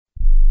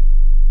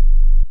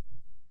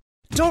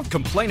Don't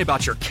complain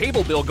about your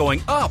cable bill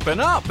going up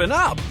and up and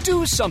up.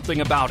 Do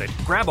something about it.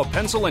 Grab a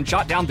pencil and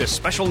jot down this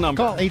special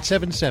number. Call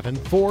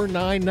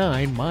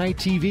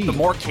 877-499-MY-TV. The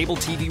more cable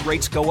TV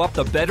rates go up,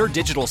 the better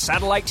digital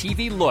satellite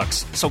TV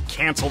looks. So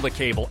cancel the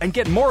cable and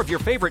get more of your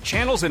favorite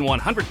channels in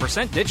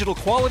 100% digital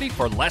quality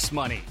for less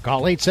money.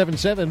 Call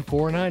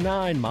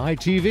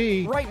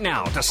 877-499-MY-TV. Right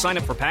now to sign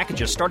up for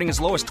packages starting as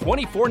low as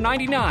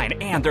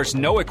 $24.99, and there's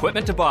no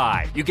equipment to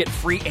buy. You get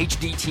free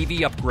HD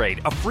TV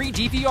upgrade, a free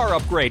DVR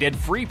upgrade, and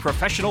free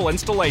professional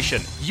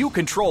installation. You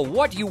control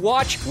what you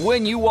watch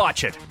when you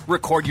watch it.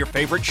 Record your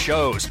favorite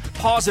shows,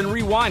 pause and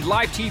rewind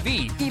live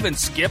TV, even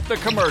skip the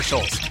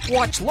commercials.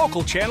 Watch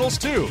local channels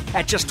too.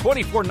 At just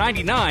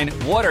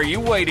 $24.99, what are you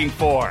waiting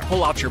for?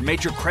 Pull out your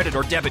major credit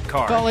or debit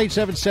card. Call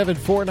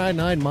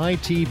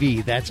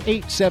 877-499-MY-TV. That's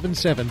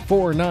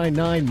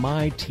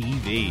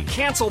 877-499-MY-TV.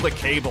 Cancel the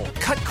cable,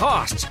 cut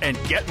costs, and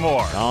get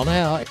more. Call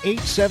now,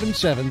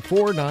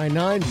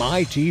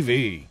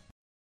 877-499-MY-TV.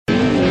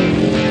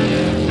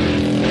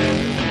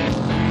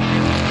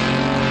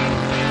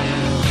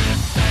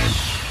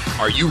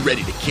 Are you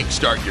ready to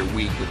kickstart your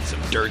week with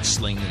some dirt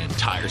slinging and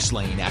tire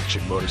slinging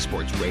Action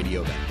Motorsports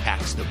radio that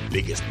packs the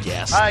biggest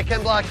guests? Hi,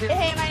 Ken Block here.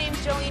 Hey, my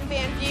name's Jolene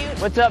Van Butte.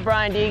 What's up,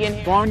 Brian Deegan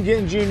here. Vaughn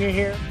Ginn Jr.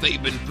 here.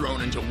 They've been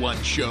thrown into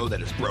one show that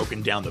has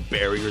broken down the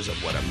barriers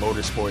of what a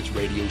motorsports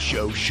radio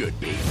show should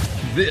be.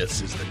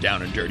 This is the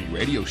Down and Dirty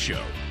Radio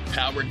Show,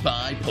 powered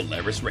by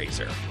Polaris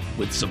Razor,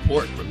 with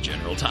support from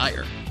General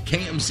Tire,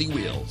 KMC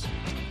Wheels,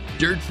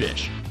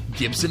 Dirtfish,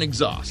 Gibson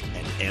Exhaust,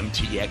 and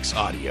MTX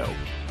Audio,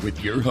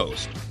 with your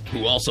host,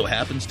 who also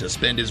happens to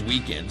spend his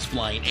weekends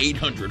flying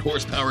 800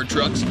 horsepower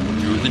trucks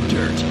through the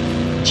dirt,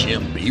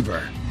 Jim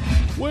Beaver.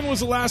 When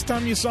was the last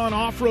time you saw an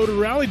off-road or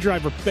rally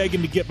driver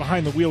begging to get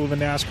behind the wheel of a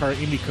NASCAR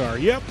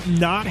IndyCar? Yep,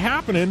 not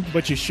happening,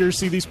 but you sure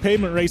see these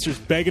pavement racers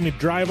begging to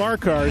drive our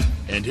cars.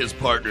 And his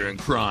partner in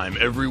crime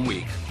every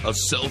week, a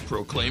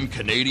self-proclaimed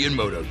Canadian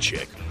moto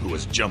chick who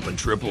was jumping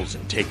triples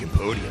and taking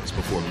podiums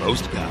before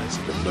most guys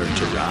even learned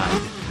to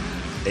ride,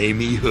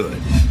 Amy Hood.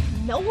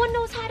 No one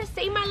knows how to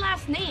say my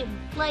last name.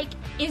 Like,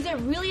 is it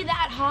really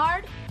that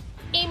hard?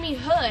 Amy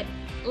Hood,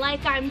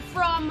 like I'm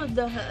from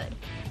the hood.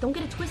 Don't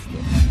get it twisted.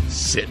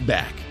 Sit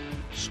back,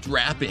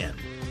 strap in,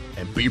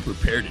 and be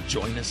prepared to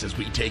join us as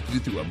we take you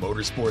through a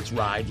motorsports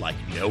ride like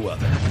no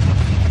other.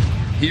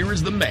 Here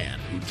is the man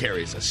who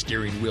carries a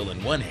steering wheel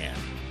in one hand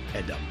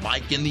and a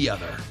mic in the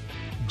other,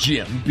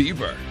 Jim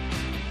Beaver.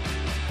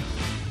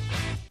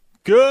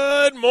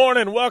 Good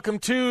morning. Welcome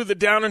to the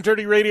Down and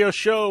Dirty Radio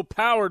Show,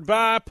 powered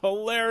by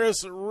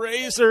Polaris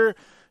Razor.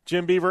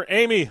 Jim Beaver,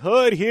 Amy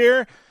Hood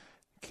here,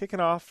 kicking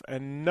off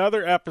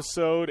another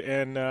episode,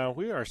 and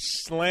we are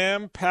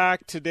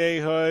slam-packed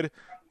today, Hood.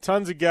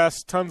 Tons of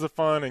guests, tons of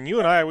fun, and you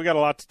and I, we got a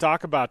lot to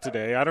talk about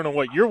today. I don't know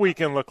what your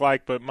weekend looked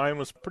like, but mine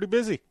was pretty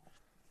busy.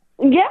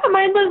 Yeah,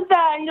 mine was,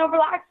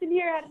 relaxing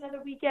here. I had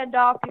another weekend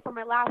off before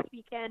my last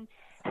weekend.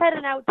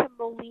 Heading out to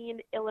Moline,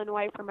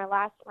 Illinois for my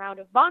last round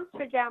of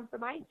Monster Jam for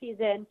my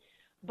season.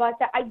 But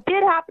I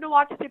did happen to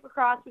watch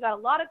Supercross. We got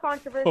a lot of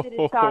controversy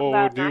to talk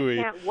about, and I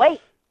can't wait.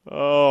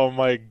 Oh,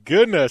 my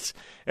goodness.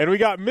 And we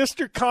got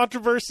Mr.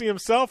 Controversy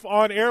himself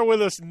on air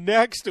with us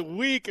next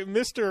week,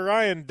 Mr.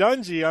 Ryan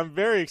Dungey. I'm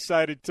very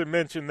excited to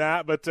mention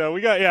that. But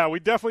we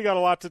definitely got a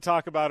lot to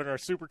talk about in our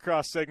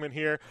Supercross segment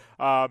here.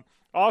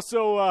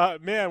 Also,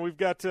 we've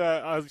got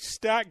a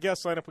stacked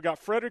guest lineup. We've got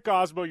Frederick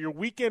Osbo, your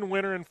weekend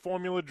winner in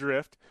Formula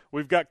Drift.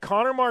 We've got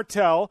Connor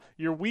Martell,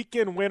 your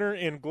weekend winner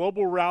in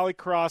Global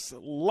Rallycross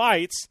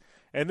Lights.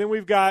 And then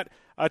we've got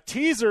a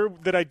teaser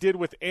that I did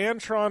with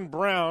Antron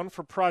Brown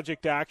for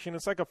Project Action.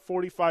 It's like a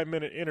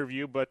 45-minute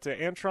interview, but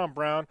Antron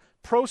Brown,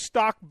 pro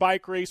stock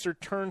bike racer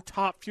turned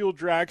top fuel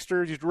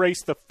dragster. He's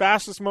raced the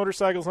fastest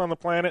motorcycles on the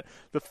planet,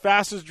 the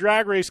fastest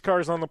drag race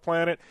cars on the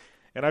planet.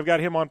 And I've got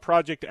him on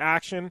Project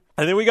Action.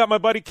 And then we got my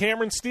buddy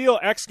Cameron Steele,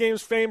 X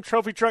Games fame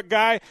trophy truck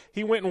guy.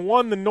 He went and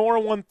won the NORA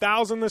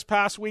 1000 this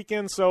past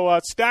weekend. So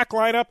stack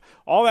lineup,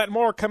 all that and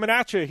more coming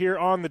at you here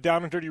on the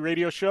Down and Dirty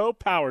Radio Show,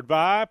 powered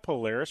by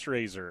Polaris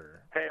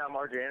Razor. Hey, I'm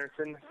RJ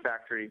Anderson,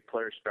 factory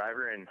Polaris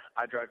driver, and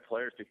I drive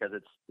Polaris because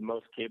it's the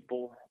most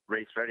capable,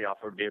 race-ready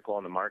off-road vehicle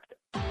on the market.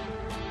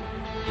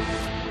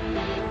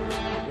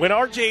 When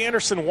R.J.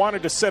 Anderson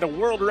wanted to set a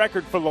world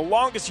record for the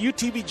longest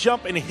UTV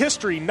jump in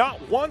history,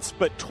 not once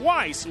but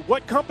twice,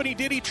 what company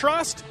did he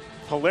trust?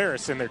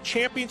 Polaris and their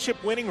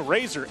championship-winning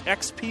Razor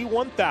XP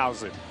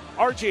 1000.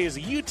 R.J. is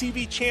a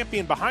UTV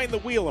champion behind the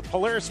wheel of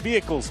Polaris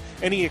vehicles,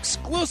 and he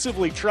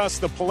exclusively trusts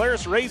the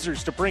Polaris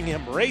Razors to bring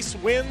him race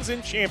wins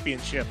and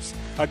championships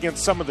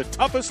against some of the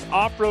toughest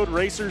off-road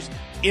racers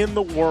in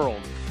the world.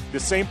 The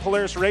same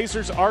Polaris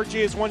Razors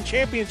RJ has won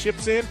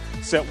championships in,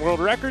 set world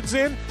records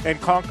in, and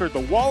conquered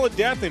the Wall of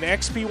Death in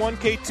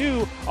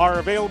XP1K2 are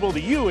available to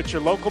you at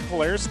your local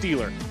Polaris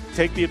dealer.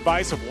 Take the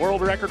advice of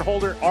world record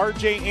holder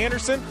RJ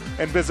Anderson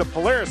and visit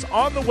Polaris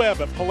on the web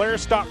at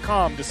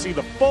Polaris.com to see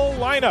the full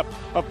lineup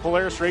of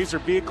Polaris Razor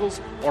vehicles,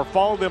 or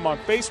follow them on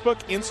Facebook,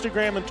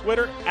 Instagram, and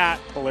Twitter at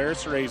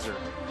Polaris Razor.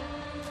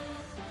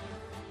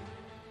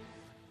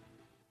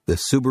 The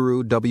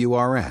Subaru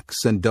WRX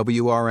and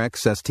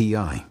WRX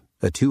STI.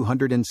 A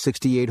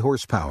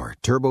 268-horsepower,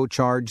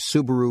 turbocharged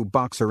Subaru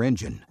Boxer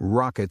engine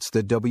rockets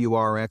the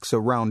WRX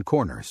around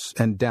corners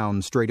and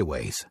down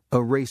straightaways.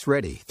 A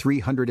race-ready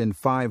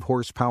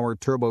 305-horsepower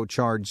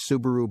turbocharged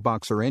Subaru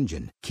Boxer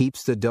engine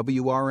keeps the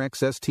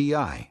WRX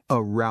STI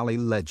a rally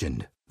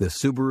legend. The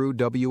Subaru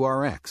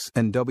WRX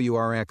and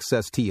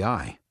WRX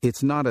STI.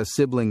 It's not a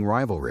sibling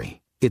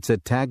rivalry. It's a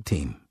tag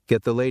team.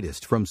 Get the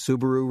latest from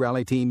Subaru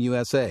Rally Team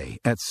USA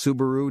at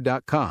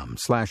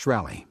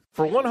Subaru.com/rally.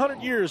 For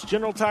 100 years,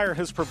 General Tire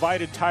has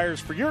provided tires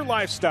for your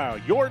lifestyle,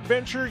 your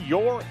adventure,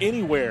 your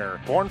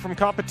anywhere. Born from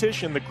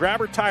competition, the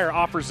Grabber tire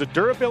offers the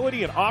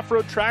durability and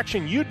off-road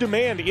traction you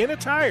demand in a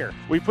tire.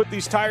 We put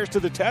these tires to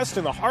the test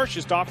in the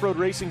harshest off-road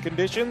racing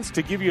conditions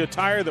to give you a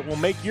tire that will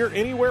make your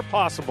anywhere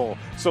possible.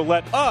 So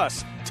let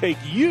us take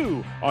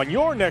you on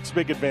your next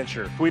big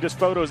adventure. Tweet us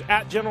photos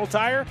at General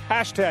Tire,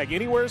 hashtag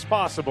anywhere is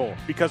possible.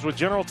 Because with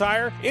General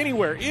Tire,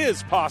 anywhere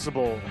is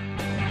possible.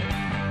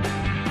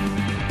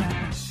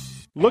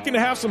 Looking to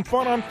have some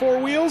fun on four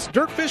wheels?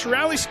 Dirtfish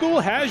Rally School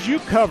has you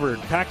covered.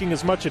 Packing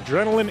as much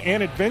adrenaline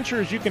and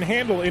adventure as you can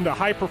handle into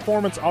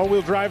high-performance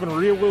all-wheel drive and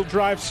rear-wheel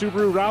drive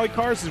Subaru rally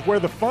cars is where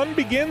the fun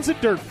begins at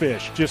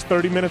Dirtfish. Just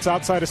 30 minutes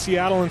outside of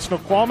Seattle and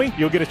Snoqualmie,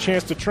 you'll get a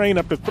chance to train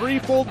up to 3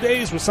 full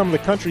days with some of the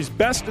country's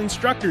best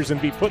instructors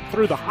and be put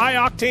through the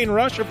high-octane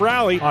rush of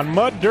rally on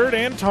mud, dirt,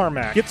 and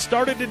tarmac. Get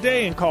started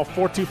today and call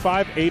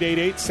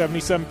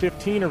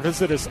 425-888-7715 or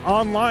visit us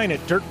online at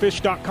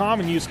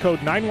dirtfish.com and use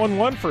code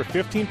 911 for a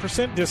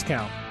 15%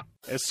 discount.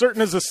 As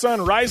certain as the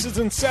sun rises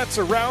and sets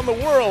around the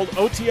world,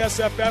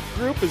 OTSFF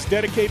Group is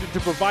dedicated to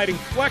providing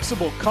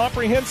flexible,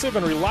 comprehensive,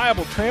 and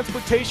reliable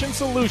transportation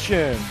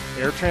solutions.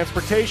 Air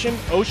transportation,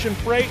 ocean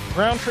freight,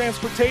 ground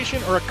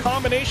transportation, or a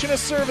combination of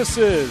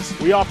services.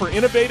 We offer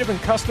innovative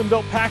and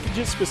custom-built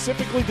packages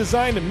specifically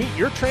designed to meet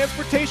your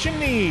transportation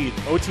needs.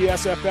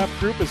 OTSFF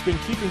Group has been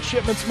keeping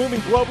shipments moving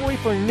globally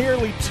for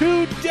nearly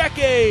 2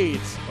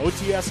 decades.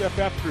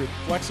 OTSFF Group,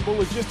 flexible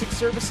logistics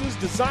services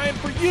designed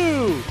for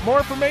you. More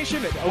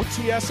information at OTSFF.com.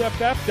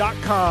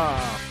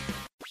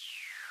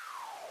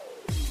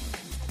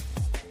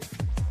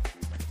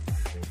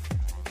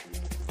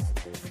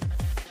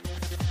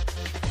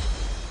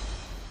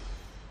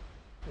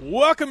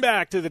 Welcome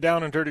back to the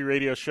Down and Dirty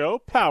Radio Show,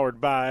 powered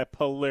by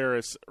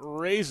Polaris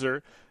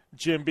Razor.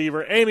 Jim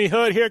Beaver, Amy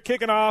Hood here,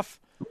 kicking off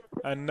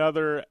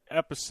another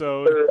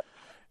episode.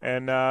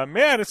 And,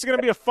 man, it's going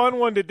to be a fun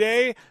one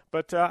today,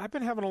 but I've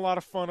been having a lot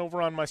of fun over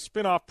on my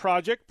spinoff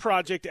project,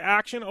 Project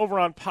Action, over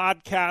on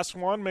Podcast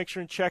One. Make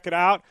sure and check it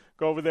out.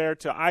 Go over there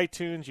to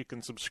iTunes. You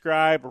can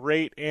subscribe,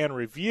 rate, and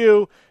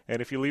review.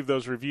 And if you leave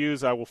those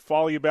reviews, I will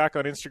follow you back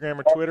on Instagram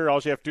or Twitter. All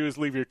you have to do is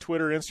leave your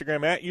Twitter,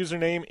 Instagram, at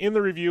username in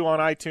the review on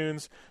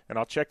iTunes, and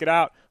I'll check it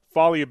out,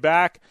 follow you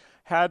back.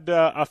 Had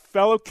a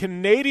fellow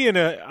Canadian,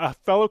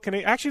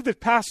 actually the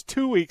past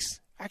 2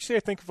 weeks, actually,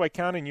 I think if I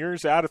count in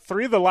yours, out of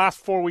 3 of the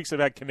last 4 weeks, I've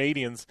had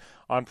Canadians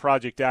on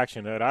Project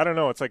Action. And I don't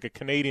know, it's like a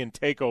Canadian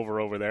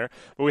takeover over there.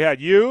 But we had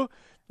you,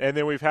 and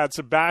then we've had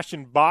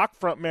Sebastian Bach,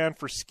 frontman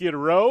for Skid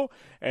Row.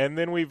 And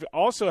then we've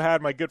also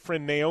had my good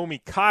friend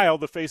Naomi Kyle,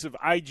 the face of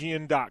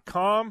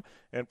IGN.com,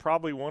 and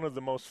probably one of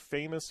the most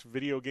famous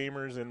video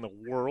gamers in the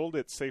world.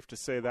 It's safe to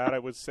say that, I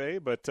would say.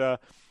 But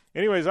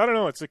anyways, I don't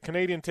know. It's a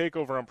Canadian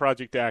takeover on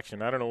Project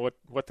Action. I don't know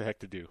what the heck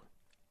to do.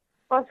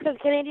 Well, it's because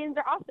Canadians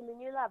are awesome and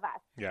you love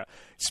us. Yeah.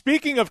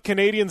 Speaking of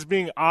Canadians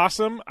being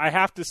awesome, I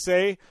have to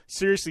say,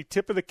 seriously,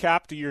 tip of the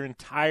cap to your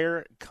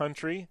entire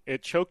country.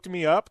 It choked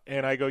me up,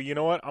 and I go, you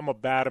know what? I'm a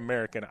bad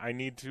American. I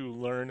need to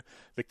learn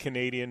the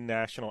Canadian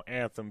national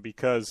anthem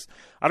because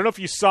I don't know if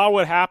you saw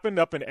what happened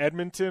up in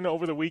Edmonton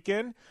over the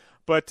weekend,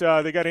 but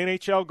they got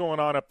NHL going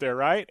on up there,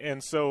 right?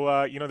 And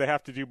so, they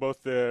have to do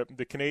both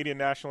the Canadian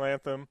national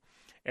anthem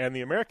and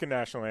the American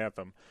national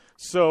anthem.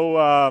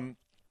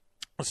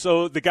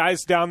 So the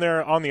guy's down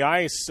there on the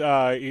ice,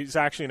 he's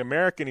actually an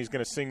American. He's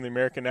going to sing the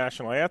American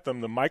national anthem.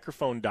 The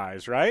microphone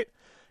dies, right?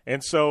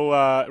 And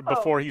so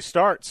before he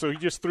starts, so he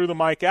just threw the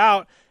mic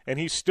out, and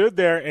he stood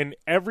there, and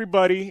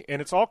everybody,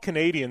 and it's all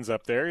Canadians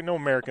up there. No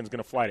American's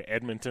going to fly to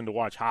Edmonton to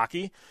watch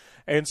hockey.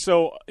 And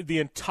so the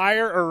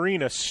entire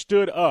arena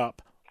stood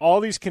up, all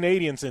these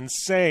Canadians, and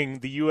sang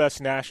the U.S.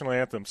 national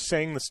anthem,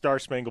 sang the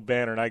Star-Spangled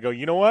Banner. And I go,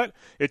 you know what?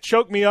 It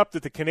choked me up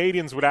that the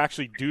Canadians would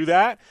actually do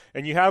that.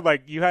 And you had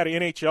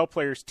NHL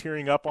players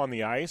tearing up on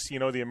the ice,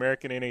 the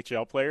American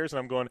NHL players.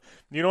 And I'm going,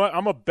 you know what?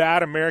 I'm a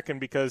bad American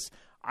because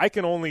I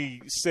can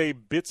only say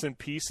bits and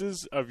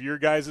pieces of your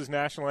guys'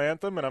 national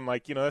anthem. And I'm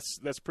like,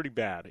 that's pretty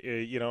bad.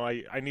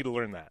 I need to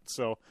learn that.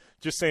 So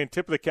just saying,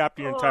 tip of the cap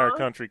to your entire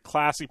country.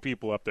 Classy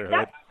people up there.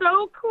 That's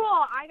so cool.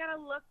 I got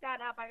to look that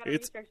up. I got to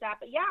research that.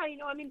 But, yeah,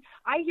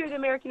 I hear the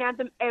American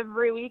anthem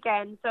every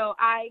weekend. So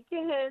I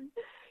can,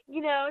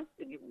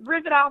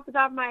 rip it off the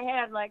top of my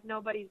head like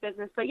nobody's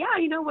business. But, yeah,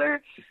 we know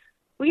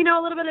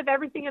a little bit of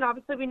everything. And,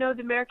 obviously, we know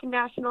the American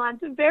national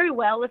anthem very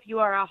well if you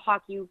are a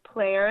hockey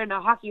player and a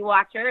hockey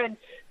watcher and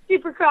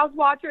Supercross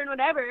watcher and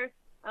whatever.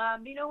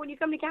 When you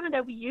come to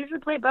Canada, we usually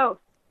play both.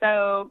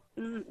 So,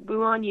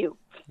 boo on you.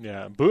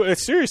 Yeah,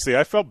 seriously,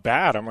 I felt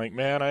bad. I'm like,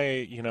 man,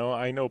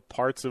 I know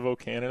parts of O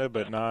Canada,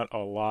 but not a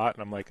lot.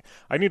 And I'm like,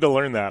 I need to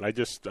learn that.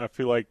 I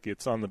feel like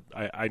it's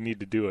I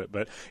need to do it.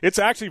 But it's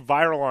actually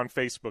viral on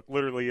Facebook.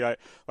 Literally,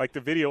 like the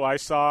video I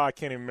saw, I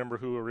can't even remember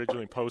who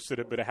originally posted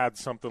it, but it had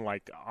something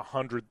like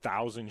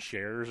 100,000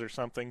 shares or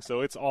something. So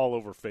it's all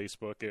over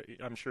Facebook.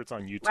 I'm sure it's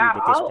on YouTube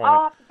at this point.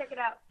 I'll have to check it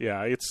out. Yeah,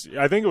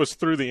 I think it was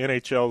through the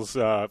NHL's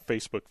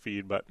Facebook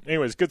feed. But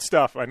anyways, good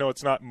stuff. I know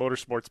it's not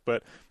motorsports,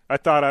 but I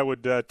thought I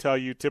would tell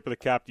you, tip of the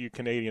cap to you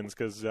Canadians,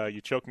 because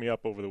you choked me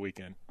up over the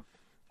weekend.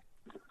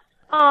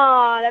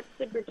 Aw, that's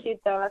super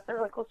cute, though. That's a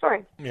really cool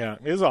story. Yeah,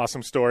 it is an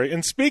awesome story.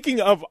 And speaking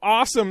of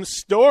awesome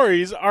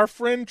stories, our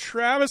friend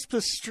Travis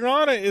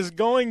Pastrana is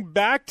going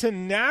back to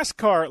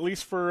NASCAR, at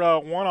least for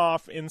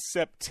one-off in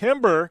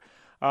September.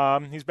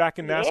 He's back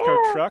in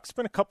NASCAR truck. It's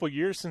been a couple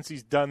years since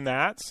he's done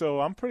that,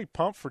 so I'm pretty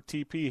pumped for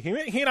TP.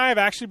 He and I have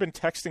actually been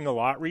texting a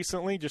lot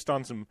recently, just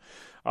on some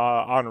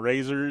on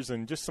razors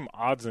and just some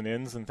odds and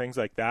ends and things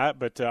like that.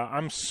 But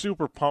I'm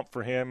super pumped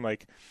for him.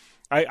 Like,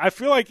 I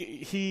feel like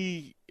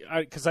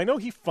because I know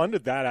he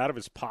funded that out of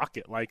his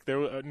pocket. Like, there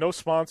were no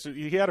sponsor.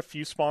 He had a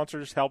few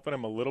sponsors helping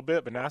him a little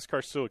bit, but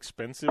NASCAR's so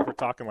expensive. We're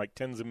talking like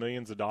tens of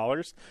millions of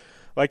dollars.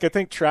 Like, I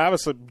think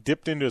Travis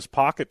dipped into his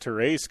pocket to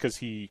race because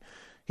he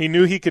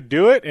knew he could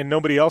do it, and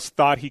nobody else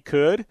thought he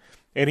could.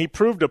 And he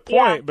proved a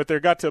point, but there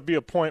got to be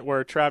a point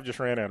where Trav just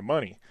ran out of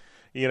money,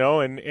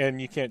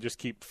 and you can't just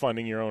keep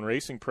funding your own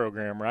racing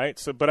program, right?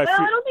 So, but I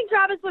don't think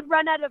Travis would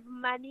run out of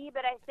money,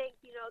 but I think,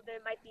 there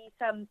might be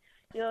some,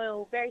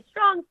 very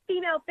strong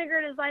female figure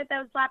in his life that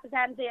would slap his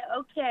hand and say,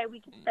 okay,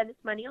 we can spend this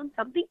money on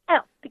something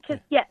else. Because,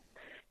 yes,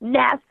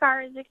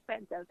 NASCAR is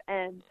expensive.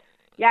 And,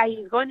 yeah,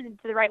 he's going into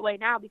the right way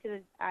now because,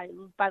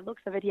 by the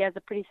looks of it, he has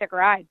a pretty sick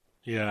ride.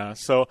 Yeah,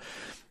 so...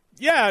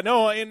 Yeah,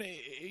 no, and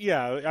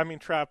I mean,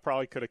 Trav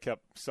probably could have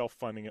kept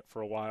self-funding it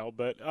for a while,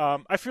 but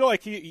I feel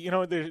like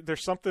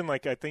there's something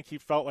like I think he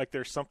felt like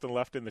there's something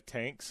left in the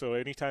tank. So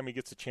anytime he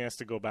gets a chance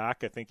to go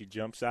back, I think he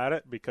jumps at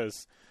it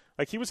because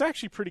like he was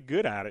actually pretty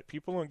good at it.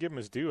 People don't give him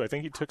his due. I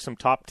think he took some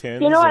top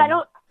 10s.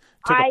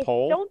 I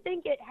poll. don't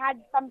think it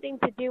had something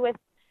to do with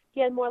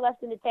he had more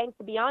left in the tank.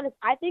 To be honest,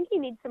 I think he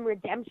needs some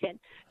redemption.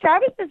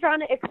 Travis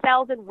Pastrana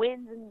excels and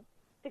wins and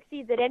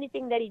succeeds at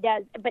anything that he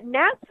does, but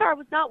NASCAR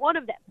was not one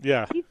of them.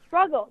 Yeah, he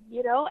struggled,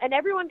 and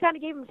everyone kind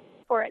of gave him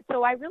for it.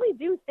 So I really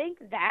do think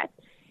that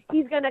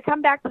he's going to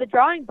come back to the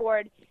drawing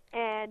board,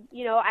 and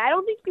I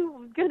don't think he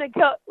was going to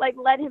go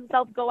let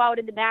himself go out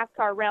in the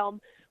NASCAR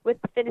realm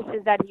with the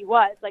finishes that he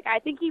was. Like, I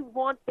think he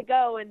wants to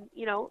go and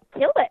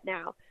kill it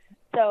now.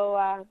 So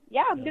I'm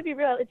going to be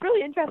real. It's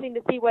really interesting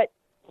to see what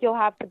he'll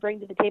have to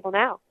bring to the table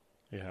now.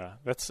 Yeah,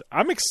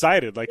 I'm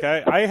excited. Like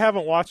I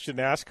haven't watched a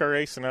NASCAR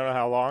race in I don't know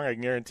how long. I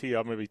can guarantee you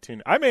I'm going to be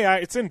tuned.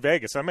 It's in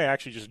Vegas. I may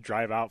actually just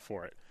drive out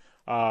for it.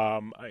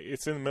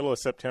 It's in the middle of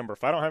September.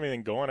 If I don't have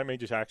anything going, I may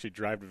just actually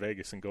drive to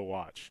Vegas and go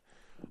watch.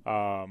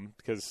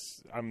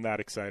 Because I'm that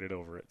excited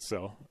over it.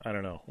 So I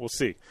don't know. We'll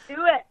see. Do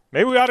it.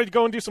 Maybe we ought to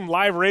go and do some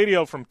live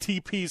radio from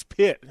TP's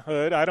pit,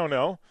 Hood. I don't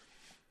know.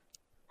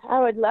 I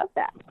would love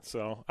that.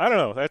 So, I don't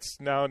know. That's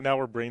now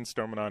we're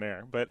brainstorming on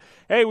air. But,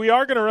 hey, we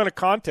are going to run a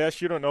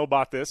contest. You don't know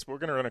about this. We're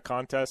going to run a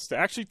contest.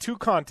 Actually, 2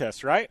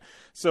 contests, right?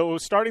 So,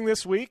 starting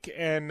this week,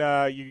 and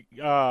I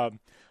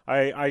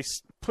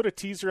put a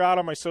teaser out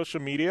on my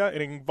social media.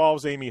 It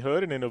involves Amy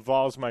Hood, and it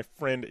involves my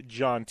friend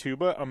John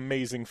Tuba,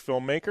 amazing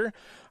filmmaker.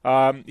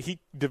 He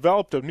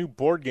developed a new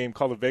board game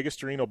called the Vegas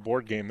Torino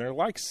board game. They're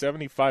like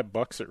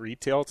 $75 at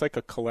retail. It's like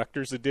a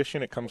collector's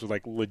edition. It comes with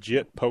like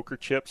legit poker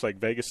chips, like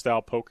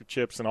Vegas-style poker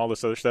chips and all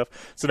this other stuff.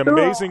 It's an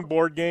amazing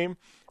board game.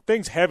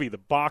 Thing's heavy. The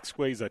box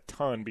weighs a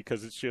ton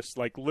because it's just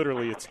like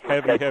literally it's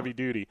heavy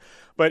duty.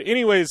 But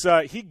anyways,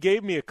 he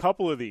gave me a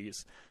couple of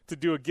these to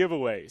do a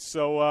giveaway.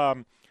 So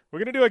we're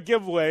going to do a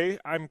giveaway.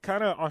 I'm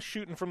kind of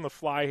shooting from the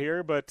fly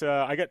here, but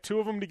I got 2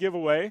 of them to give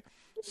away.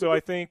 So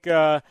I think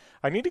I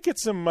need to get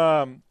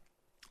some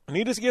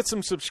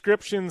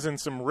subscriptions and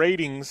some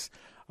ratings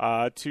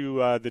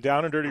to the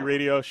Down and Dirty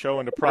Radio Show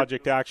and to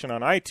Project Action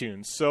on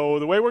iTunes. So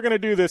the way we're going to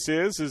do this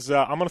is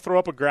I'm going to throw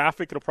up a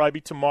graphic. It'll probably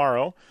be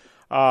tomorrow.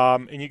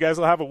 And you guys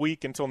will have a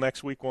week until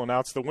next week we'll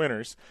announce the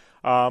winners.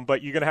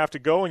 But you're going to have to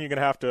go and you're going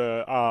to have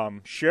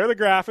to share the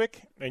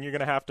graphic, and you're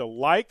going to have to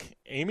like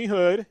Amy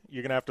Hood.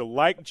 You're going to have to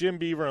like Jim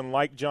Beaver and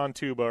like John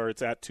Tuba, or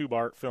it's at Tuba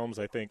Art Films,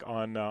 I think,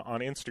 on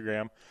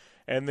Instagram.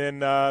 And then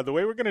the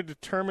way we're going to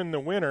determine the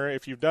winner,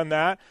 if you've done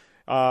that,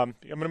 I'm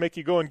going to make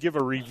you go and give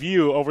a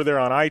review over there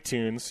on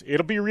iTunes.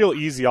 It'll be real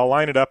easy. I'll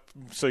line it up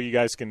so you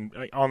guys can,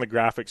 on the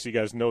graphic, so you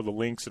guys know the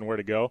links and where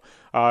to go.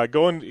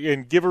 Go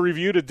and give a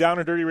review to Down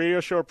and Dirty Radio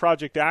Show or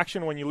Project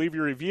Action. When you leave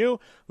your review,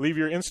 leave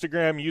your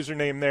Instagram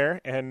username there,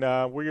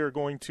 and we are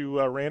going to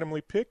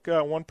randomly pick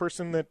one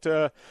person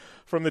that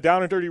from the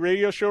Down and Dirty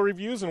Radio Show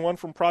reviews and one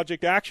from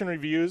Project Action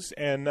reviews,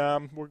 and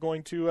we're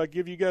going to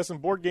give you guys some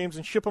board games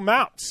and ship them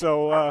out.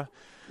 So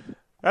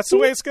that's the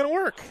way it's going to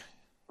work.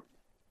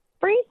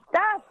 Free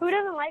stuff. Who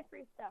doesn't like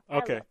free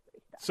stuff? Okay.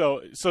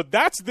 So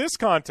that's this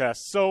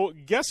contest. So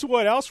guess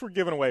what else we're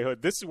giving away,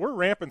 Hood? We're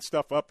ramping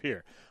stuff up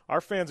here.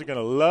 Our fans are going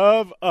to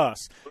love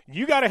us.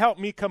 You got to help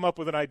me come up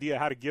with an idea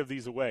how to give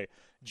these away.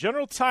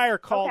 General Tire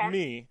called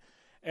me,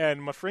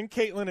 and my friend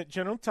Caitlin at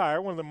General Tire,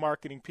 one of the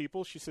marketing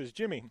people, she says,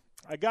 Jimmy,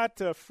 I got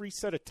a free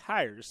set of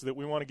tires that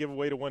we want to give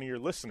away to one of your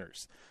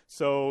listeners.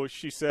 So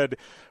she said,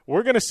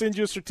 we're going to send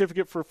you a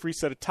certificate for a free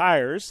set of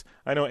tires.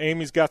 I know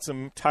Amy's got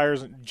some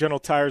tires, General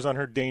Tires on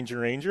her Danger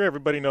Ranger.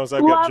 Everybody knows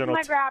I've got General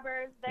Love my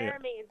grabbers. They're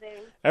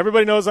amazing.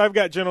 Everybody knows I've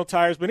got General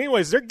Tires. But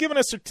anyways, they're giving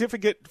a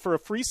certificate for a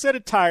free set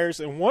of tires,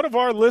 and one of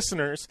our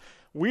listeners,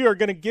 we are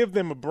going to give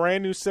them a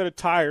brand new set of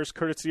tires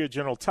courtesy of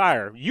General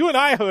Tire. You and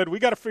I, Hood, we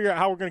got to figure out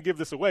how we're going to give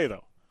this away,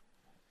 though.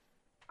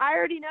 I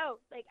already know.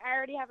 Like, I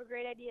already have a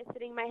great idea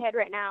sitting in my head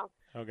right now.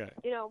 Okay.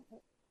 You know,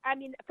 I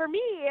mean, for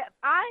me,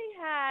 I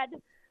had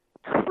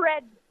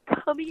tread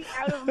coming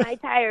out of my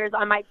tires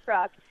on my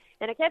truck.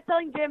 And I kept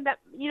telling Jim that,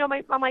 you know,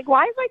 I'm like,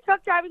 why is my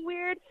truck driving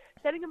weird?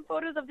 Sending him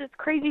photos of this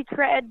crazy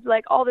tread,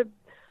 like all the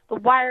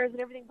wires and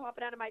everything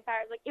popping out of my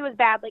tires. Like, it was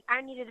bad. Like,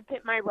 I needed to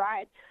pit my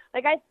ride.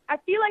 Like, I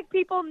feel like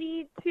people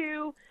need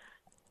to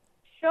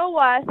show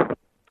us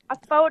a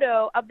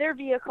photo of their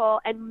vehicle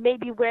and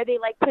maybe where they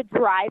like to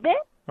drive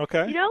it.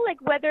 Okay. You know,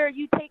 like whether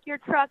you take your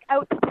truck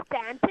out to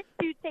Stanton,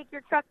 do you take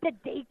your truck to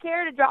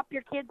daycare to drop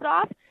your kids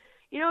off?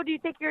 You know, do you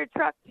take your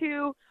truck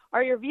to,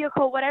 or your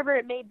vehicle, whatever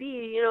it may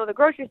be, you know, the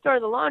grocery store,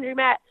 the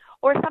laundromat,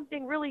 or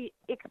something really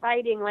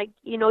exciting like,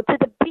 you know, to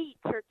the beach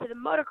or to the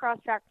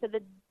motocross track, to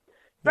the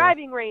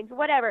driving range,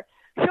 whatever.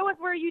 Show us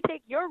where you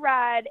take your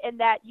ride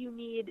and that you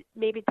need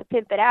maybe to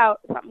pimp it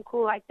out, something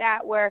cool like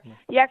that, where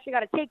you actually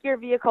got to take your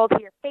vehicle to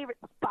your favorite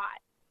spot.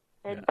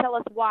 And tell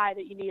us why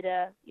that you need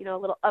a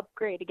little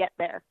upgrade to get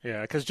there.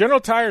 Yeah, because General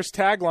Tire's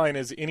tagline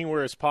is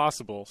anywhere is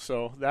possible,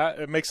 so that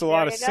it makes a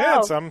lot of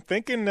sense. I'm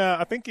thinking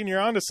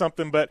you're onto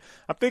something, but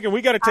I'm thinking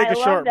we got to take a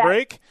short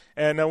break,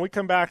 and when we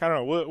come back, I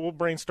don't know, we'll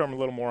brainstorm a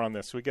little more on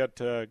this. We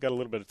got a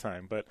little bit of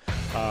time, but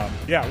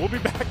we'll be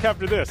back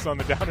after this on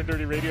the Down and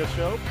Dirty Radio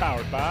Show,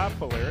 powered by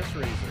Polaris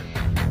Razor.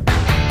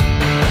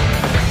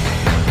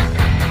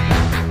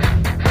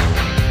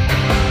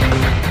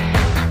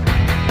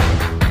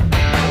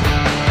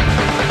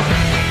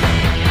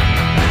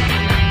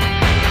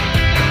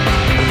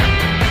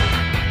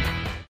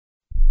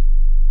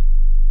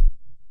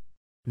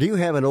 Do you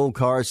have an old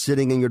car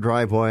sitting in your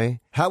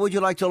driveway? How would you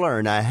like to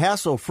learn a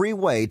hassle-free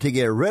way to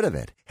get rid of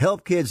it,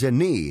 help kids in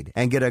need,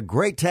 and get a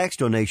great tax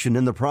donation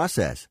in the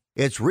process?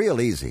 It's real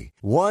easy.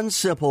 One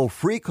simple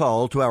free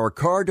call to our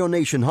car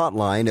donation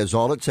hotline is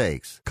all it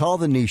takes. Call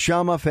the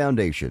Neshama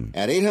Foundation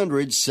at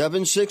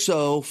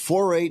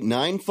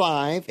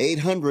 800-760-4895,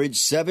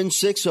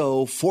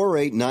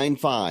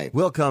 800-760-4895.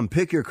 We'll come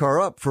pick your car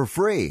up for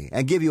free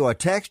and give you a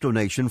tax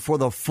donation for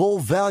the full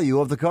value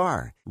of the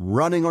car,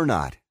 running or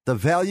not. The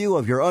value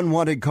of your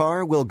unwanted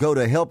car will go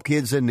to help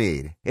kids in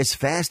need. It's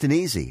fast and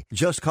easy.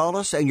 Just call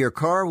us and your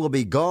car will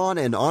be gone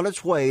and on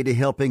its way to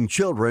helping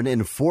children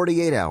in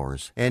 48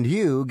 hours. And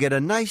you get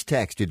a nice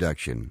tax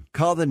deduction.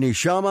 Call the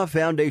Neshama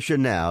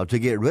Foundation now to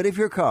get rid of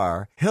your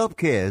car, help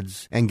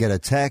kids, and get a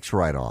tax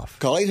write-off.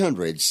 Call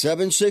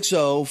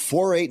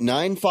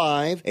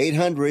 800-760-4895,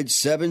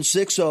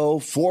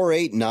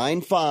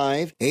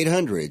 800-760-4895,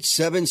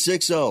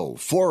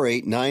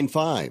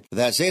 800-760-4895.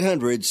 That's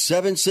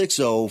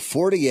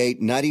 800-760-4895.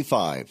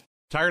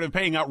 Tired of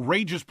paying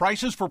outrageous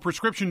prices for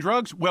prescription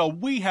drugs? Well,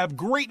 we have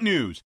great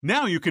news.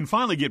 Now you can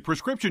finally get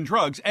prescription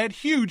drugs at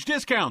huge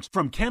discounts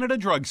from Canada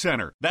Drug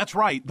Center. That's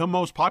right, the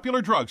most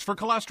popular drugs for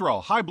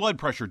cholesterol, high blood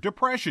pressure,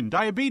 depression,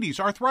 diabetes,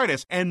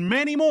 arthritis, and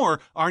many more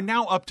are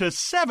now up to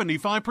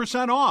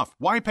 75% off.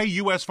 Why pay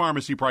U.S.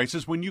 pharmacy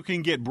prices when you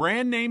can get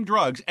brand name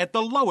drugs at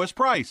the lowest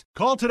price?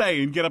 Call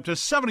today and get up to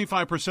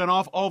 75%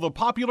 off all the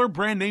popular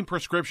brand name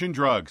prescription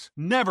drugs.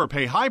 Never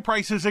pay high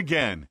prices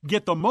again.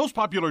 Get the most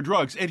popular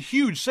drugs at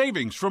huge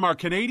savings from our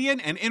Canadian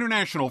and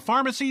international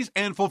pharmacies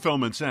and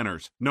fulfillment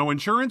centers. No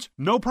insurance?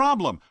 No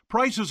problem.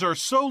 Prices are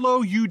so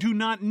low you do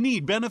not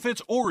need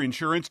benefits or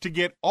insurance to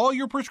get all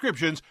your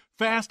prescriptions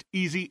fast,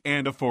 easy,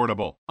 and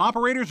affordable.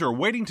 Operators are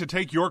waiting to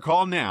take your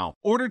call now.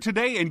 Order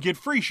today and get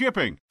free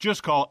shipping.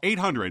 Just call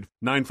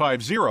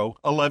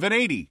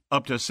 800-950-1180.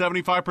 Up to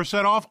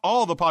 75% off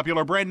all the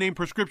popular brand name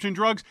prescription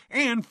drugs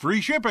and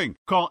free shipping.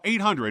 Call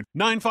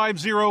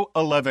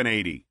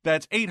 800-950-1180.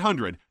 That's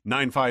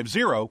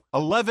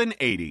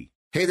 800-950-1180.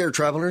 Hey there,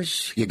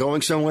 travelers. You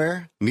going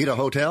somewhere? Need a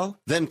hotel?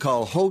 Then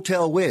call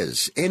Hotel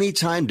Wiz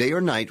anytime, day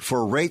or night,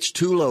 for rates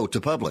too low to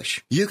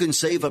publish. You can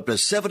save up to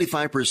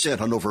 75%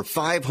 on over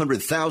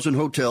 500,000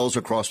 hotels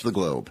across the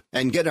globe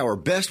and get our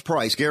best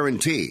price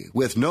guarantee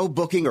with no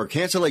booking or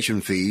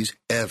cancellation fees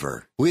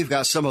ever. We've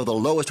got some of the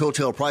lowest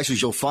hotel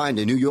prices you'll find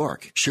in New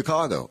York,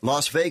 Chicago,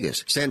 Las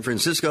Vegas, San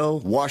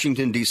Francisco,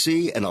 Washington,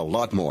 D.C., and a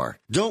lot more.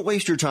 Don't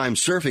waste your time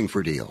surfing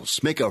for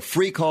deals. Make a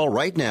free call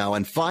right now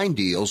and find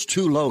deals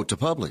too low to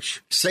publish.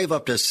 Life. Save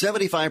up to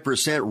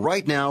 75%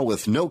 right now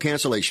with no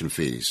cancellation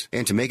fees.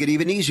 And to make it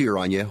even easier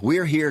on you,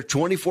 we're here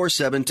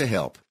 24/7 to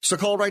help. So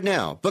call right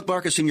now.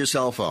 Bookmark us in your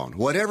cell phone.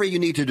 Whatever you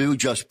need to do,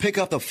 just pick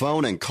up the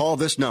phone and call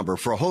this number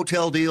for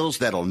hotel deals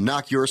that'll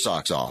knock your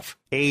socks off.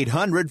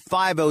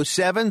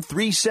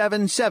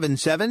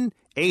 800-507-3777.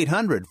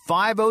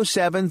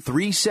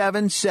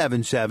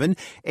 800-507-3777.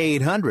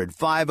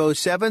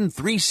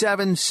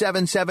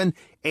 800-507-3777.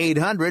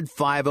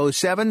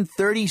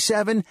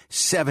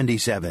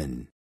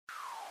 800-507-3777.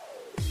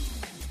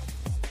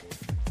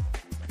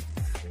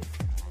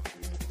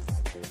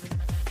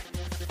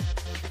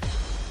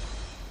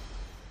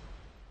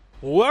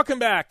 Welcome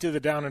back to the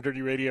Down and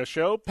Dirty Radio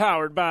Show,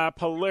 powered by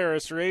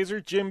Polaris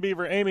Razor. Jim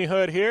Beaver, Amy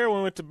Hood here. When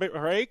we went to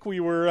break, we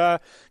were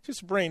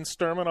just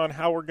brainstorming on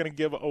how we're going to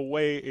give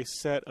away a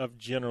set of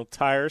General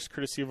Tires,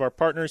 courtesy of our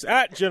partners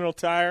at General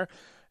Tire.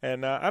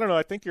 And I don't know,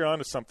 I think you're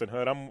onto something,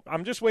 Hood.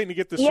 I'm just waiting to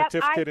get the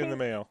certificate in the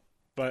mail.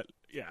 But,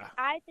 yeah.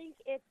 I think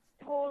it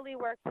totally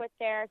works with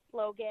their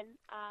slogan.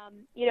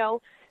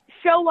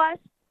 Show us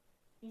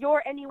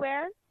your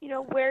anywhere,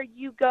 where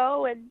you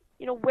go and,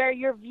 where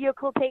your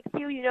vehicle takes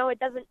you. It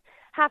doesn't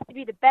have to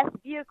be the best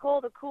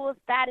vehicle, the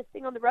coolest, baddest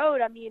thing on the road.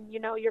 I mean,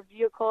 your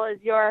vehicle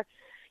is your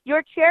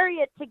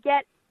chariot to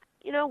get,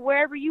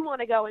 wherever you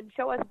want to go, and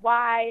show us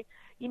why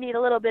you need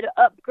a little bit of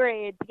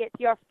upgrade to get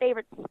to your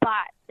favorite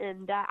spot.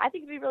 And I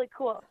think it'd be really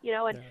cool,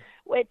 and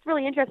it's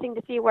really interesting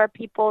to see where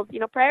people's,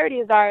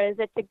 priorities are. Is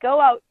it to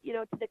go out,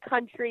 to the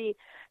country,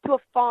 to a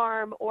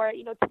farm, or,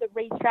 to the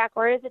racetrack,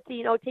 or is it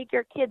to, take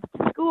your kids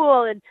to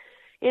school and,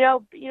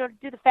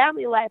 do the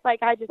family life?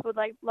 Like, I just would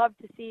love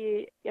to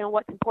see,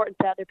 what's important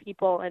to other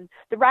people and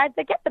the rides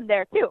that get them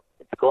there too.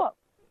 It's cool.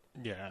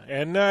 Yeah,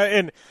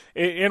 and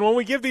when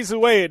we give these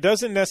away, it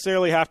doesn't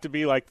necessarily have to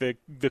be like the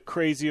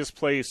craziest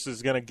place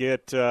is gonna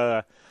get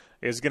the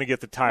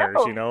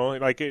tires. No.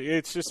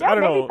 It's just I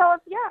don't know. Tell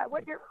us,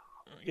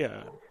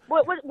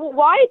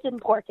 why it's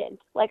important.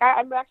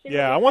 I'm actually.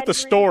 Yeah, I want the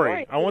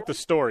story. I want the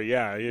story.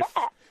 Yeah.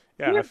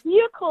 Your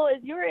vehicle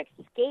is your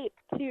escape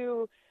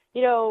to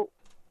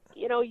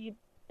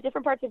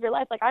different parts of your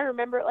life. I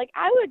remember,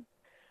 I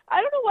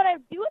don't know what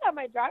I'd do without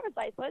my driver's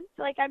license.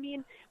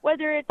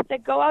 Whether it's to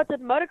go out to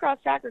the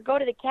motocross track or go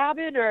to the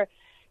cabin or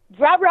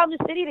drive around the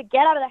city to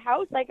get out of the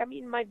house. My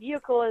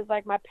vehicle is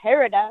my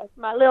paradise,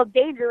 my little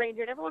Danger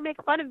Ranger. And everyone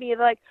makes fun of me.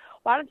 They're like,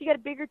 why don't you get a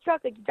bigger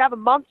truck? You drive a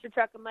monster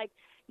truck. I'm like,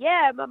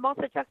 yeah, my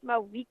monster truck's my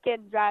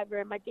weekend driver,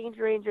 and my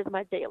Danger Ranger is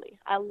my daily.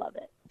 I love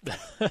it.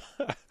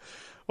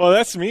 Well,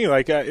 that's me.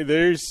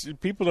 There's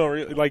people don't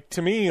really,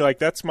 to me,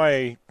 that's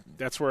where,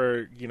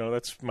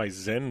 that's my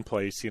zen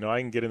place. I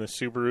can get in the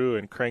Subaru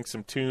and crank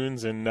some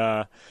tunes and,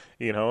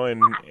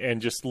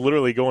 and just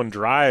literally go and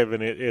drive.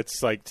 And it's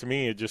to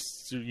me, it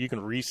just, you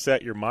can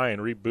reset your mind,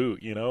 reboot,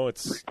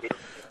 it's,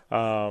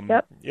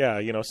 yep.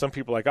 Yeah, some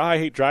people are like, I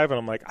hate driving.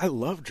 I'm like, I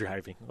love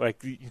driving.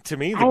 To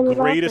me, the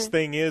greatest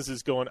thing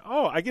is going,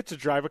 I get to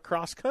drive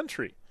across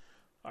country.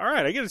 All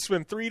right, I get to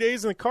spend 3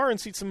 days in the car and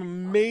see some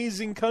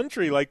amazing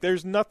country.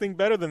 There's nothing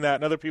better than that.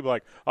 And other people are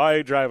like, I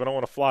hate driving, I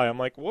want to fly. I'm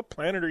like, what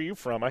planet are you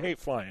from? I hate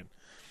flying.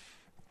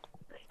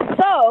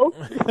 So,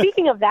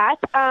 speaking of that,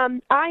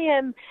 I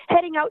am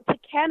heading out to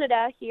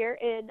Canada here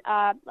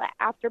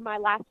after my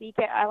last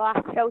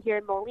show here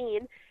in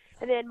Moline.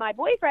 And then my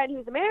boyfriend,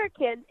 who's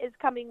American, is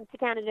coming to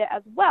Canada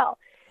as well.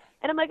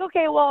 And I'm like,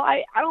 okay, well,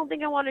 I don't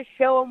think I want to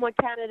show him what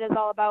Canada is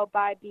all about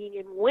by being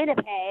in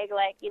Winnipeg,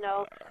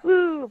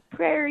 woo,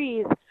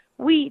 prairies,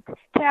 wheat,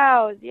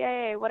 cows,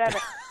 yay, whatever.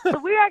 So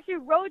we're actually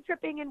road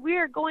tripping, and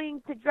we're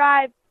going to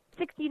drive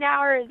 16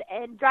 hours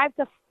and drive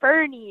to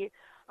Fernie.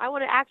 I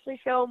want to actually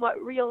show him what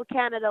real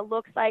Canada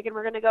looks like, and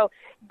we're going to go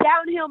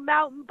downhill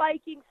mountain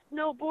biking,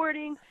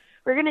 snowboarding.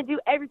 We're going to do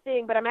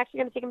everything, but I'm actually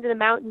going to take him to the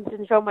mountains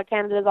and show him what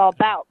Canada is all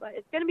about. But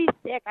it's going to be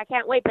sick. I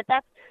can't wait. But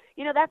that's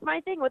my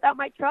thing without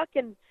my truck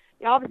and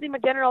obviously my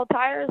General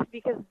Tires,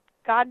 because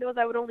God knows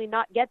I would only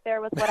not get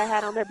there with what I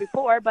had on there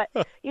before. But,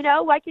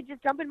 I could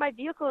just jump in my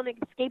vehicle and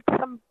escape to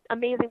some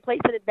amazing place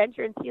and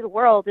adventure and see the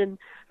world. And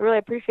I'm really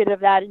appreciative of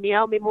that. And,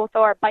 maybe we'll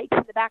throw our bikes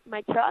in the back of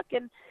my truck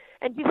and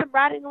do some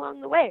riding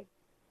along the way.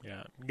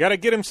 Yeah. You got to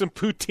get him some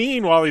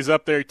poutine while he's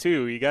up there,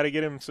 too. You got to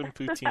get him some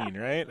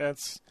poutine, right?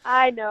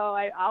 I know.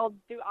 I'll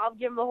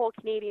give him the whole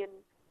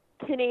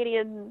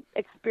Canadian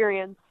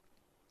experience.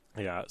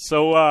 Yeah.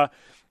 So,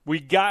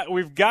 we've got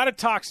to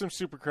talk some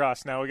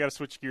Supercross now. We got to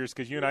switch gears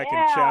because you and I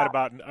can chat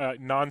about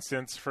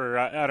nonsense for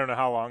I don't know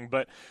how long.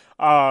 But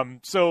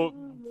so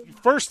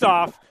first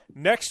off,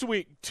 next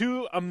week,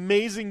 2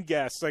 amazing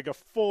guests, a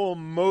full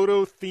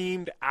moto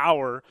themed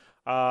hour.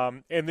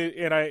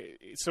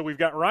 So we've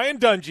got Ryan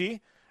Dungey,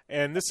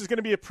 and this is going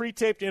to be a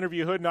pre-taped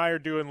interview Hood and I are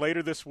doing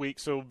later this week,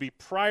 so it'll be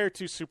prior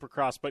to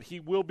Supercross, but he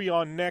will be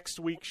on next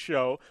week's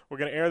show. We're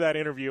going to air that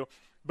interview.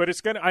 but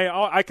it's going to,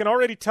 I can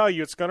already tell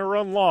you it's going to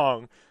run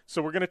long.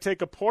 So we're going to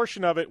take a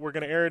portion of it. We're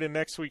going to air it in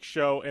next week's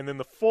show. And then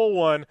the full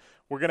one,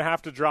 we're going to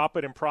have to drop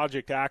it in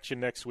Project Action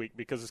next week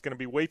because it's going to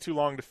be way too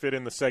long to fit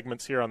in the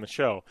segments here on the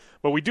show.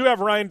 But we do have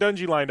Ryan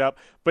Dungey lined up.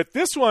 But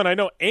this one, I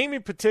know Amy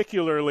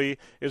particularly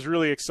is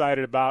really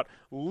excited about.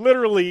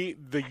 Literally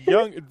the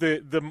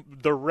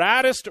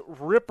raddest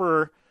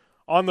ripper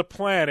on the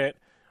planet,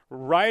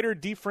 Ryder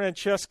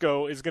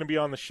DiFrancesco, is going to be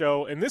on the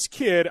show. And this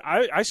kid,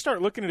 I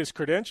start looking at his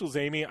credentials,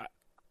 Amy.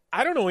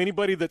 I don't know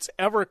anybody that's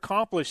ever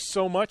accomplished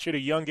so much at a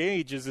young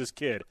age as this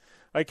kid.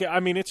 Like, I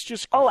mean, it's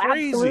just crazy. Oh,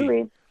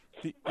 absolutely.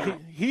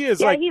 He is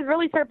he's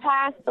really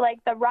surpassed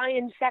like the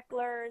Ryan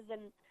Shecklers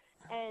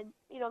and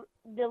you know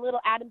the little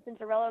Adam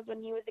Cincerellos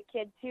when he was a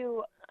kid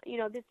too. You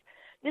know, this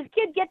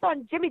kid gets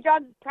on Jimmy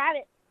John's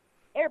private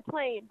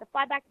airplane to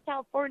fly back to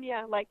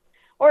California,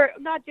 or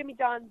not Jimmy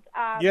John's.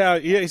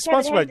 He's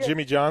sponsored by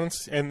Jimmy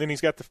John's, and then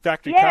he's got the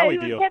Factory Cali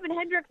deal. Yeah, Kevin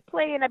Hendricks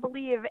playing, I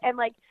believe, and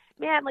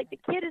man, the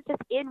kid is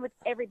just in with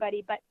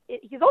everybody, but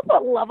he's also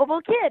a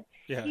lovable kid.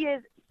 Yeah. He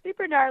is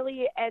super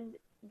gnarly and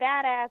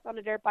badass on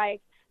a dirt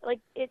bike.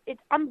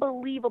 It's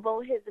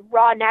unbelievable, his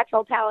raw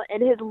natural talent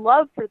and his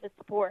love for the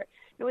sport.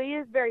 You know, he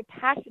is very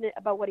passionate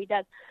about what he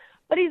does,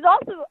 but he's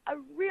also a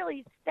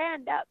really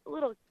stand-up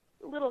little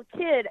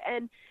kid,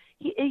 and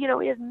he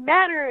has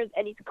manners,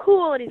 and he's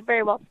cool, and he's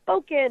very well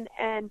spoken,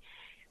 and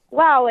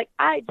wow,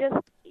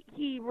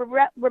 he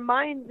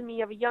reminds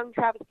me of a young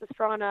Travis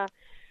Pastrana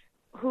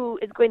who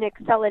is going to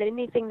excel at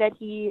anything that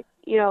he,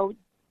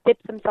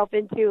 dips himself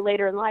into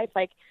later in life.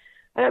 And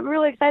I'm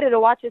really excited to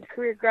watch his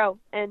career grow,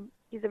 and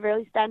he's a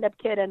really stand-up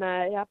kid, and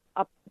I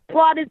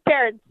applaud his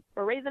parents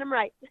for raising him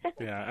right.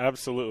 Yeah,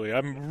 absolutely.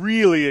 I'm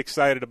really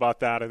excited about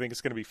that. I think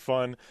it's going to be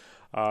fun.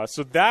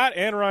 So that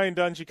and Ryan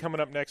Dungey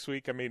coming up next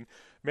week. I mean,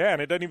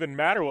 man, it doesn't even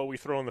matter what we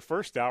throw in the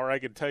first hour. I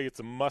can tell you it's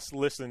a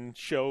must-listen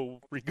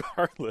show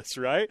regardless,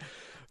 right?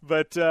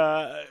 But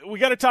we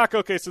got to talk.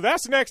 Okay, so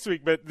that's next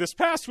week. But this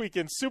past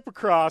weekend,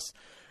 Supercross,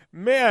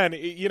 man,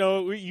 you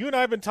and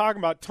I have been talking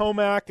about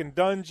Tomac and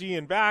Dungey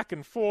and back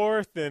and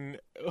forth. And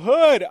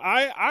Hood,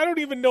 I don't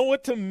even know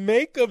what to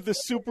make of the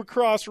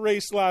Supercross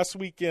race last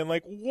weekend.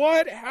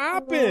 What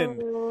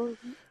happened?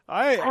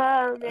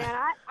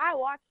 I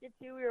watched it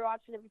too. We were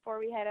watching it before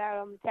we head out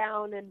on the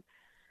town, and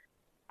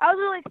I was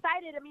really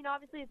excited. I mean,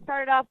 obviously it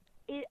started off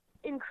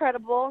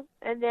incredible,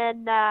 and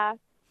then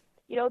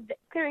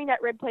clearing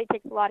that rib plate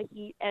takes a lot of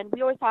heat, and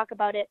we always talk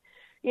about it.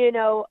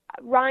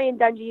 Ryan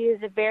Dungey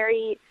is a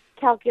very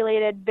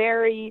calculated,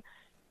 very,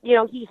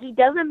 he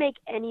doesn't make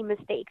any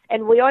mistakes,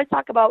 and we always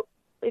talk about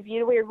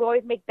we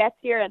always make bets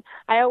here, and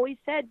I always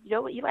said,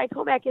 Eli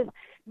Tomac is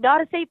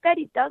not a safe bet.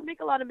 He does make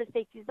a lot of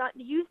mistakes. He's not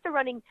used to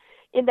running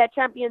in that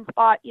champion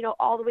spot,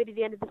 all the way to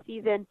the end of the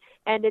season,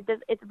 and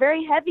it's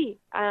very heavy.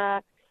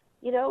 It's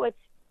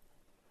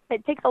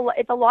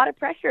a lot of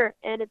pressure,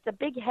 and it's a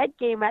big head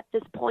game at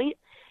this point.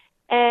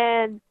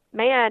 And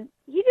man,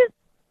 he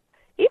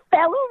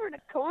fell over in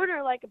a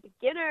corner like a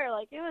beginner. I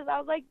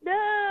was like,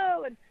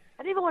 no, and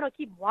I didn't even want to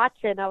keep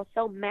watching. I was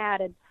so mad,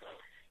 and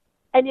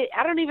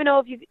I don't even know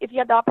if you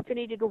had the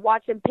opportunity to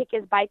watch him pick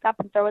his bike up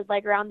and throw his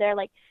leg around there.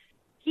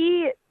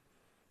 He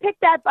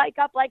picked that bike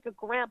up like a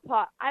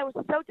grandpa. I was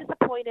so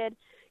disappointed.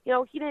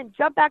 He didn't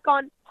jump back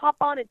on, hop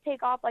on, and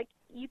take off.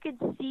 You could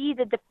see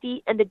the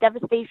defeat and the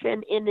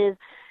devastation in his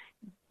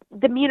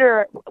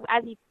demeanor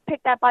as he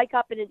picked that bike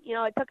up, and it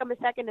took him a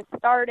second to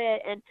start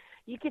it, and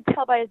you could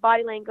tell by his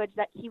body language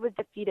that he was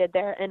defeated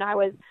there. And I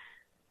was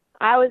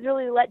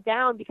really let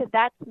down because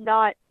that's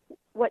not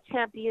what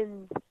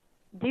champions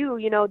do.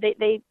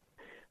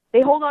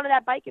 They hold on to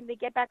that bike and they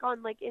get back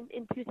on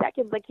in 2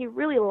 seconds. He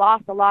really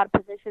lost a lot of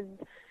positions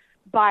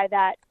by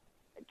that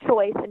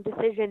choice and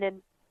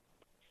decision,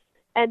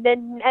 and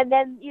then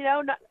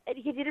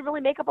he didn't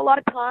really make up a lot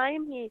of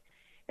time.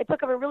 It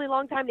took him a really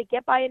long time to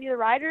get by any of the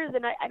riders,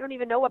 and I don't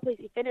even know what place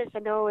he finished. I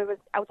know it was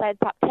outside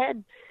the top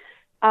 10,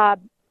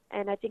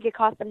 and I think it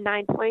cost him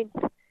 9 points.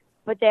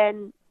 But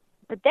then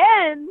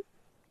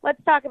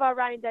let's talk about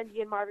Ryan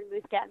Dungey and Marvin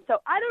Musquin. So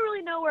I don't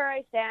really know where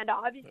I stand.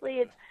 Obviously,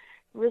 it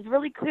was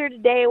really clear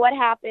today what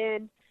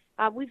happened.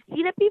 We've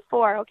seen it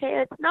before,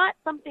 okay? It's not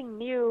something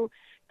new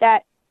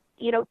that,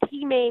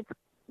 teammates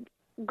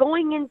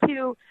going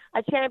into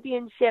a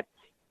championship,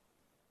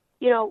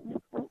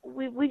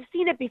 we've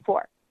seen it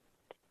before.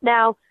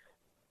 Now,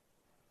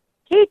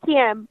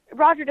 KTM,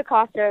 Roger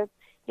DaCosta,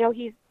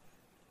 he's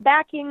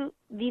backing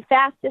the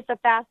fastest of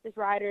fastest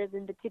riders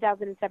in the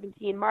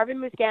 2017, Marvin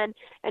Musquin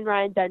and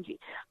Ryan Dungey.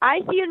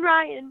 I seen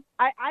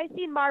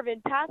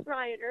Marvin pass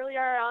Ryan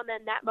earlier on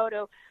in that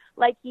moto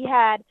like he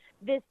had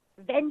this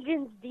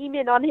vengeance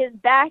demon on his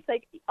back.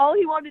 All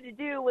he wanted to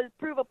do was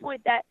prove a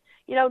point that,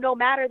 no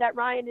matter that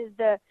Ryan is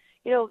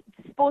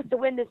supposed to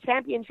win this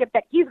championship,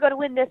 that he's going to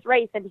win this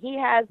race, and he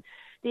has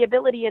the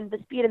ability and the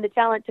speed and the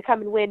talent to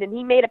come and win. And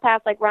he made a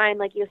pass like Ryan,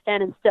 like he was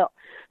standing still.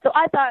 So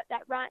I thought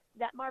that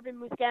Marvin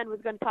Musquin was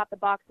going to top the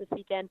box this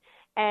weekend.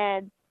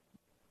 And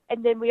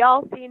then we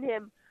all seen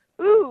him,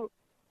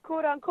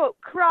 quote unquote,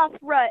 cross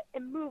rut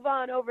and move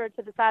on over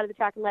to the side of the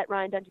track and let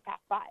Ryan Dungey pass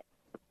by.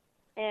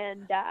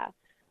 and I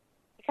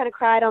kind of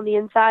cried on the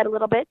inside a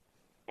little bit.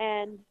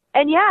 And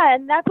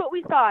that's what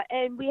we saw.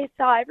 And we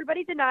saw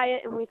everybody deny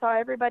it, and we saw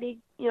everybody,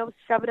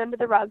 shove it under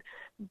the rug.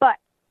 But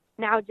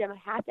now, Jim,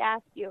 I have to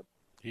ask you.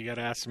 You got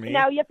to ask me.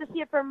 Now you have to see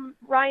it from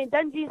Ryan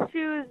Dungey's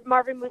shoes,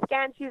 Marvin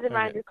Musquin's shoes, and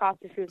Ryan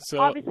DeCosta's shoes. So,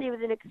 obviously, it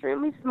was an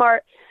extremely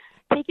smart,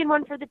 taking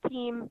one for the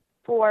team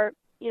for,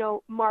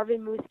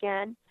 Marvin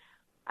Musquin.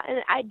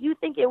 And I do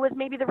think it was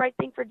maybe the right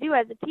thing for do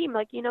as a team.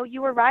 Like,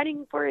 you were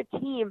riding for a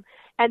team,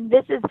 and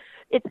it's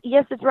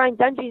Ryan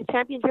Dungey's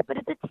championship, but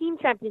it's a team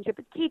championship.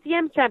 It's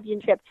KTM's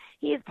championship.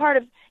 He is part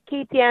of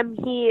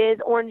KTM. He is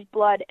orange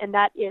blood, and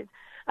that is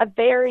a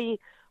very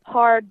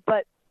hard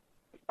but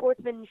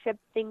sportsmanship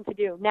thing to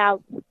do.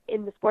 Now,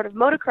 in the sport of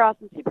motocross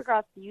and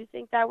supercross, do you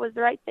think that was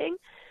the right thing?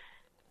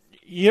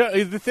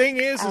 Yeah, the thing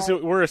is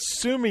that we're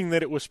assuming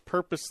that it was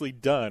purposely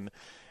done.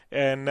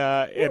 And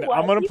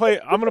I'm gonna play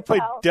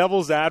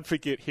devil's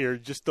advocate here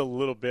just a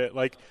little bit.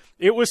 Like,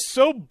 it was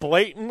so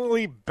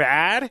blatantly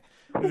bad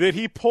that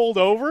he pulled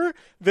over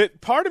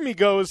that part of me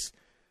goes,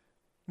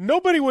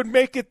 nobody would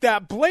make it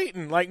that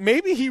blatant. Like,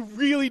 maybe he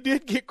really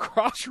did get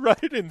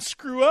cross-rutted and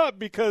screw up,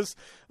 because,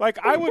 like,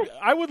 I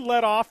would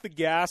let off the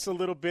gas a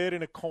little bit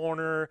in a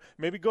corner,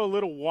 maybe go a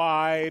little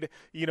wide,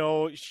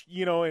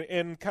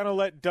 and kind of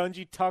let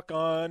Dungey tuck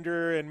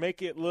under and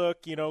make it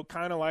look,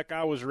 kind of like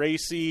I was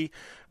racy.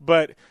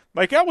 But,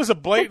 like, that was a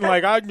blatant,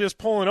 like, I'm just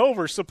pulling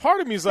over. So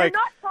part of me is like,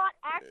 you're not taught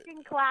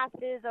action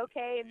classes,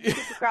 okay? In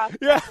Supercross.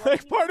 Yeah,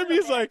 like, part of me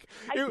is like,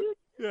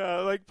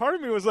 part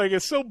of me was like,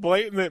 it's so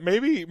blatant that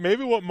maybe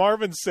what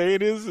Marvin's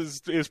saying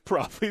is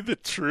probably the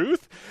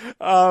truth.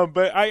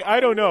 But I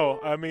don't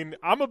know. I mean,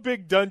 I'm a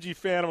big Dungey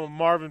fan. I'm a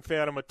Marvin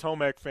fan. I'm a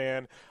Tomac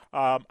fan.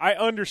 I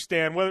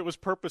understand whether it was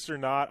purpose or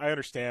not. I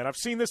understand. I've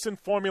seen this in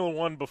Formula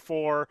One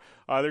before.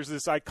 There's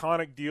this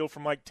iconic deal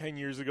from like 10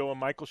 years ago when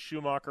Michael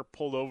Schumacher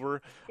pulled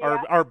over,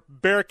 or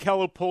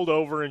Barrichello pulled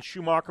over, and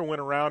Schumacher went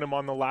around him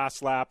on the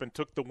last lap and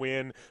took the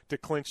win to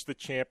clinch the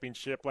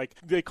championship. Like,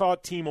 they call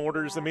it team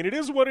orders. I mean, it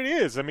is what it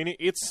is. I mean,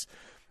 it's.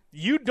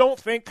 You don't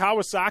think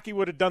Kawasaki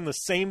would have done the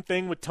same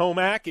thing with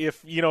Tomac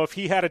if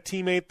he had a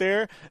teammate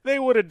there? They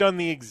would have done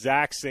the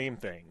exact same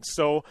thing.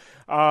 So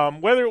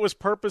whether it was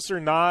purpose or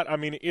not, I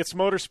mean, it's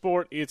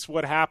motorsport. It's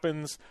what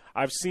happens.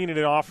 I've seen it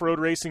in off-road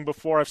racing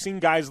before. I've seen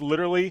guys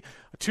literally,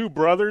 two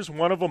brothers,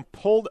 one of them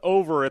pulled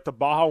over at the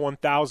Baja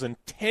 1000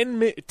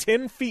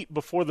 10 feet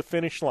before the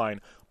finish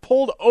line.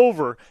 Pulled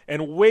over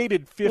and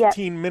waited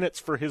 15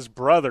 minutes for his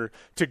brother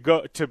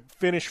to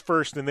finish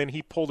first, and then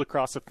he pulled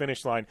across the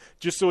finish line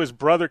just so his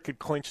brother could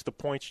clinch the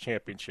points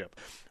championship.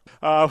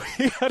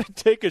 We got to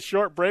take a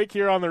short break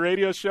here on the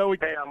radio show.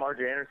 Hey, I'm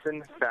RJ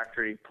Anderson,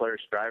 factory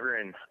Polaris driver,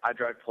 and I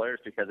drive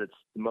Polaris because it's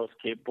the most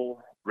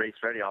capable,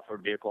 race-ready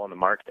off-road vehicle on the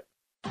market.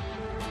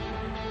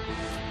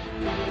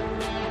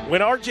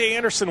 When R.J.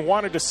 Anderson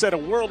wanted to set a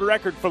world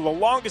record for the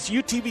longest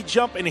UTV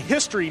jump in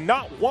history,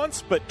 not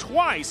once but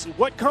twice,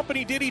 what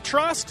company did he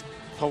trust?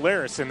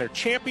 Polaris and their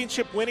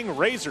championship-winning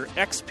Razor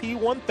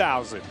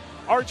XP1000.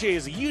 R.J.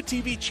 is a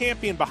UTV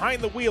champion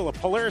behind the wheel of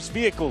Polaris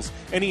vehicles,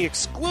 and he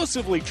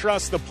exclusively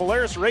trusts the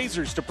Polaris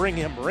Razors to bring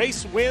him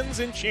race wins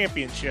and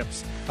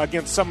championships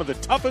against some of the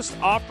toughest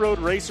off-road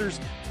racers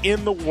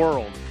in the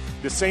world.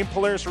 The same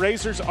Polaris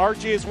Razors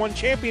RJ has won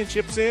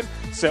championships in,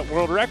 set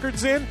world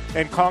records in,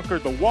 and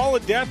conquered the Wall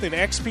of Death in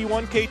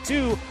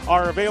XP1K2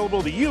 are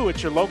available to you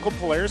at your local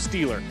Polaris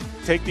dealer.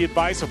 Take the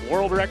advice of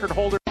world record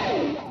holder.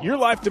 Your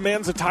life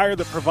demands a tire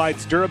that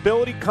provides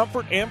durability,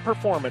 comfort, and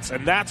performance,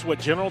 and that's what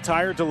General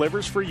Tire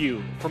delivers for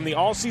you. From the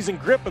all-season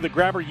grip of the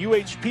Grabber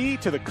UHP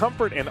to the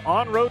comfort and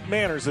on-road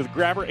manners of the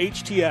Grabber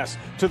HTS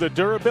to the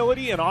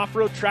durability and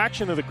off-road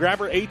traction of the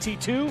Grabber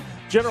AT2,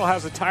 General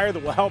has a tire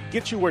that will help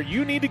get you where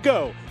you need to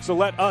go. So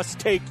let us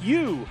take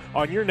you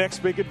on your next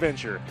big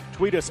adventure.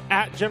 Tweet us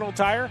at General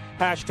Tire,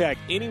 hashtag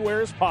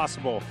anywhere is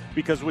possible,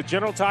 because with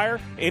General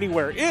Tire,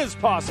 anywhere is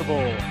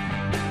possible.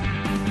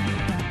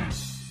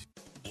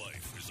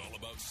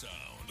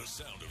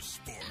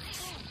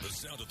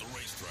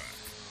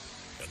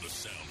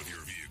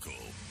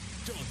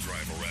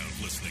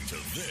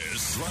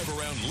 Drive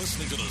around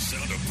listening to the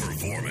sound of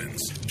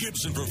performance.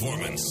 Gibson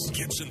Performance.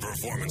 Gibson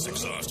Performance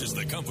Exhaust is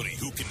the company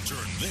who can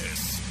turn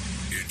this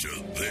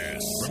into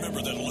this.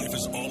 Remember that life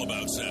is all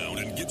about sound,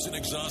 and Gibson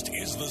Exhaust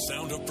is the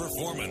sound of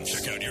performance.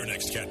 Check out your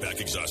next catback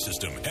exhaust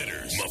system,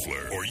 headers,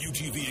 muffler, or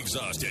UTV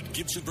exhaust at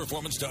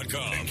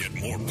GibsonPerformance.com and get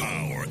more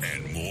power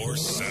and more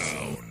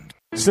sound.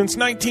 Since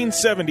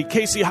 1970,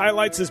 KC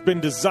Highlights has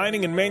been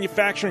designing and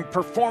manufacturing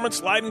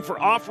performance lighting for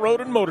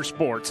off-road and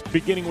motorsports,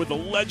 beginning with the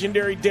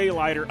legendary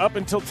Daylighter up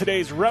until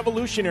today's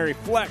revolutionary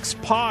Flex,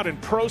 Pod,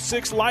 and Pro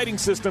 6 lighting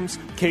systems.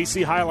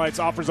 KC Highlights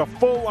offers a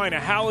full line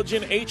of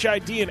halogen,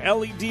 HID, and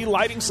LED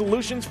lighting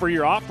solutions for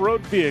your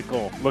off-road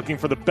vehicle. Looking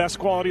for the best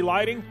quality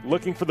lighting?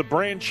 Looking for the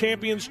brand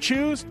champions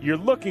choose? You're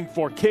looking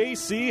for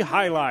KC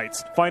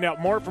Highlights. Find out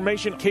more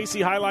information at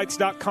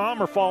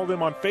kchighlights.com or follow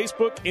them on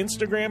Facebook,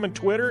 Instagram, and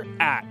Twitter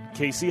at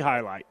KC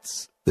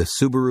Highlights. The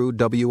Subaru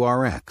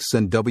WRX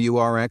and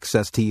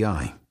WRX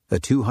STI. A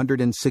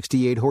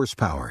 268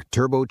 horsepower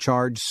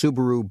turbocharged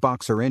Subaru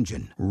Boxer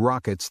engine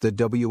rockets the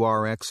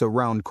WRX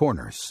around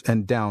corners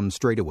and down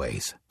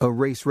straightaways. A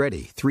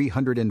race-ready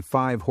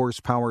 305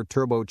 horsepower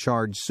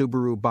turbocharged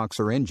Subaru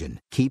Boxer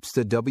engine keeps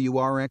the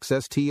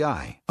WRX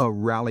STI a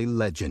rally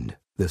legend.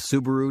 The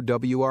Subaru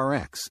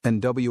WRX and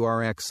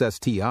WRX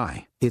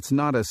STI, it's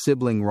not a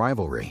sibling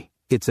rivalry,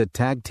 it's a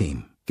tag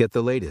team. Get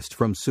the latest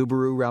from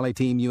Subaru Rally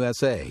Team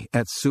USA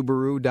at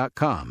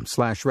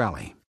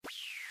Subaru.com/rally.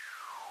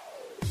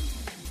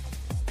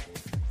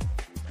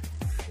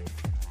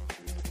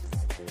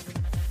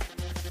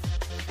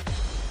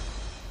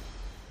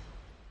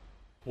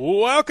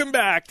 Welcome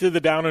back to the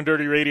Down and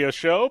Dirty Radio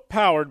Show,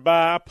 powered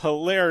by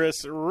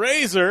Polaris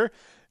Razor.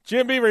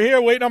 Jim Beaver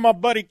here, waiting on my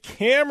buddy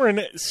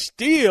Cameron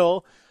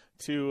Steele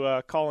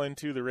to call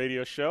into the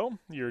radio show.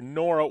 Your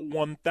NORA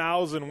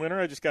 1000 winner.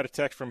 I just got a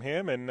text from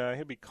him, and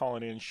he'll be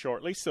calling in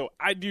shortly. So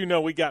I do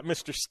know we got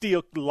Mr.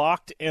 Steele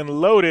locked and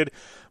loaded,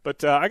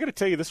 but I got to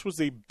tell you, this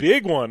was a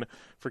big one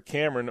for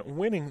Cameron,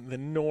 winning the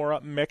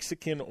NORA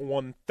Mexican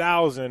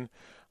 1000.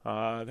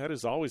 That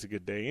is always a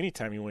good day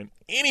anytime you win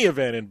any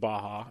event in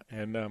Baja,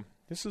 and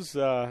this is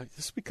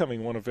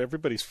becoming one of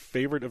everybody's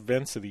favorite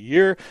events of the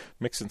year,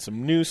 mixing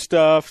some new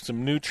stuff,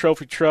 some new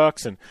trophy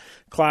trucks and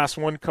Class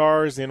 1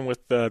 cars in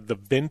with the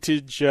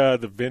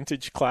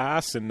vintage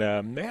class. And,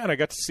 man, I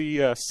got to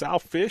see Sal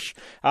Fish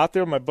out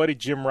there with my buddy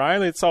Jim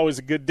Riley. It's always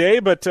a good day,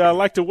 but I'd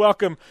like to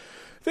welcome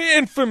the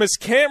infamous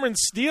Cameron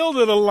Steele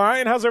to the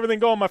line. How's everything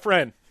going, my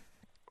friend?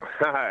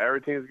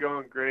 Everything's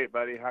going great,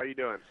 buddy. How you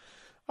doing?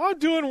 Oh,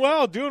 doing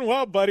well,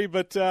 buddy,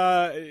 but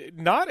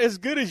not as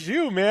good as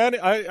you, man.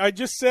 I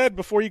just said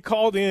before you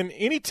called in,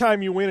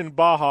 anytime you win in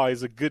Baja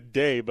is a good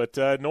day, but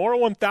NORA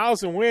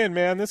 1000 win,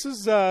 man, this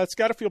is it's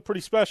got to feel pretty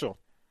special.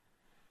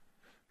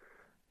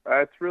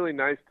 It's really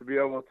nice to be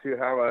able to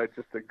have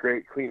just a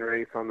great, clean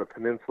race on the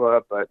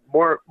peninsula, but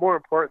more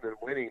important than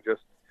winning,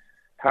 just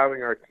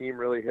having our team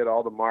really hit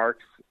all the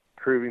marks,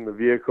 proving the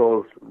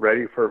vehicle's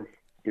ready for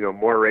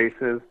more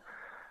races.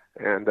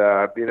 And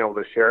being able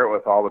to share it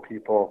with all the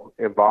people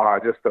in Baja.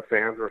 Just the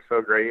fans were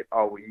so great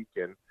all week,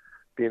 and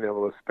being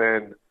able to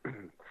spend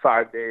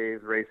 5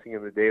 days racing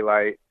in the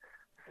daylight,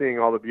 seeing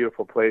all the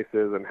beautiful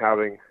places, and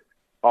having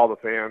all the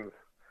fans,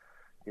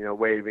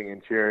 waving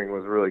and cheering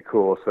was really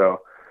cool. So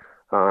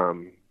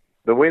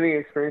the winning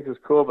experience is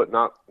cool, but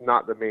not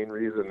the main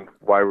reason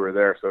why we were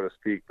there, so to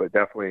speak, but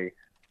definitely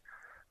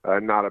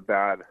not a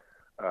bad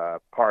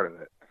part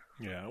of it.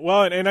 Yeah,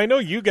 well, and I know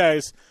you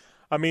guys –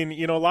 I mean,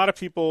 a lot of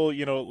people,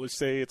 would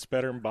say it's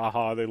better in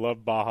Baja. They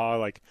love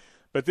Baja,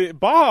 but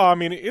Baja, I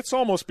mean, it's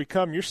almost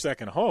become your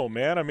second home,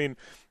 man. I mean,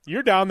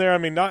 you're down there. I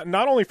mean,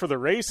 not only for the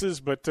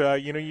races, but I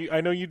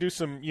know you do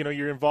some,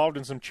 you're involved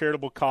in some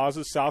charitable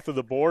causes south of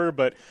the border.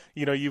 But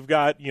you've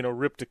got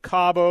Rip to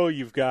Cabo,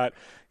 you've got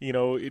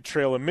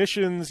trail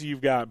emissions,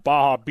 you've got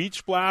Baja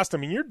Beach Blast. I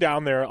mean, you're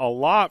down there a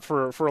lot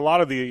for a lot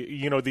of the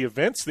the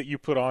events that you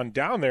put on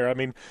down there. I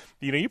mean,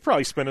 you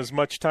probably spend as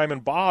much time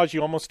in Baja as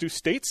you almost do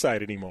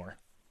stateside anymore.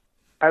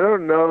 I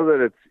don't know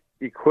that it's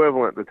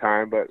equivalent at the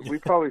time, but we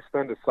probably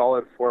spend a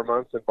solid 4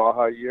 months in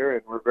Baja a year,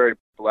 and we're very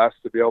blessed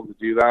to be able to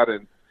do that.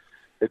 And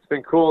it's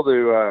been cool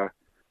to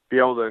be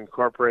able to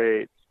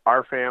incorporate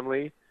our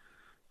family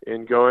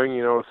in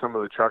going, some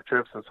of the truck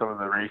trips and some of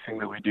the racing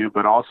that we do,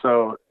 but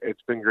also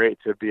it's been great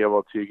to be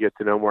able to get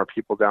to know more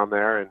people down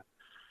there and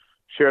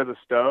share the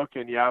stoke.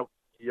 And yes,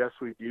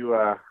 we do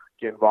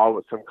get involved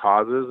with some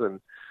causes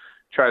and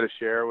try to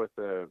share with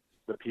the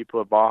people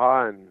of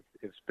Baja, and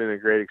it's been a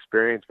great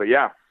experience. But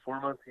 4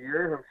 months a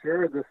year, I'm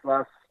sure. This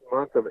last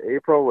month of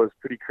April was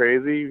pretty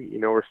crazy.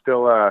 We're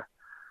still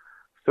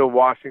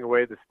washing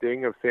away the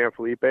sting of San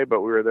Felipe,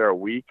 but we were there a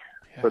week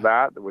for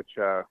that, which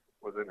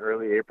was in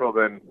early April.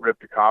 Then Rip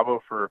to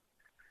Cabo for,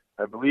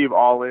 I believe,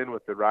 all in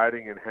with the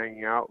riding and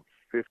hanging out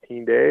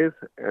 15 days,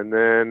 and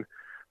then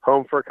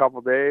home for a couple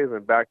of days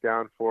and back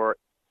down for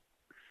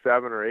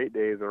 7 or 8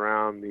 days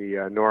around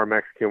the NORA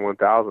Mexican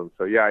 1000.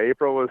 So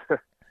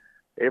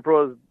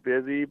April is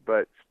busy,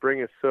 but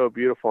spring is so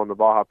beautiful on the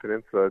Baja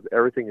Peninsula.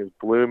 Everything is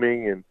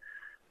blooming and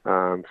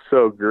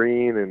so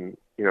green, and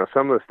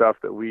some of the stuff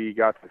that we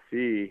got to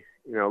see,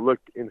 look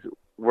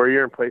where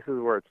you're in places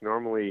where it's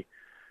normally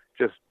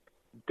just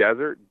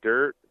desert,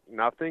 dirt,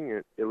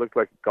 nothing. It looked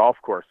like golf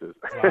courses.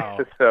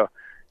 Wow. So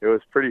it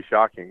was pretty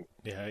shocking.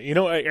 Yeah,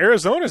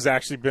 Arizona's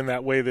actually been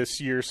that way this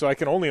year, so I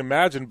can only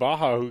imagine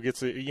Baja, who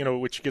gets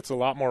which gets a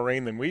lot more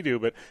rain than we do,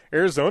 but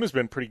Arizona's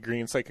been pretty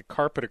green. It's like a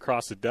carpet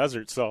across the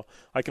desert, so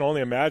I can only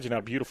imagine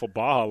how beautiful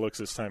Baja looks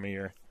this time of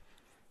year.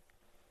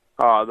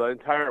 The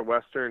entire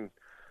western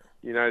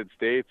United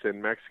States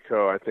and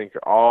Mexico, I think,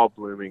 are all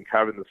blooming,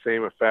 having the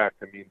same effect.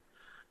 I mean,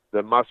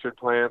 the mustard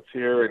plants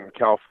here in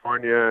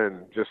California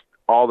and just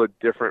all the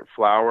different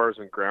flowers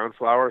and ground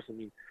flowers. I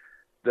mean,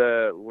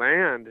 the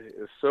land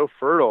is so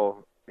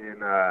fertile in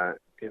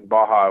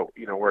Baja,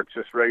 where it's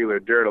just regular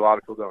dirt. A lot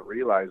of people don't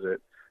realize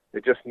it.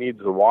 It just needs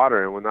the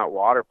water, and when that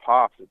water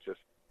pops, it's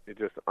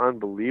just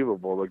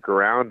unbelievable. The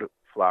ground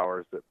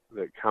flowers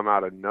that come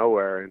out of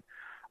nowhere, and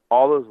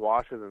all those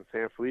washes in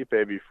San Felipe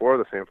before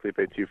the San Felipe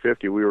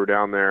 250, we were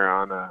down there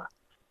on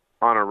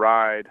a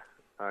ride,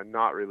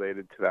 not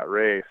related to that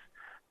race,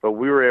 but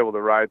we were able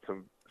to ride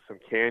some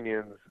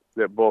canyons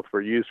that both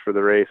were used for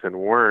the race and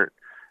weren't,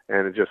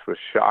 and it just was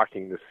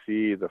shocking to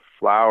see the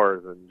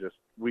flowers, and just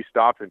we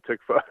stopped and took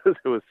photos.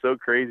 It was so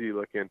crazy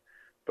looking,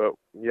 but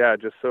yeah,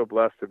 just so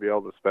blessed to be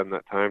able to spend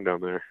that time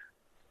down there.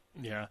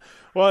 Yeah.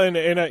 Well,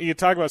 and you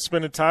talk about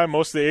spending time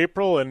most of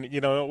April, and,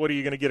 what are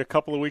you going to get a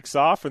couple of weeks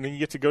off, and then you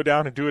get to go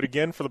down and do it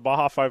again for the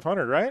Baja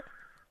 500, right?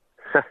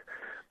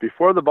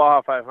 Before the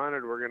Baja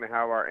 500, we're going to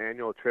have our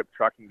annual trip,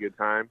 Trucking Good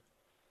Time.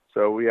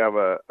 So we have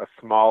a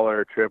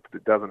smaller trip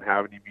that doesn't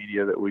have any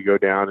media that we go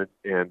down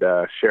and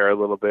share a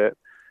little bit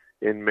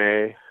in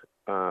May.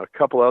 A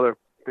couple other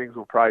things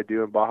we'll probably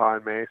do in Baja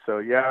in May. So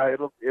yeah,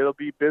 it'll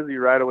be busy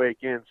right away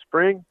again.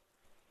 Spring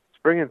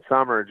and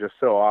summer are just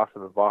so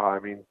awesome in Baja. I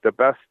mean, the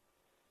best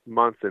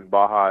months in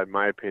Baja, in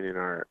my opinion,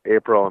 are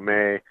April and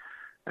May,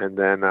 and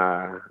then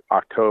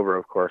October,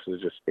 of course, is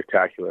just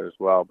spectacular as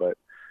well. But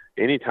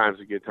any time's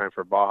a good time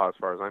for Baja as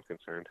far as I'm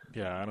concerned.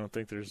 Yeah, I don't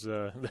think there's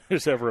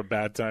ever a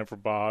bad time for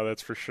Baja,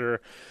 that's for sure.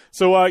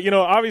 So,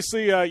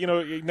 obviously,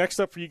 next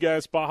up for you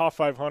guys, Baja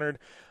 500.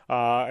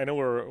 I know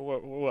we're,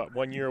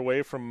 1 year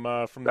away from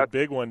the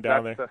big one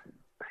down there.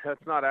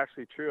 That's not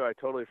actually true. I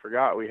totally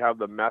forgot. We have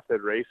the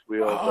Method Race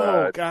Wheels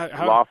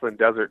Laughlin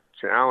Desert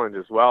Challenge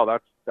as well.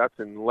 That's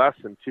in less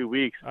than 2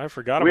 weeks. I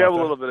forgot about that. We have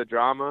a little bit of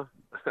drama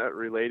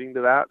relating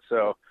to that,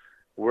 so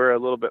we're a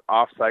little bit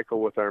off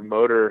cycle with our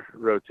motor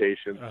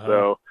rotation.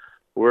 So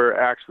we're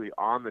actually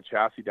on the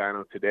chassis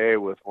dyno today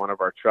with one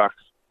of our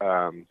trucks,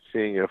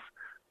 seeing if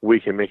we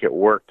can make it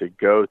work to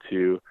go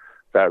to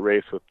that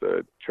race with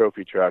the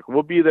trophy truck.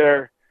 We'll be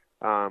there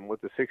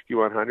with the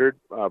 6100.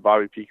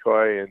 Bobby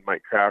Picoy and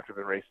Mike Kraft have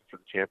been racing for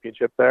the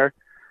championship there.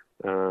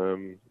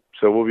 So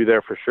we'll be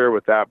there for sure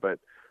with that, but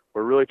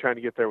we're really trying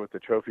to get there with the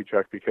trophy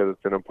truck because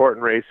it's an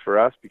important race for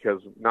us,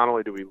 because not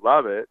only do we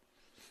love it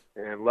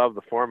and love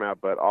the format,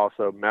 but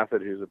also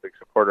Method, who's a big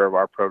supporter of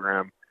our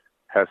program,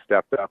 has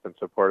stepped up and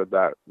supported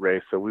that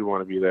race. So we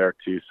want to be there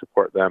to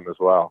support them as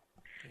well.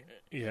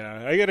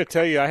 Yeah, I got to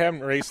tell you, I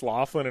haven't raced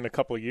Laughlin in a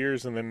couple of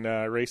years, and then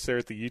raced there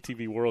at the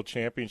UTV World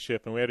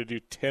Championship, and we had to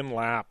do 10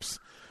 laps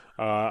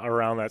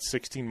around that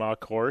 16-mile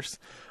course.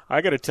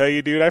 I got to tell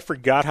you, dude, I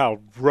forgot how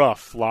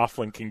rough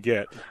Laughlin can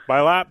get.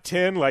 By lap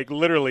 10, like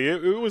literally,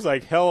 it was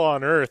like hell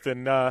on earth,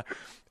 and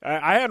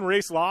I hadn't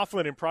raced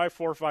Laughlin in probably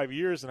 4 or 5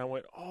 years, and I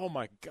went, oh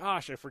my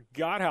gosh, I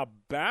forgot how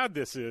bad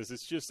this is.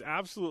 It's just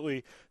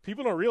absolutely,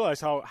 people don't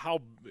realize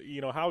how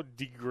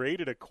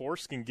degraded a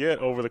course can get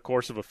over the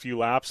course of a few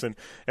laps, and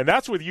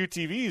that's with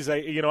UTVs.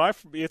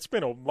 It's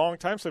been a long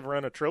time since I've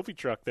run a trophy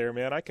truck there,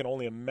 man. I can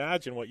only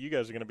imagine what you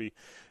guys are going to be,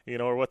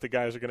 or what the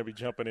guys are going to be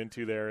jumping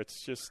into there.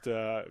 It's just,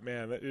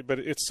 but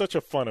it's such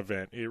a fun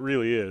event. It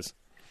really is.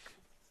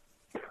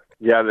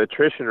 Yeah, the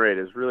attrition rate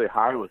is really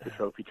high with the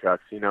trophy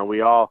trucks.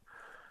 We all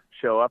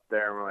show up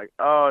there and we're like,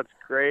 oh, it's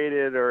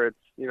graded, or it's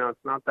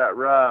it's not that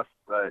rough,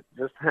 but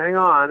just hang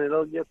on,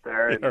 it'll get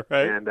there. And,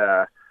 right. And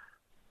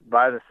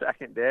by the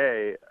second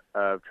day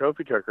of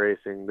trophy truck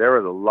racing, there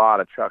was a lot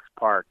of trucks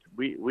parked.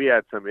 We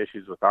had some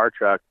issues with our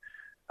truck,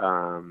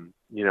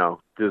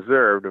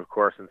 deserved, of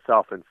course, and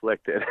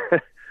self-inflicted,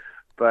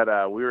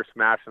 but we were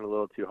smashing a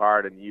little too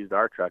hard and used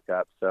our truck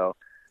up. So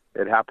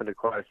it happened to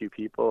quite a few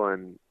people,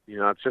 and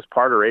it's just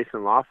part of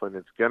racing Laughlin.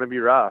 It's going to be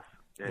rough,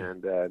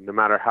 and no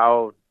matter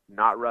how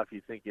not rough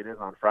you think it is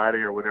on Friday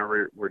or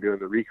whenever we're doing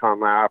the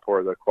recon lap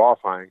or the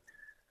qualifying,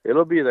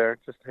 it'll be there.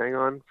 Just hang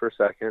on for a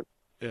second.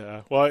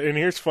 Yeah. Well, and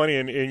here's funny,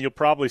 and you'll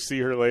probably see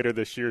her later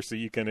this year, so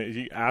you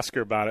ask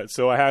her about it.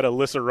 So I had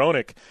Alyssa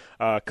Ronick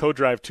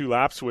co-drive 2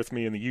 laps with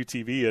me in the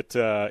UTV at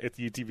the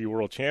UTV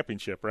World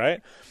Championship, right?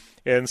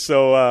 And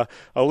so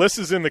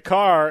Alyssa's in the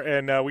car,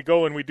 and we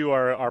go and we do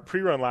our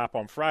pre-run lap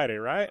on Friday,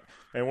 right?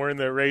 And we're in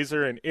the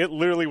Razor, and it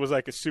literally was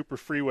like a super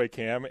freeway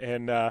cam.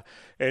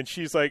 And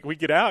she's like, we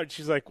get out, and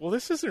she's like, well,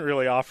 this isn't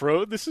really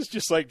off-road. This is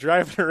just like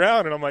driving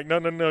around. And I'm like,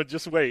 no,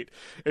 just wait.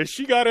 And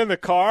she got in the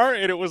car,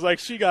 and it was like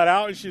she got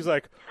out, and she's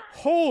like,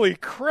 holy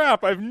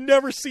crap, I've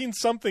never seen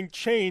something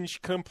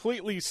change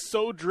completely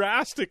so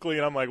drastically.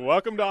 And I'm like,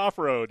 welcome to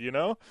off-road,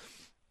 Yeah,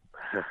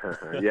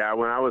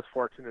 when I was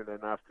fortunate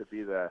enough to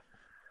be the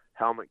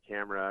helmet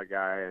camera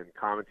guy and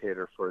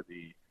commentator for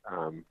the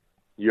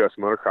U.S.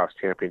 Motocross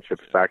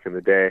Championships back in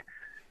the day,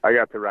 I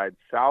got to ride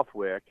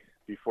Southwick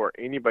before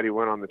anybody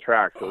went on the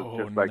track. So it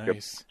was just like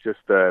nice.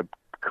 a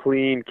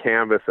clean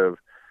canvas of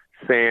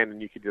sand,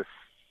 and you could just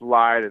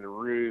slide and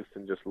roost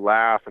and just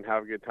laugh and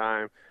have a good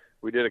time.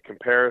 We did a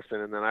comparison,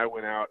 and then I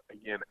went out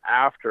again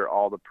after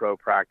all the pro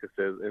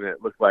practices, and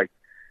it looked like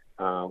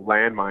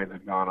landmines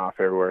had gone off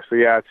everywhere. So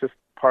yeah, it's just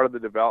part of the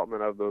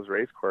development of those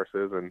race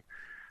courses, and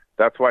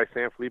that's why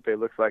San Felipe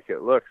looks like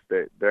it looks.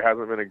 There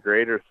hasn't been a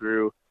grader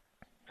through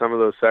some of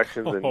those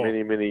sections in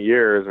many, many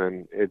years,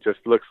 and it just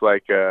looks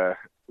like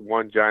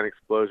one giant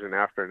explosion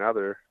after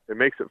another. It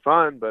makes it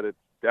fun, but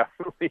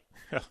definitely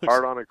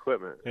hard on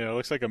equipment. Yeah, it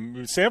looks like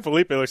San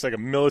Felipe looks like a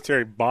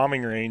military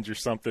bombing range or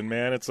something,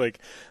 man. It's like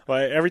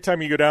every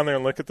time you go down there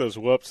and look at those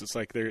whoops, it's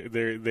like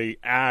they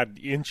add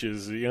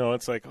inches.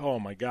 It's like, oh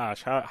my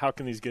gosh, how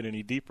can these get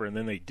any deeper? And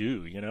then they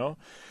do,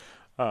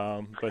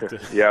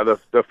 But yeah,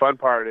 the fun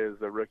part is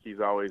the rookies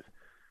always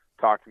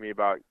talk to me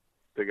about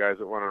the guys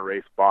that want to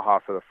race Baja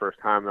for the first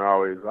time. They're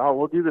always,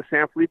 we'll do the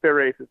San Felipe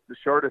race. It's the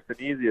shortest and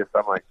easiest.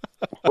 I'm like,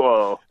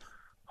 whoa.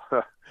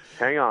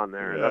 Hang on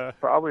there. Yeah. That's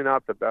probably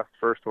not the best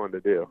first one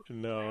to do.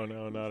 No,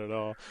 not at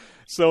all.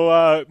 So,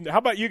 how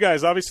about you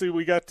guys? Obviously,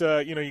 we got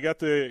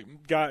you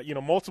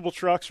got multiple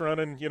trucks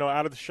running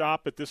out of the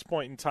shop at this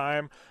point in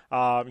time.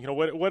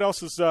 What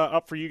else is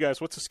up for you guys?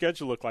 What's the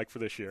schedule look like for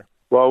this year?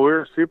 Well,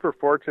 we're super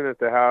fortunate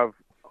to have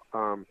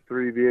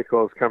 3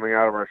 vehicles coming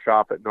out of our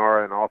shop at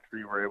NORRA, and all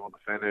 3 were able to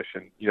finish.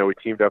 And we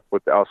teamed up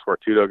with the El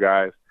Sfortudo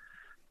guys.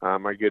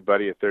 My good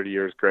buddy of 30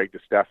 years, Greg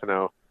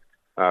DiStefano,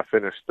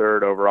 finished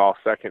 3rd overall,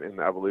 2nd in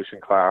the Evolution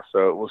class.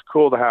 So it was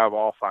cool to have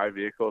all 5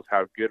 vehicles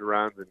have good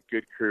runs and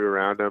good crew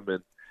around them.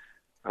 And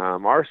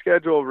our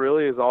schedule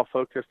really is all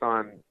focused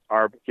on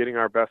getting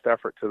our best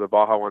effort to the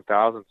Baja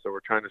 1000. So we're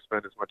trying to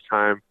spend as much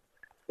time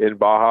in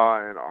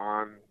Baja and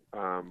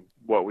on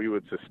what we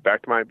would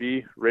suspect might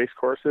be race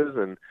courses.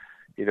 And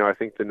I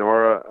think the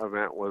NORRA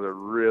event was a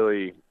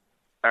really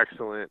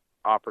excellent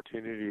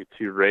opportunity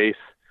to race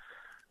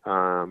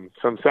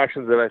some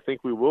sections that I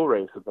think we will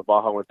race at the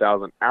Baja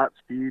 1000 at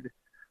speed,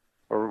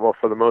 or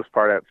for the most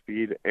part at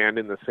speed, and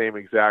in the same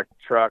exact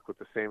truck with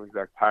the same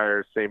exact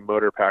tires, same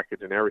motor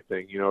package and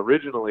everything.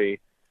 Originally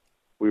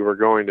we were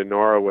going to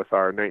NORRA with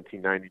our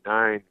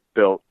 1999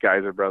 built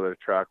Geyser Brothers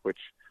truck, which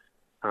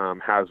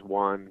has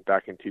won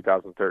back in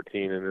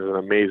 2013 and is an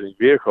amazing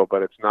vehicle,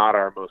 but it's not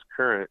our most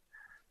current.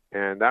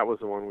 And that was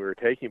the one we were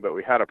taking, but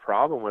we had a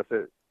problem with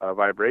it,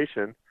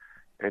 vibration.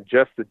 And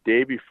just the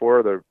day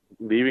before the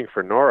leaving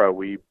for NORRA,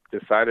 we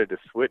decided to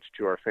switch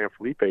to our San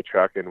Felipe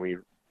truck, and we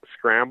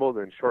scrambled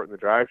and shortened the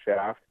drive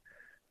shaft,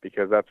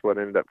 because that's what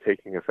ended up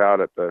taking us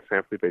out at the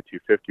San Felipe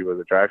 250, where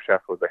the drive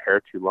shaft was a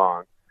hair too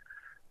long.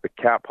 The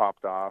cap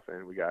popped off,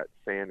 and we got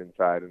sand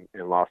inside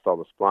and lost all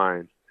the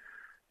splines.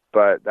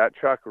 But that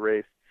truck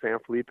raced San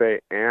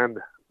Felipe and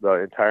the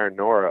entire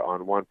NORRA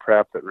on one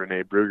prep that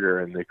Renee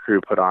Brugger and the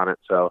crew put on it.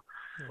 So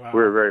wow.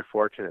 We were very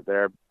fortunate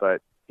there.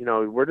 But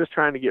we're just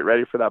trying to get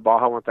ready for that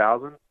Baja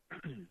 1000.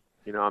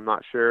 I'm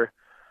not sure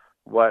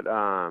what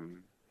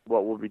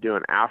we'll be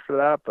doing after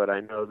that, but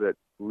I know that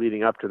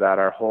leading up to that,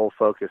 our whole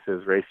focus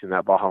is racing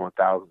that Baja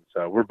 1000.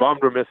 So we're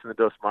bummed we're missing the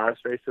Dos Mares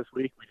race this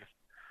week.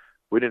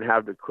 We didn't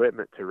have the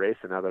equipment to race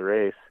another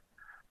race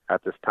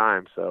at this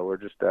time, so we're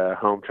just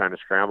home trying to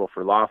scramble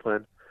for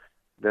Laughlin.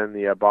 Then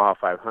the Baja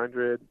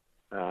 500.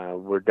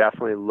 We're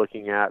definitely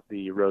looking at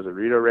the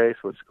Rosarito race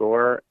with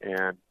Score,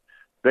 and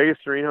Vegas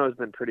to Reno has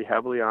been pretty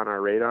heavily on our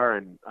radar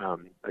and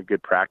a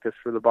good practice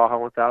for the Baja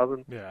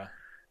 1000. Yeah.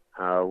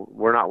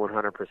 We're not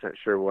 100%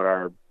 sure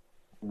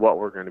what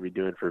we're going to be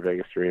doing for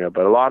Vegas to Reno,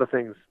 but a lot of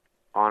things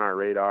on our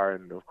radar,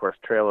 and of course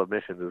Trail of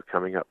Missions is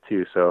coming up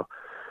too. So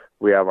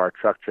we have our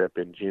truck trip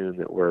in June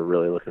that we're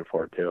really looking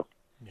forward to.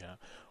 Yeah.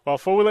 Well,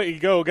 before we let you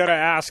go, got to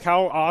ask,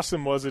 how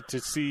awesome was it to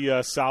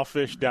see Sal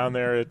Fish down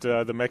there at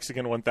the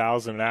Mexican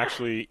 1000 and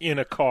actually in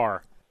a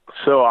car?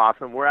 So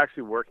awesome. We're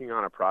actually working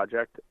on a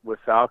project with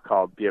Sal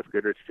called BF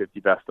Goodrich 50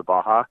 Best of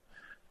Baja.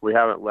 We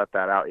haven't let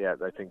that out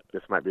yet. I think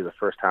this might be the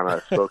first time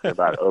I've spoken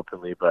about it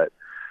openly, but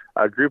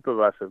a group of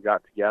us have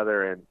got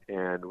together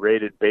and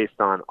rated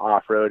based on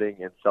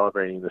off-roading and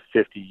celebrating the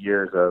 50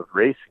 years of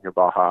racing in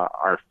Baja,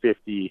 our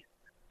 50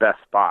 best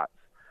spots.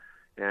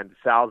 And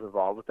Sal's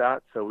involved with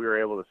that, so we were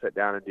able to sit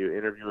down and do an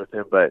interview with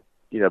him. But,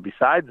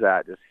 besides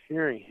that, just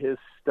hearing his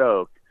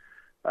stoke,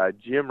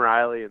 Jim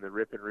Riley and the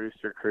Rip and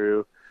Rooster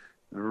crew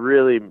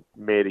really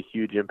made a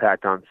huge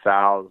impact on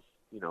Sal's,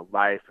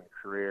 life and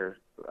career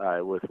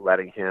with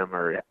letting him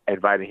or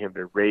inviting him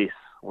to race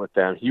with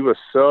them. He was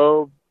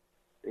so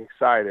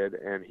excited,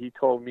 and he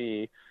told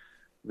me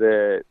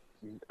that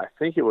I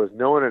think it was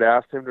no one had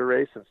asked him to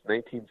race since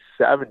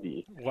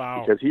 1970.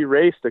 Wow. Because he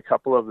raced a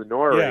couple of the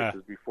NORRA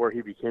races before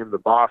he became the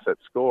boss at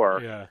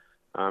Score. Yeah.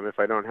 If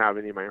I don't have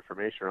any of my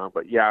information wrong.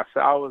 But, yeah,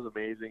 Sal was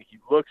amazing. He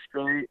looks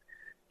great.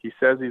 He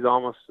says he's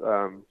almost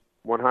 100%,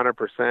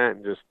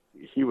 and just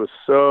he was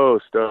so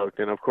stoked.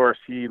 And, of course,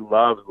 he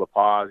loves La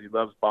Paz. He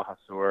loves Baja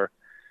Sur.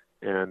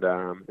 And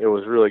it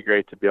was really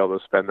great to be able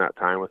to spend that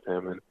time with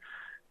him. And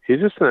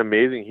he's just an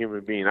amazing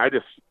human being. I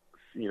just,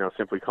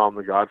 simply call him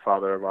the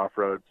godfather of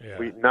off-road. Yeah.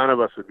 None of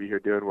us would be here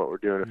doing what we're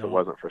doing if it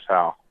wasn't for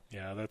Sal.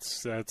 Yeah,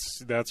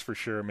 that's for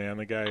sure, man.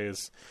 The guy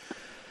is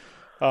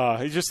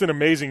he's just an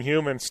amazing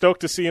human. Stoked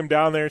to see him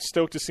down there.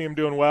 Stoked to see him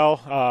doing well.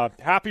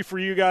 Happy for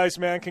you guys,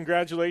 man.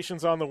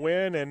 Congratulations on the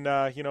win. And,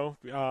 I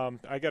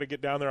got to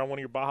get down there on one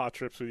of your Baja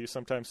trips with you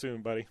sometime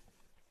soon, buddy.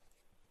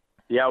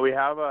 Yeah, we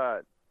have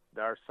our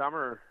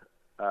summer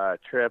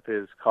trip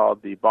is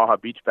called the Baja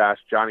Beach Bash.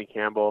 Johnny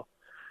Campbell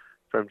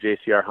from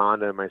JCR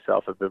Honda and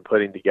myself have been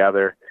putting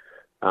together.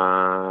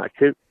 I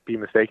could be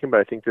mistaken, but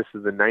I think this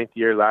is the 9th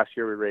year. Last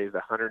year we raised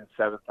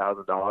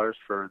 $107,000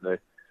 for the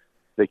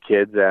the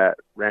kids at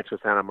Rancho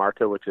Santa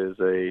Marta, which is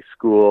a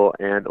school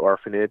and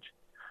orphanage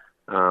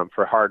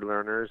for hard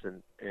learners,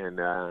 and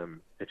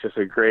it's just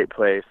a great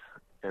place,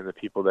 and the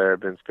people there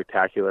have been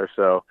spectacular.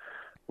 So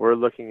we're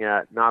looking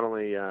at not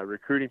only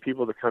recruiting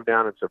people to come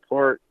down and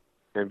support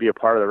and be a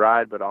part of the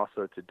ride, but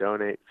also to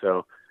donate.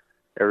 So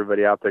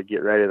everybody out there,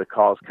 get ready. The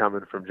call's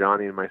coming from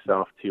Johnny and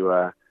myself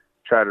to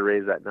try to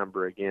raise that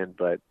number again.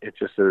 But it's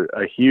just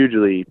a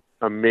hugely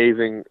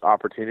amazing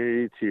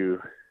opportunity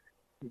to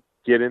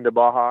get into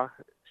Baja,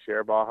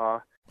 share Baja.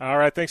 All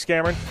right, thanks,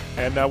 Cameron.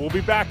 And we'll be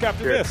back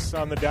after this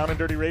on the Down and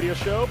Dirty Radio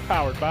Show,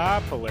 powered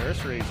by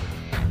Polaris Razor.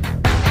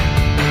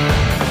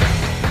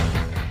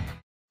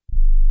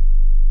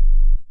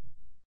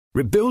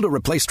 Rebuild or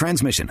replace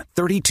transmission,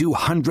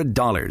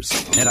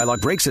 $3,200.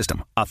 Anti-lock brake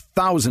system,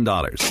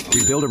 $1,000.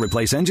 Rebuild or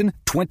replace engine,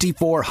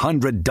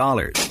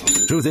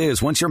 $2,400. Truth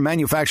is, once your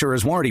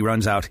manufacturer's warranty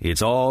runs out,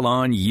 it's all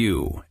on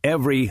you.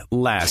 Every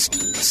last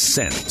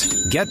cent.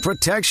 Get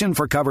protection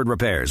for covered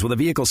repairs with a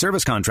vehicle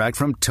service contract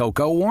from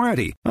Toco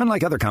Warranty.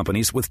 Unlike other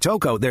companies, with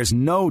Toco, there's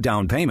no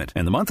down payment,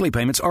 and the monthly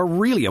payments are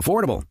really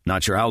affordable.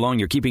 Not sure how long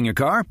you're keeping your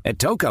car? At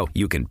Toco,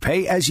 you can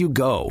pay as you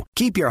go.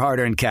 Keep your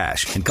hard-earned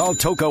cash and call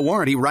Toco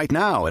Warranty right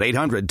now at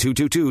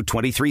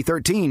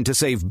 800-222-2313 to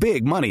save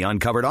big money on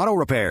covered auto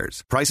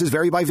repairs. Prices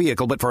vary by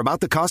vehicle, but for about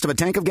the cost of a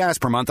tank of gas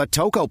per month, a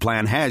Toco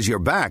plan has your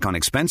back on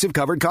expensive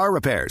covered car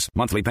repairs.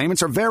 Monthly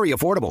payments are very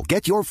affordable.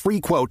 Get your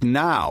free quote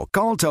now.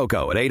 Call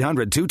Toco at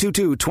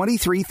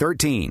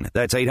 800-222-2313.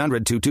 That's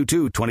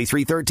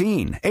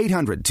 800-222-2313.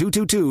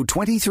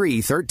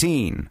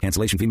 800-222-2313.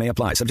 Cancellation fee may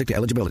apply. Subject to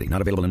eligibility.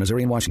 Not available in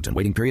Missouri and Washington.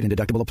 Waiting period and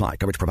deductible apply.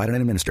 Coverage provided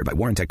and administered by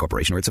Warrantech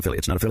Corporation or its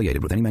affiliates. Not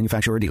affiliated with any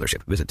manufacturer or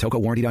dealership. Visit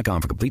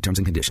TocoWarranty.com for complete terms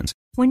and conditions.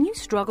 When you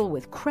struggle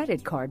with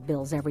credit card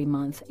bills every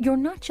month, you're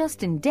not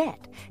just in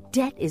debt.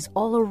 Debt is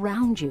all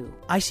around you.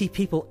 I see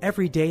people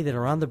every day that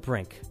are on the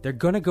brink. They're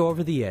going to go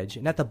over the edge,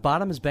 and at the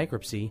bottom is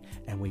bankruptcy,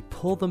 and we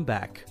pull them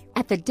back.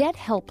 At the Debt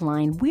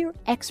Helpline, we're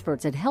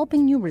experts at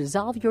helping you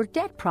resolve your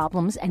debt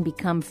problems and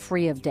become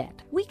free of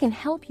debt. We can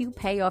help you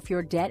pay off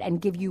your debt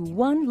and give you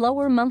one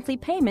lower monthly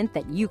payment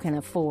that you can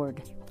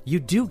afford. You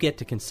do get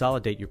to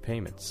consolidate your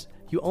payments.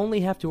 You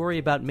only have to worry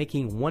about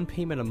making one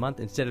payment a month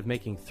instead of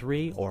making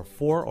 3 or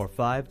 4 or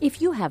 5.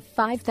 If you have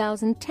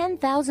 $5,000,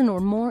 $10,000 or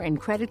more in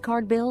credit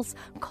card bills,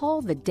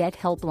 call the Debt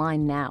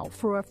Helpline now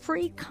for a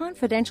free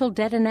confidential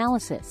debt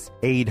analysis.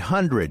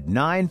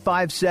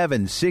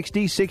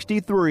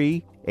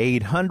 800-957-6063.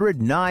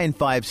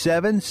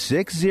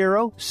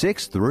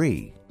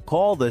 800-957-6063.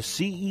 Call the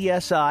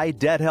CESI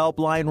Debt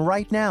Helpline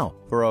right now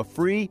for a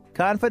free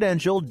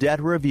confidential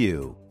debt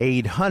review.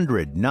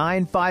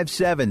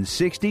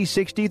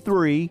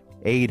 800-957-6063.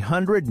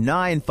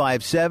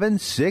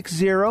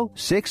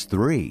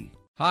 800-957-6063.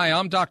 Hi,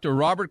 I'm Dr.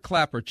 Robert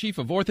Clapper, Chief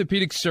of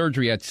Orthopedic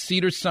Surgery at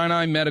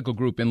Cedars-Sinai Medical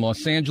Group in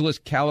Los Angeles,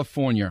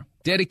 California.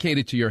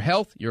 Dedicated to your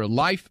health, your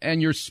life,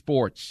 and your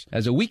sports.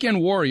 As a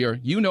weekend warrior,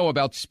 you know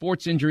about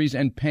sports injuries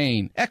and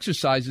pain.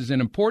 Exercise is an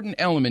important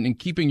element in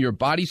keeping your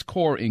body's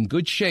core in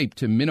good shape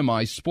to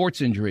minimize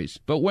sports injuries.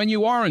 But when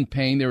you are in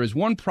pain, there is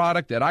one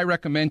product that I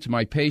recommend to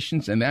my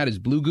patients, and that is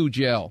Blue Goo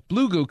Gel.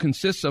 Blue Goo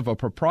consists of a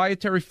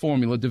proprietary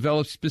formula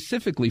developed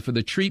specifically for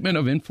the treatment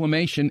of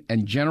inflammation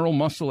and general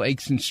muscle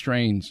aches and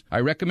strains. I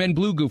recommend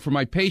Blue Goo for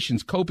my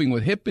patients coping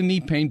with hip and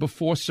knee pain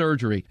before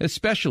surgery,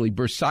 especially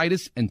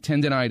bursitis and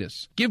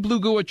tendinitis. Give Blue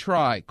Goo a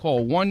try.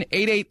 Call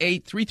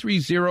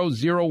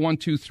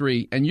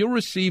 1-888-330-0123 and you'll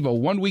receive a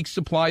 1-week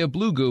supply of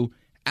Blue Goo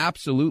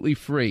absolutely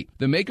free.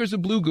 The makers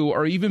of Blue Goo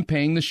are even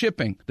paying the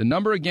shipping. The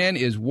number again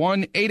is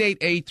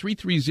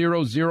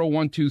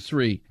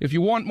 1-888-330-0123. If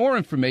you want more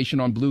information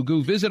on Blue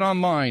Goo, visit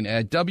online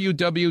at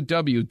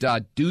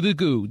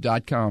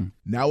www.dothegoo.com.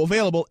 Now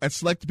available at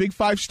select Big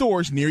 5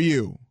 stores near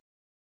you.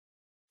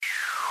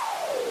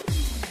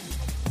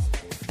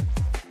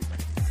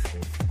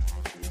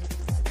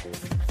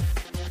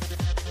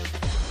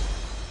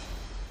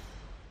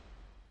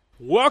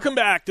 Welcome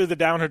back to the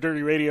Down and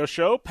Dirty Radio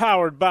Show,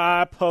 powered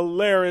by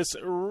Polaris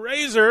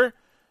Razor.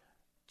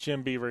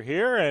 Jim Beaver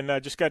here, and I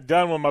just got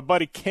done with my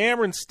buddy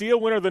Cameron Steele,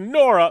 winner of the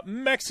NORA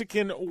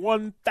Mexican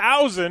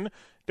 1000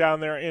 down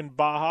there in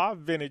Baja,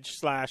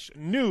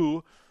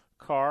 vintage/new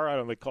car. I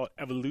don't know, they call it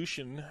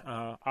Evolution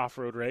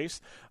off-road race.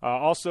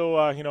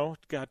 Also,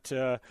 got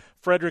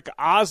Frederick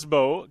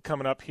Osbo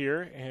coming up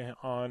here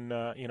on,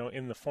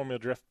 in the Formula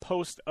Drift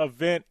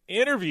post-event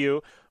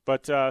interview.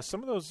 But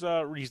some of those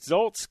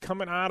results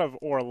coming out of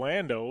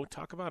Orlando,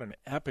 talk about an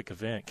epic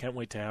event. Can't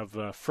wait to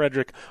have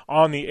Frederick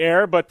on the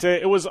air. But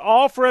it was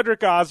all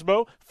Frederick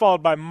Osbo,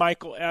 followed by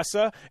Michael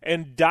Essa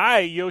and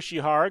Dai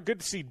Yoshihara.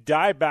 Good to see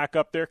Dai back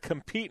up there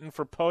competing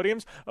for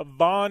podiums.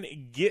 Vaughn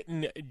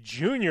Gittin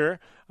Jr.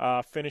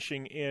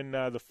 Finishing in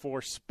the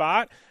 4th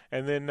spot.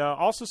 And then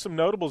also some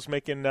notables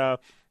making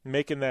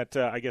making that,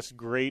 I guess,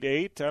 grade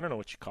 8. I don't know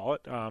what you call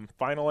it.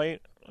 Final 8,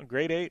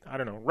 grade 8. I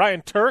don't know.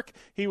 Ryan Turk,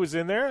 he was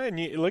in there. And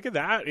you look at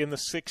that. In the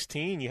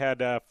 16, you had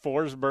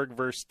Forsberg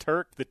versus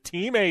Turk. The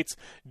teammates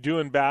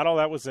doing battle.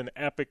 That was an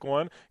epic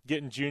one.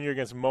 Getting Junior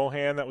against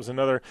Mohan. That was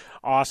another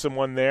awesome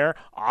one there.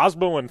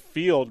 Osbo and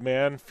Field,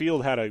 man.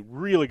 Field had a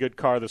really good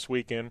car this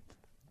weekend.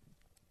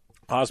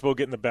 Osbo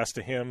getting the best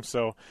of him.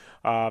 So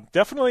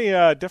definitely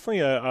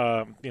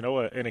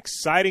an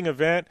exciting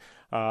event.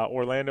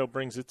 Orlando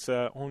brings its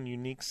own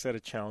unique set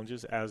of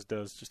challenges, as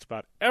does just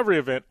about every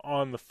event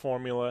on the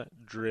Formula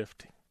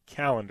Drift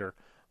calendar.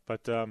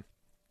 But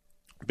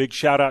big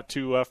shout out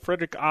to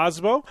Frederick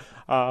Osbo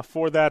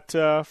for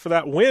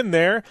that win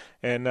there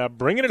and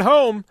bringing it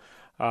home.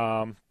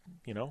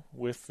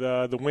 With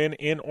the win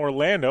in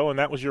Orlando, and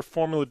that was your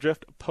Formula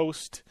Drift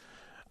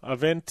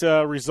post-event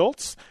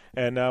results.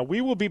 And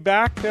we will be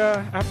back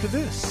after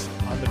this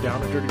on the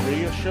Down and Dirty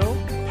Radio Show,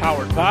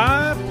 powered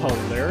by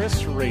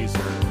Polaris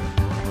RZR.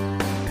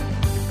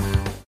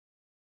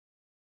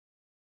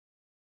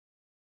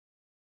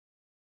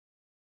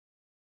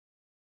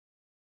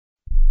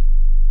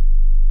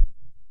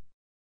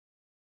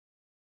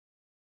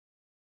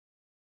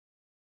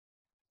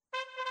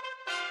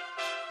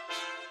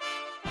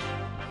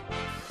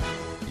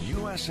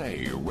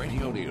 USA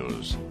Radio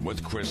News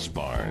with Chris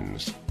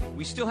Barnes.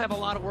 We still have a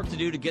lot of work to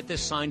do to get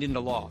this signed into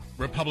law.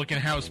 Republican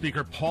House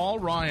Speaker Paul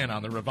Ryan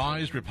on the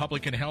revised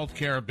Republican health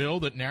care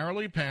bill that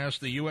narrowly passed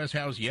the U.S.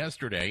 House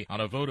yesterday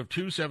on a vote of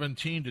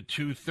 217 to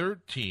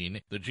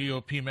 213. The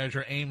GOP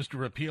measure aims to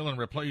repeal and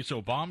replace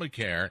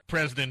Obamacare.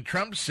 President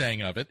Trump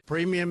sang of it.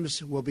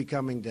 Premiums will be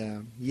coming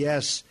down.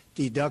 Yes,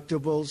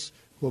 deductibles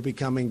will be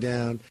coming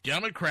down.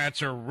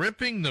 Democrats are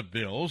ripping the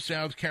bill.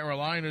 South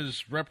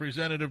Carolina's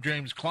Representative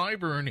James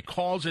Clyburn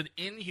calls it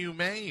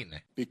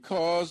inhumane.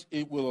 Because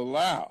it will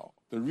allow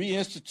the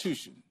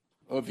reinstitution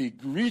of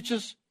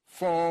egregious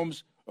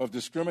forms of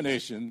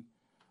discrimination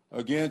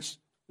against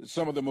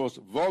some of the most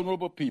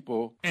vulnerable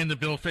people. And the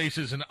bill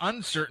faces an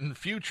uncertain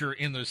future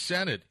in the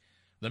Senate.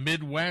 The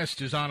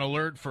Midwest is on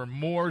alert for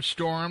more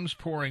storms,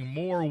 pouring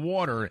more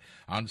water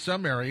on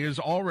some areas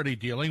already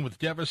dealing with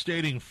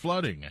devastating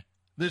flooding.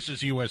 This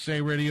is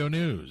USA Radio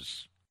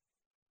News.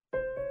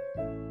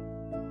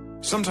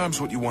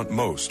 Sometimes what you want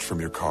most from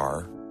your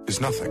car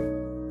is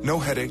nothing. No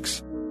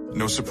headaches,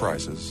 no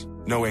surprises,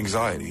 no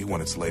anxiety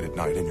when it's late at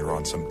night and you're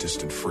on some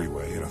distant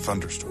freeway in a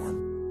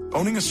thunderstorm.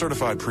 Owning a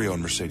certified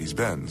pre-owned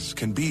Mercedes-Benz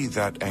can be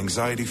that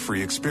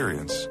anxiety-free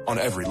experience on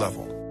every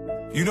level.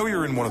 You know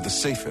you're in one of the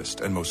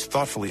safest and most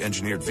thoughtfully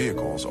engineered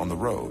vehicles on the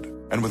road.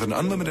 And with an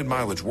unlimited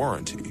mileage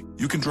warranty,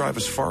 you can drive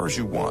as far as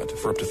you want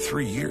for up to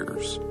 3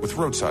 years, with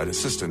roadside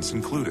assistance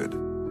included.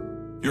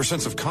 Your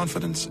sense of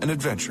confidence and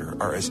adventure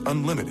are as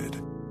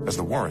unlimited as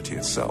the warranty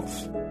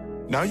itself.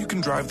 Now you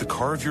can drive the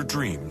car of your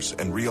dreams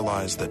and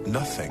realize that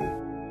nothing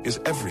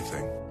is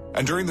everything.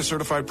 And during the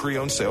Certified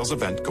Pre-Owned Sales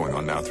event going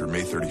on now through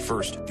May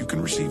 31st, you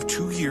can receive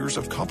 2 years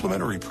of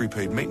complimentary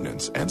prepaid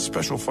maintenance and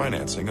special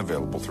financing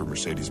available through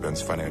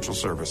Mercedes-Benz Financial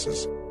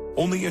Services.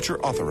 Only at your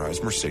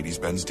authorized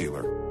Mercedes-Benz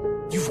dealer.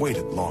 You've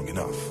waited long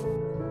enough.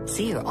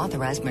 See your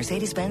authorized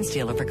Mercedes-Benz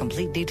dealer for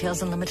complete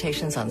details and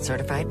limitations on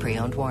certified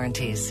pre-owned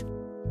warranties.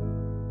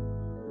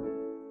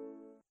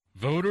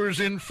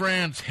 Voters in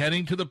France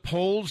heading to the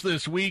polls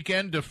this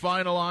weekend to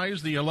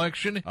finalize the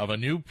election of a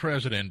new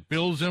president.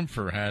 Bill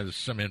Zimfer has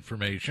some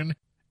information.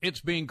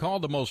 It's being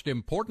called the most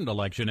important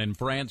election in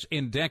France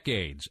in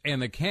decades, and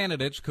the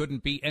candidates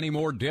couldn't be any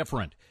more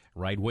different.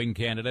 Right-wing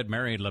candidate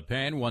Marine Le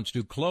Pen wants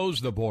to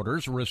close the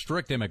borders,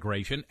 restrict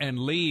immigration, and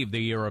leave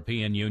the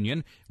European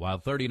Union, while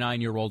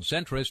 39-year-old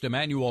centrist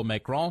Emmanuel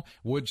Macron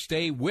would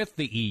stay with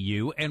the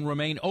EU and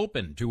remain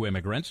open to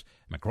immigrants.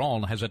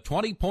 Macron has a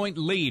 20-point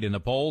lead in the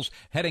polls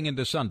heading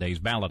into Sunday's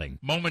balloting.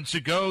 Moments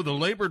ago, the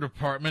Labor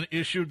Department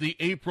issued the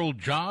April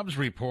jobs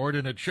report,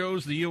 and it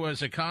shows the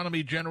U.S.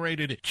 economy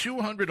generated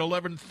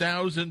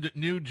 211,000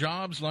 new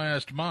jobs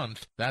last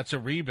month. That's a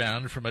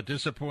rebound from a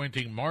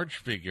disappointing March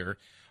figure.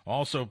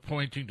 Also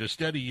pointing to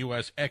steady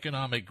U.S.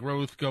 economic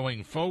growth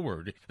going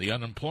forward. The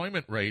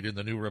unemployment rate in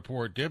the new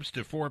report dips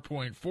to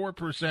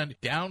 4.4%,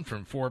 down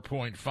from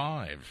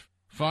 4.5%.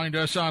 Find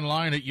us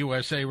online at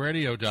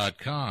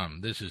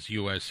usaradio.com. This is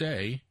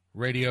USA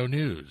Radio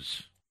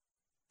News.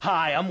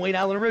 Hi, I'm Wayne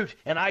Allen Root,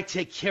 and I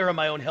take care of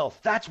my own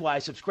health. That's why I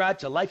subscribe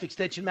to Life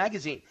Extension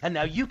Magazine. And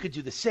now you could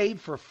do the same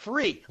for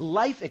free.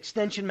 Life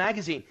Extension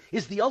Magazine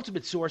is the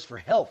ultimate source for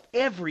health.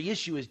 Every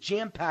issue is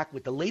jam-packed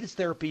with the latest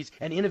therapies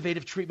and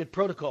innovative treatment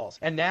protocols.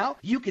 And now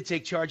you could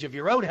take charge of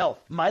your own health.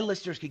 My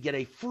listeners could get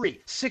a free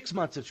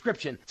 6-month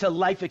subscription to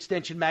Life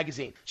Extension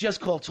Magazine.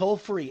 Just call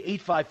toll-free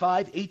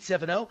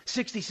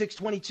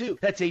 855-870-6622.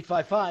 That's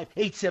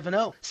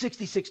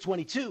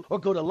 855-870-6622. Or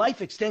go to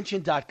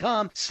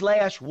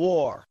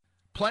lifeextension.com/war.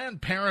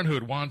 Planned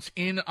Parenthood wants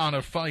in on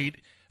a fight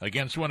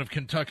against one of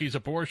Kentucky's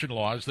abortion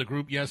laws, the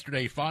group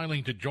yesterday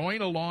filing to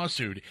join a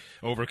lawsuit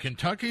over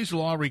Kentucky's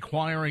law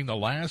requiring the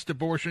last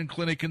abortion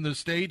clinic in the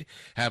state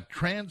have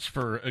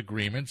transfer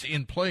agreements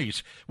in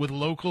place with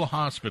local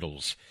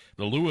hospitals.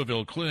 The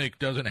Louisville clinic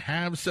doesn't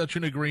have such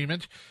an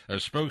agreement. A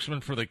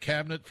spokesman for the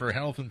Cabinet for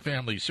Health and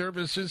Family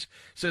Services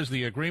says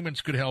the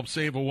agreements could help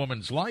save a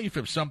woman's life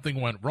if something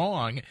went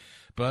wrong.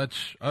 But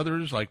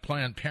others, like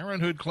Planned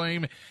Parenthood,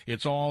 claim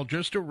it's all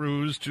just a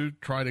ruse to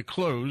try to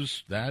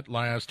close that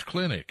last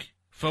clinic.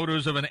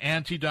 Photos of an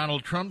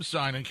anti-Donald Trump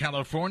sign in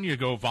California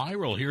go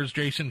viral. Here's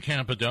Jason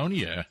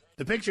Campadonia.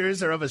 The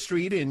pictures are of a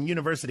street in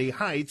University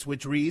Heights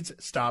which reads,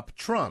 "Stop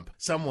Trump."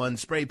 Someone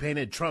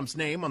spray-painted Trump's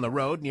name on the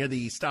road near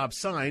the stop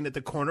sign at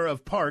the corner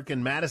of Park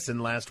and Madison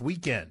last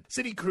weekend.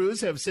 City crews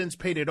have since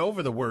painted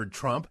over the word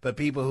Trump, but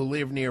people who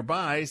live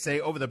nearby say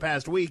over the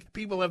past week,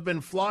 people have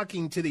been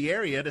flocking to the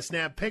area to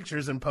snap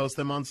pictures and post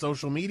them on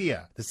social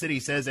media. The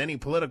city says any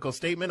political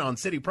statement on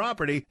city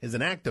property is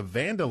an act of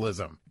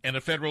vandalism. And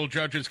a federal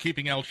judge is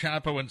keeping El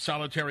Chapo in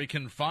solitary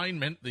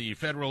confinement. The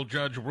federal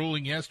judge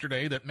ruling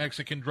yesterday that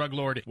Mexican drug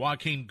lord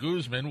Joaquin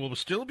Guzman will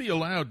still be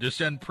allowed to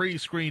send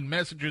pre-screened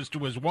messages to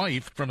his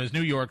wife from his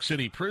New York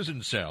City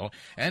prison cell,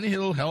 and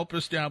he'll help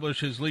establish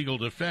his legal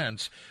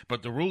defense.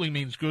 But the ruling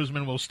means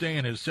Guzman will stay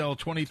in his cell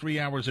 23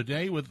 hours a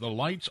day with the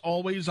lights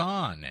always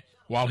on,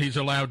 while he's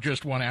allowed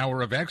just 1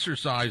 hour of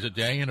exercise a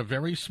day in a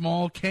very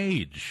small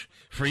cage.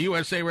 For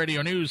USA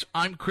Radio News,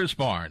 I'm Chris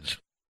Barnes.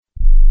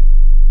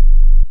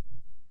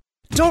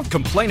 Don't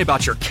complain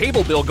about your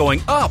cable bill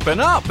going up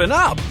and up and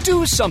up.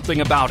 Do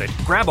something about it.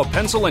 Grab a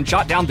pencil and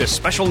jot down this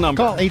special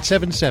number. Call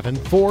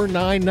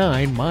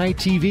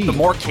 877-499-MY-TV. The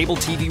more cable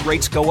TV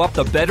rates go up,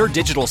 the better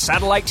digital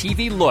satellite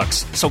TV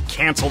looks. So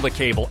cancel the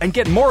cable and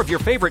get more of your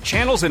favorite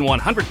channels in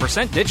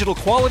 100% digital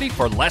quality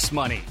for less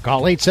money.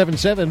 Call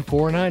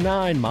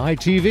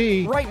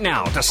 877-499-MY-TV. Right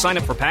now to sign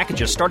up for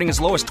packages starting as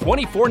low as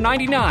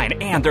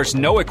 $24.99, and there's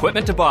no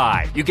equipment to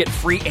buy. You get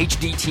free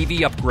HD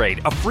TV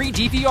upgrade, a free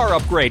DVR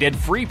upgrade, and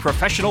free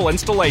professional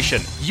installation.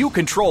 You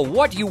control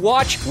what you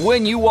watch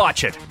when you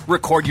watch it.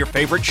 Record your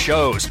favorite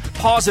shows,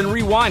 pause and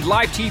rewind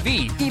live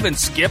TV, even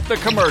skip the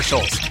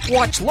commercials.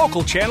 Watch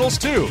local channels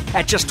too.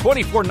 At just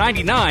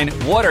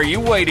 $24.99, what are you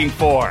waiting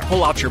for?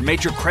 Pull out your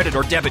major credit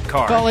or debit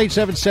card. Call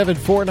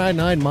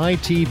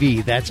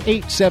 877-499-MY-TV. That's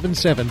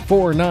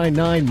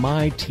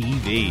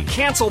 877-499-MY-TV.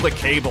 Cancel the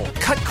cable,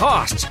 cut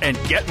costs, and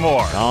get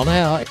more. Call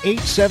now,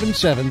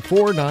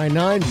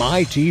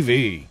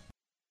 877-499-MY-TV.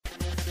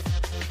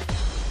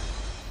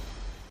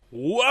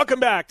 Welcome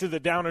back to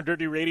the Down and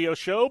Dirty Radio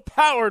Show,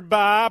 powered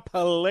by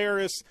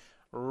Polaris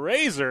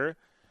Razor.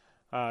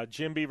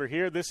 Jim Beaver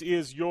here. This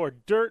is your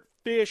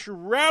Dirtfish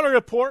Rally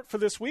Report for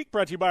this week,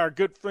 brought to you by our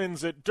good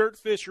friends at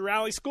Dirtfish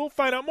Rally School.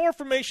 Find out more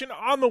information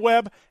on the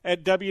web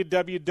at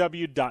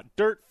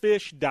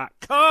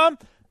www.dirtfish.com.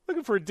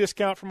 Looking for a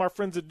discount from our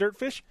friends at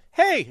Dirtfish?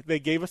 Hey, they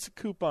gave us a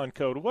coupon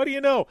code. What do you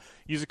know?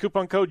 Use the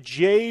coupon code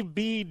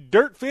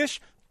JBDirtfish,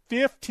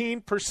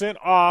 15%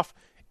 off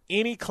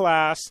any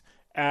class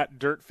at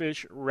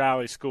Dirtfish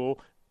Rally School.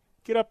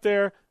 Get up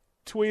there,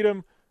 tweet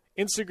them,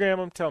 Instagram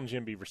them, tell them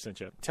Jim Beaver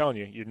sent you. I'm telling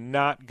you, you're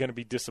not going to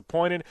be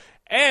disappointed.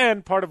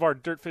 And part of our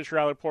Dirtfish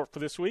Rally Report for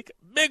this week,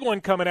 big one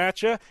coming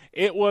at you.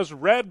 It was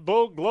Red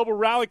Bull Global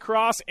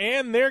Rallycross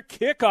and their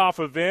kickoff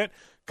event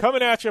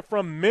coming at you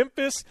from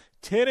Memphis,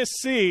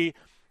 Tennessee,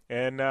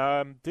 and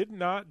did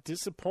not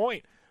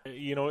disappoint.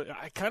 You know,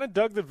 I kind of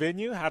dug the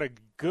venue, had a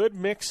good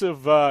mix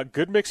of we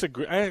got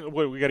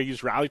to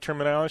use rally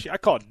terminology. I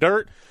call it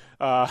dirt.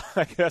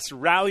 I guess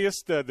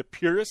rallyists, the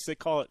purists, they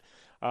call it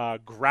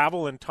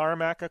gravel and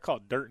tarmac. I call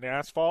it dirt and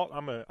asphalt.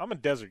 I'm a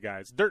desert guy.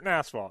 It's dirt and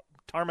asphalt,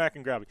 tarmac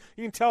and gravel.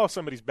 You can tell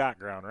somebody's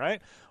background,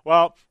 right?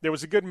 Well, there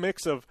was a good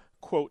mix of,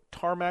 quote,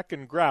 tarmac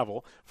and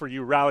gravel for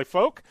you rally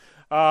folk.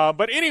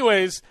 But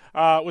anyways,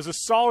 it was a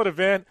solid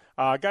event.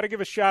 Got to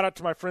give a shout-out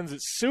to my friends at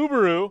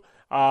Subaru.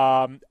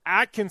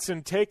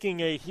 Atkinson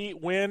taking a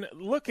heat win,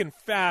 looking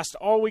fast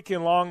all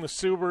weekend long. The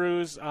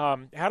Subarus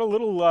had a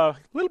little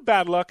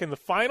bad luck in the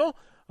final.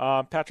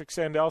 Patrick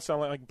Sandell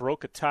sounded like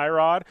broke a tie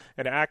rod,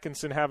 and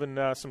Atkinson having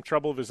some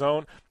trouble of his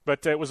own.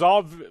 But it was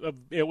all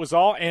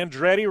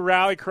Andretti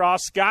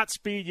Rallycross. Scott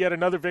Speed, yet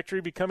another victory,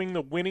 becoming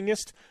the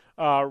winningest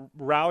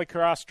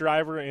Rallycross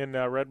driver in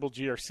Red Bull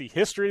GRC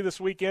history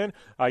this weekend.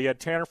 You had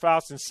Tanner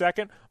Faust in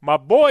second. My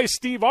boy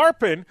Steve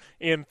Arpin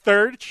in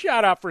third.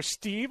 Shout out for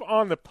Steve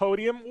on the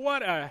podium.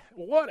 What a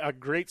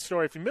great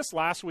story. If you missed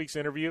last week's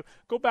interview,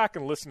 go back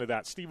and listen to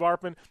that. Steve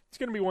Arpin, it's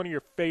going to be one of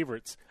your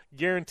favorites.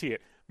 Guarantee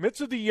it.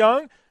 Mitchell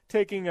DeYoung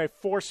taking a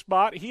fourth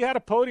spot. He had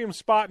a podium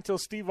spot until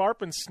Steve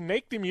Arpin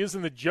snaked him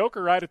using the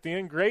Joker right at the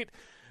end. Great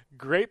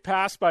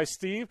pass by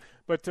Steve,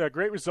 but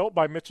great result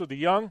by Mitchell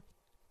DeYoung.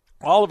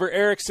 Oliver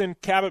Erickson,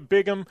 Cabot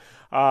Bigham,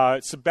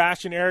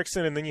 Sebastian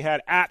Erickson, and then you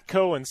had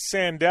Atco and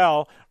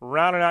Sandell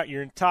rounding out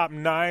your top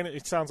 9.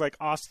 It sounds like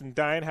Austin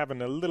Dine having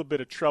a little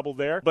bit of trouble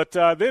there. But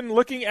then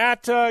looking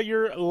at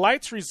your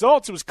lights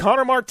results, it was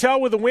Connor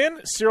Martell with a win,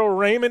 Cyril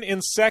Raymond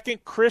in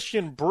second,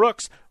 Christian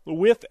Brooks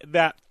with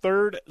that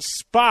third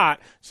spot.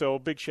 So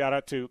big shout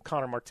out to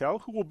Connor Martell,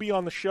 who will be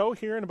on the show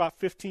here in about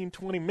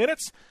 15-20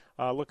 minutes.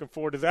 Looking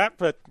forward to that.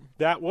 But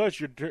that was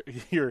your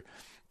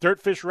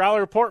Dirtfish Rally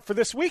Report for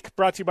this week,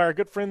 brought to you by our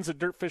good friends at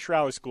Dirtfish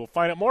Rally School.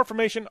 Find out more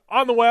information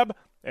on the web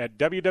at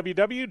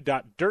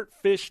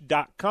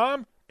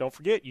www.dirtfish.com. Don't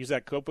forget, use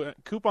that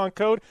coupon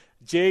code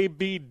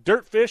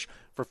JBDirtfish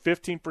for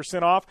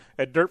 15% off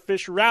at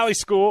Dirtfish Rally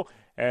School.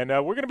 And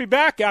we're going to be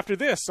back after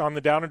this on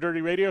the Down and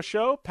Dirty Radio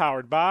Show,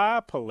 powered by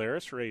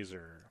Polaris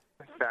RZR.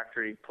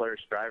 Factory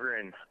Polaris driver,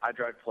 and I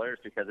drive Polaris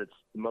because it's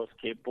the most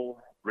capable,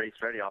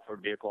 race-ready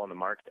off-road vehicle on the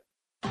market.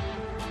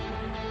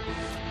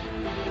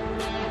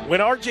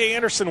 When R.J.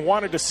 Anderson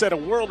wanted to set a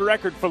world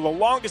record for the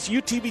longest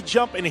UTV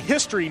jump in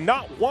history,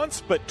 not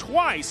once but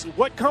twice,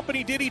 what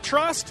company did he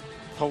trust?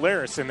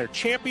 Polaris and their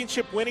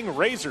championship-winning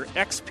RZR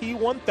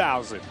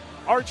XP1000.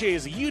 RJ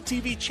is a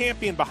UTV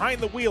champion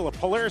behind the wheel of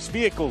Polaris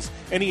vehicles,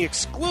 and he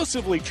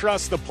exclusively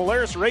trusts the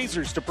Polaris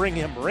RZRs to bring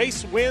him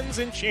race wins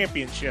and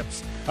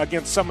championships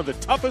against some of the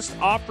toughest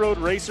off-road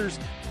racers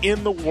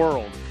in the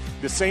world.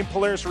 The same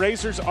Polaris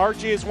RZRs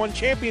RJ has won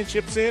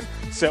championships in,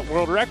 set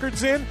world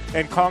records in,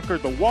 and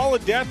conquered the Wall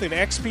of Death in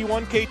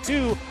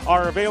XP1K2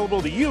 are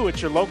available to you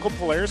at your local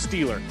Polaris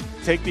dealer.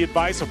 Take the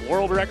advice of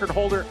world record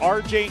holder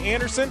R.J.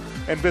 Anderson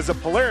and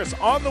visit Polaris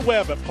on the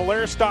web at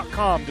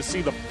Polaris.com to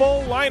see the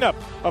full lineup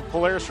of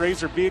Polaris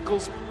RZR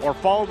vehicles, or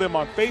follow them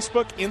on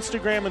Facebook,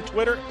 Instagram, and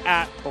Twitter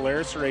at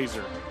Polaris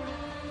RZR.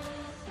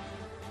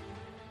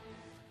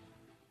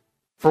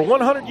 For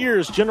 100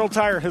 years, General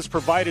Tire has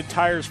provided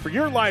tires for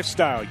your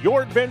lifestyle,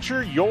 your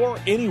adventure, your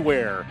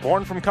anywhere.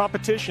 Born from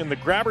competition, the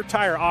Grabber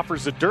tire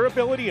offers the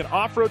durability and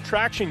off-road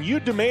traction you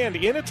demand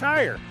in a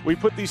tire. We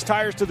put these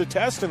tires to the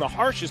test in the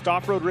harshest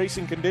off-road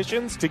racing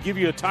conditions to give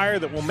you a tire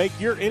that will make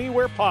your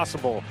anywhere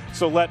possible.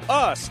 So let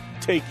us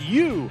take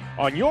you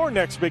on your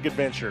next big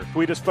adventure.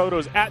 Tweet us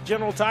photos at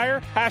General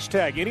Tire,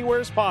 hashtag anywhere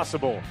is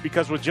possible.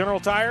 Because with General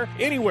Tire,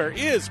 anywhere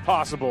is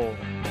possible.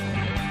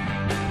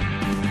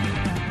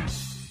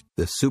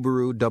 The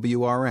Subaru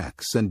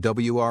WRX and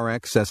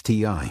WRX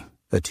STI,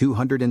 a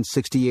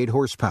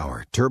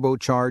 268-horsepower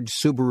turbocharged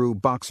Subaru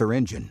Boxer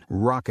engine,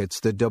 rockets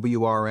the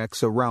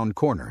WRX around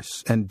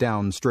corners and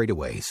down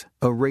straightaways.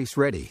 A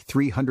race-ready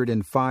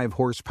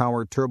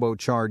 305-horsepower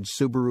turbocharged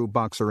Subaru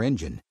Boxer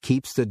engine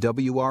keeps the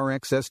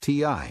WRX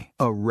STI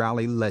a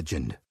rally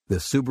legend. The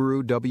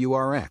Subaru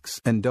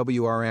WRX and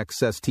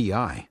WRX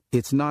STI,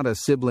 it's not a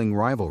sibling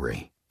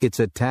rivalry, it's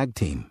a tag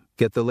team.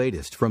 Get the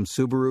latest from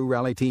Subaru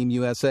Rally Team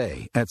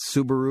USA at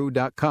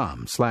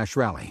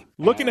Subaru.com/rally.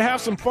 Looking to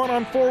have some fun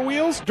on four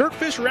wheels?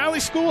 Dirtfish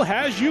Rally School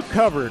has you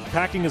covered.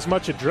 Packing as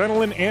much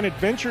adrenaline and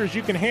adventure as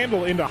you can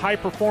handle into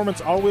high-performance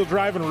all-wheel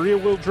drive and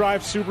rear-wheel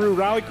drive Subaru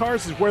rally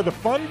cars is where the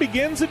fun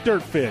begins at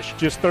Dirtfish.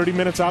 Just 30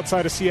 minutes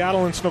outside of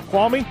Seattle in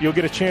Snoqualmie, you'll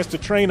get a chance to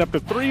train up to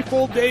 3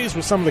 full days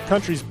with some of the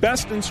country's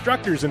best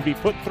instructors and be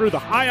put through the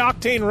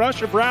high-octane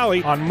rush of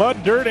rally on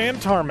mud, dirt,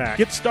 and tarmac.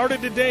 Get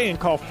started today and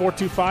call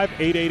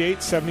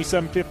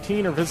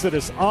 425-888-7715 or visit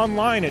us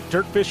online at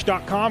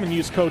dirtfish.com and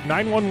use code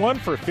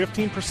 911 for a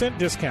 15%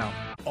 discount.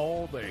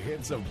 All the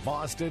hits of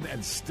Boston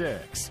and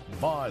Styx.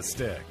 Boz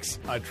Styx,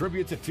 a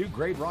tribute to 2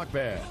 great rock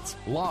bands,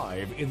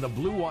 live in the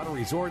Blue Water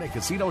Resort and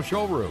Casino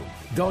Showroom.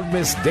 Don't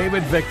miss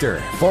David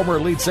Victor, former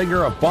lead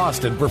singer of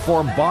Boston,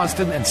 perform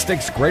Boston and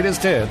Styx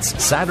greatest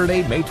hits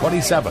Saturday, May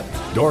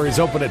 27th. Doors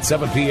open at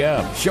 7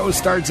 p.m. Show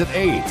starts at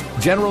 8.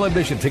 General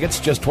admission tickets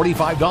just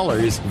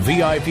 $25.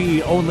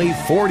 VIP only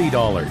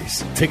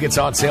 $40. Tickets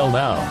on sale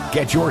now.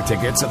 Get your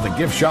tickets at the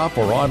gift shop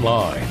or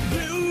online.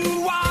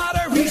 Blue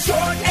Water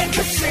Resort and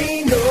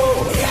Casino.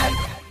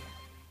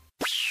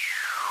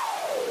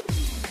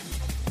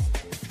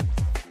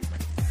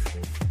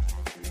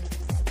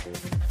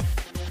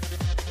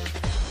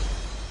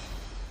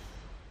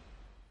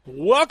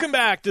 Welcome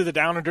back to the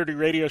Down and Dirty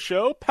Radio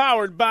Show,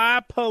 powered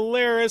by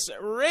Polaris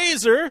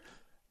RZR.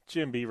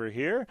 Jim Beaver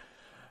here.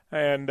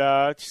 And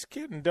just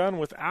getting done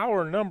with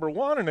hour number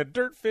 1 in a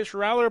Dirtfish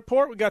Rally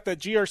Report. We got that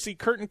GRC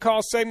Curtain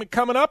Call segment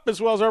coming up, as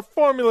well as our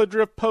Formula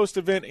Drift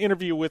post-event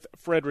interview with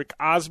Frederick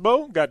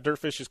Osbo. Got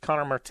Dirtfish's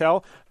Connor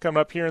Martell coming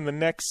up here in the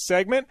next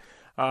segment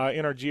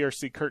in our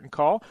GRC Curtain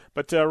Call.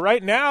 But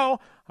right now,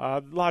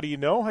 a lot of you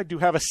know, I do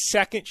have a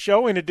second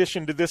show in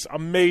addition to this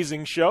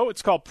amazing show.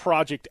 It's called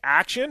Project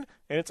Action,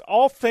 and it's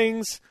all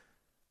things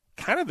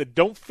kind of that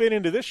don't fit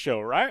into this show,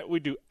 right? We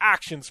do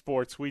action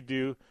sports. We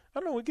do, I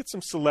don't know, we get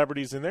some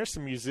celebrities in there,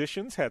 some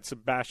musicians. Had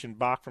Sebastian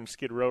Bach from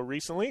Skid Row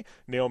recently,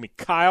 Naomi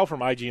Kyle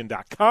from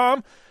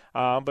IGN.com.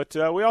 But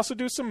we also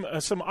do some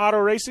auto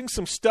racing,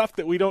 some stuff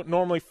that we don't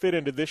normally fit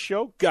into this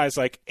show. Guys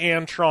like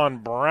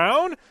Antron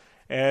Brown.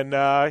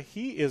 And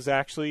he is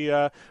actually,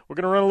 we're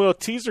going to run a little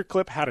teaser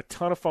clip. Had a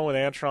ton of fun with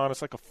Antron.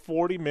 It's like a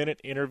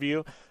 40-minute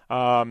interview.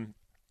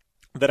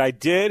 that I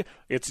did.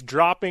 It's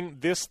dropping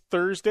this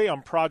Thursday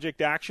on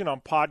Project Action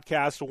on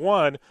Podcast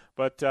One.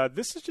 But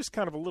this is just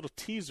kind of a little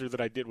teaser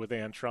that I did with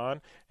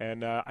Antron,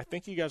 and I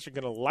think you guys are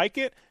going to like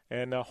it,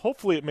 and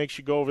hopefully it makes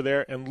you go over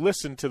there and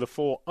listen to the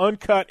full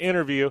uncut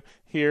interview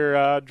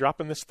here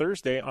dropping this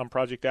Thursday on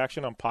Project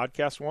Action on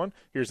Podcast One.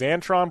 Here's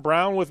Antron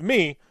Brown with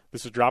me.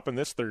 This is dropping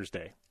this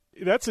Thursday.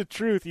 That's the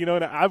truth, you know.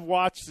 And I've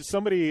watched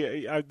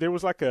somebody. There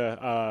was like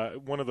a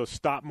one of those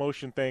stop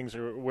motion things,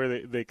 or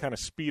where they kind of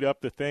speed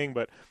up the thing.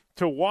 But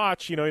to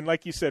watch, you know, and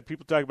like you said,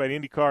 people talk about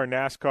IndyCar,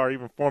 NASCAR,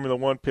 even Formula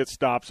One pit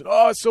stops, and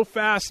it's so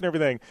fast and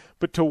everything.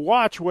 But to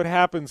watch what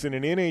happens in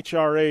an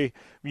NHRA,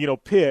 you know,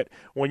 pit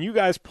when you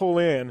guys pull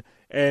in.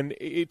 And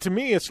to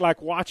me, it's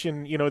like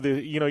watching,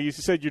 you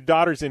said your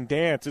daughter's in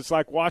dance. It's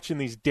like watching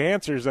these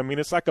dancers. I mean,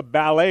 it's like a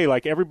ballet.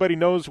 Like everybody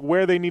knows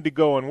where they need to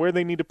go and where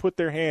they need to put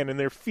their hand and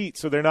their feet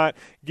so they're not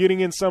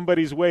getting in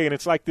somebody's way. And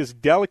it's like this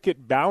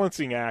delicate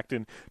balancing act.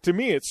 And to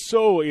me, it's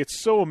so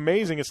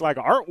amazing. It's like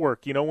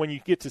artwork, you know, when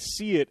you get to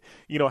see it,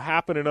 you know,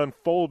 happen and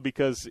unfold,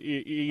 because,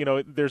 you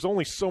know, there's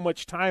only so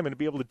much time, and to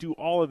be able to do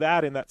all of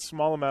that in that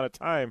small amount of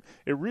time,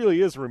 it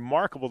really is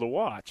remarkable to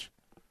watch.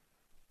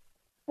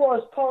 Well,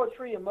 it's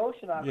poetry in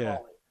motion, I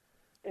call it.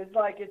 It's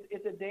like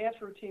it's a dance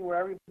routine where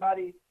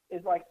everybody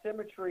is like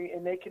symmetry,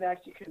 and they can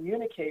actually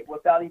communicate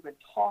without even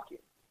talking.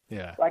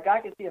 Yeah. Like I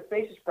can see a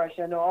face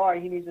expression. I know, all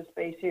right, he needs a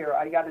space here.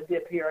 I got to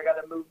dip here. I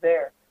got to move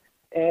there.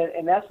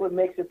 And that's what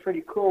makes it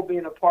pretty cool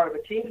being a part of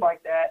a team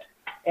like that.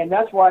 And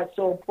that's why it's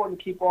so important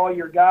to keep all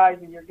your guys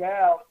and your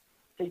gals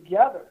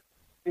together.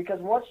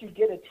 Because once you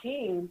get a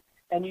team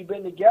and you've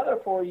been together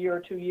for a year or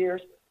 2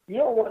 years, you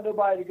don't want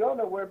nobody to go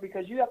nowhere,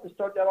 because you have to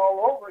start that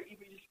all over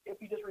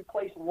if you just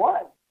replace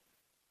one.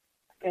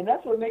 And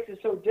that's what makes it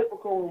so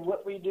difficult in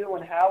what we do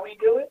and how we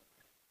do it.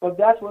 But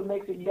that's what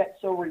makes it yet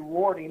so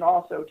rewarding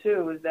also,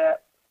 too, is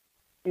that,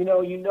 you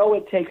know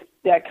it takes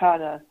that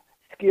kind of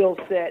skill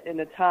set and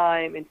the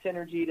time and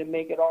synergy to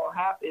make it all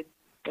happen.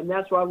 And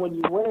that's why when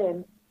you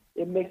win,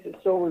 it makes it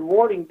so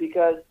rewarding,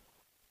 because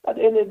at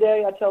the end of the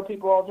day, I tell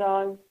people all the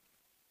time,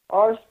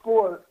 our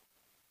sport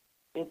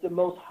is the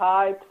most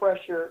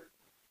high-pressure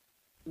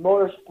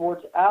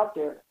motorsports out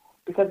there.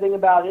 Because the thing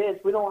about it is,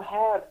 we don't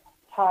have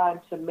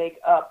time to make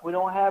up. We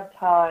don't have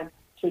time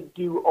to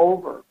do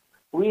over.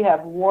 We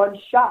have one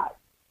shot.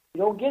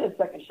 You don't get a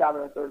second shot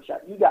or a third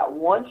shot. You got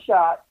one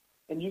shot,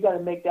 and you got to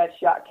make that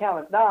shot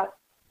count. If not,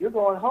 you're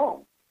going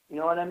home. You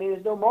know what I mean?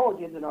 There's no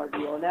mulligans in our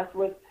deal, and that's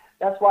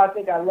why I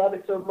think I love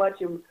it so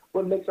much, and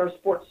what makes our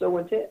sport so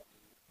intense.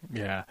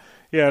 Yeah,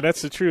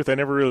 that's the truth. I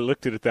never really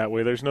looked at it that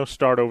way. There's no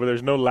start over.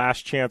 There's no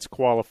last chance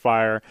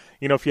qualifier.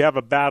 You know, if you have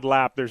a bad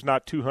lap, there's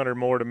not 200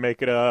 more to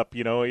make it up.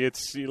 You know,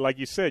 it's like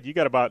you said, you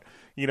got about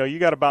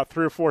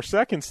 3 or 4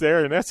 seconds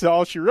there, and that's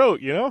all she wrote.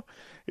 You know,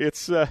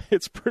 it's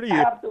pretty.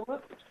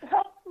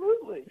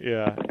 Absolutely.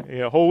 Yeah.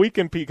 Whole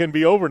weekend can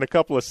be over in a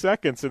couple of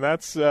seconds, and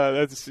that's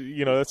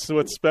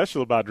what's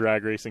special about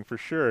drag racing for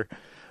sure.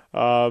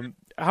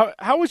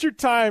 How was your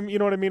time? You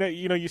know what I mean?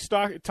 You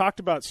talked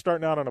about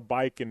starting out on a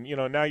bike, and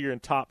now you're in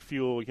Top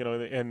Fuel,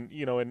 and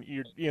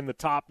you're in the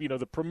top,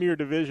 the premier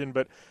division.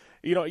 But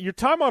your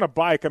time on a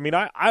bike. I mean,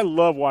 I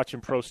love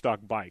watching Pro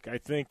Stock Bike. I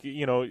think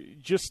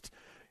just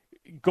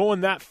going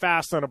that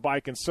fast on a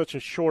bike in such a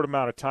short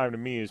amount of time, to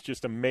me, is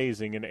just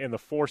amazing, and the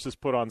forces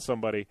put on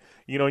somebody,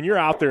 and you're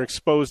out there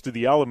exposed to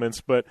the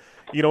elements. But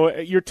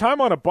your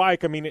time on a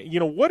bike, I mean,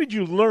 what did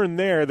you learn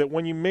there that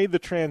when you made the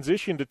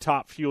transition to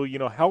Top Fuel,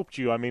 helped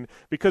you? I mean,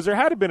 because there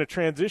had to been a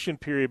transition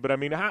period, but I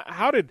mean,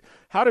 how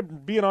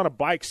did being on a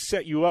bike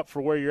set you up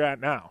for where you're at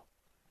now?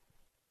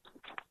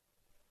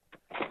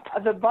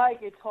 The bike,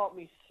 it taught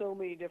me so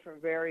many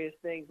different various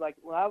things. Like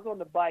when I was on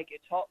the bike,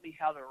 it taught me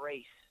how to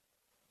race.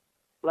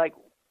 Like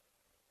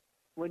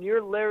when you're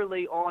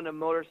literally on a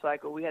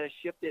motorcycle, we had to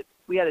shift it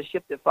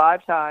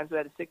 5 times. We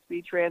had a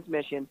 6-speed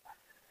transmission,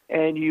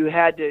 and you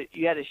had to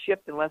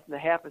shift in less than a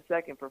half a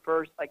second for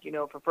first. Like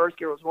for first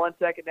gear it was 1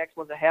 second, next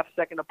one's a half a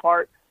second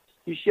apart.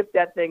 You shift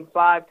that thing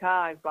 5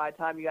 times by the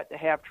time you got to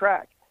half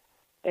track,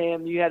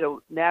 and you had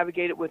to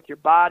navigate it with your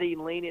body,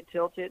 lean it,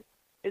 tilt it.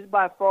 It's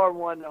by far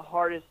one of the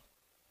hardest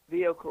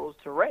vehicles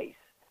to race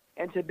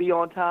and to be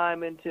on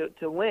time and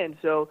to win.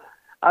 So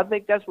I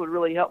think that's what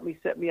really helped me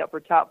set me up for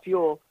Top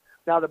Fuel.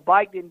 Now, the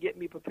bike didn't get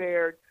me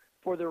prepared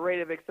for the rate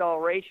of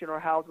acceleration or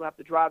how I was going to have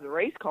to drive the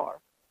race car.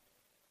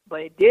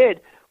 But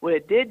what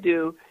it did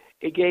do,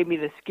 it gave me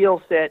the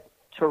skill set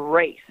to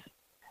race.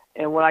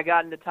 And when I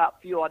got into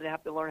Top Fuel, I didn't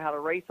have to learn how to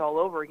race all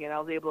over again. I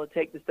was able to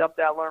take the stuff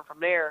that I learned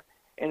from there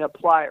and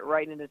apply it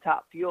right into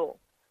Top Fuel.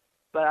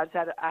 But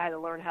I had to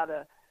learn how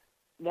to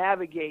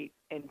navigate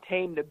and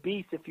tame the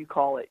beast, if you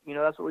call it.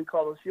 That's what we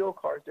call those fuel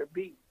cars. They're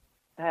beasts.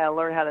 I had to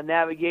learn how to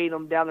navigate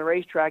them down the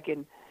racetrack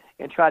and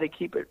try to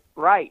keep it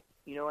right,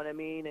 you know what I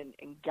mean,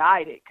 and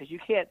guide it. Because you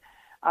can't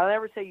 – I'll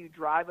never say you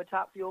drive a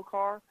Top Fuel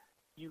car.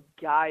 You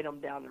guide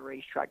them down the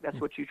racetrack. That's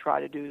what you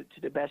try to do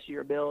to the best of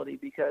your ability,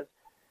 because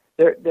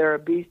they're a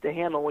beast to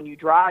handle. When you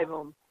drive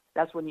them,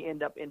 that's when you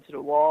end up into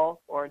the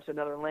wall or into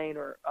another lane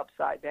or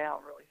upside down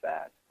really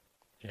fast.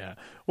 Yeah.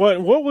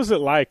 What was it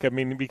like? I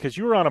mean, because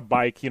you were on a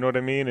bike, you know what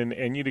I mean,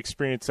 and you'd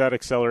experienced that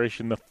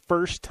acceleration the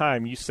first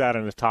time you sat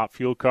in a Top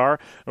Fuel car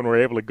and were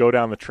able to go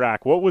down the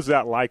track. What was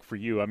that like for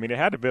you? I mean, it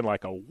had to have been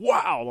like a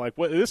wow, like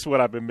this is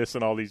what I've been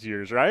missing all these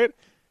years, right?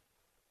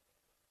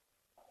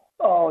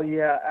 Oh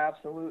yeah,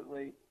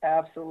 absolutely.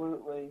 And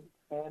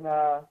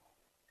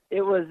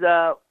it was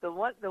the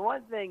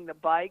one thing the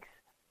bikes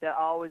that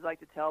I always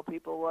like to tell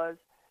people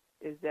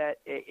is that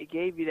it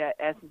gave you that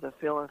essence of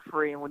feeling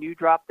free. And when you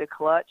dropped the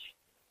clutch,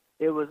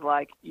 it was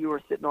like you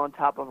were sitting on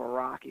top of a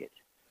rocket,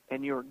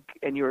 and you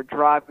were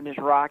driving this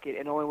rocket.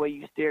 And the only way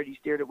you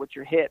steered it with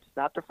your hips,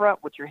 not the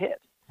front, with your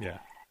hips. Yeah.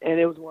 And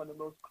it was one of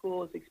the most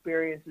coolest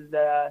experiences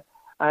that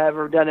I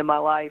ever done in my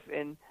life.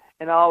 And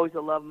I always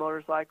love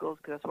motorcycles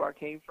because that's where I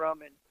came from.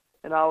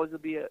 And I always will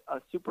be a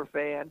super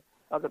fan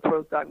of the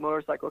Pro Stock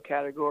motorcycle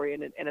category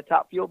and the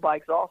Top Fuel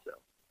bikes also.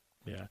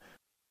 Yeah.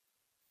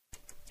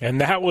 And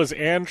that was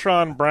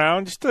Antron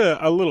Brown, just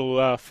a little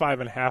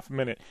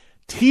 5.5-minute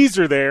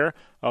teaser there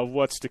of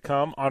what's to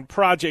come on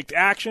Project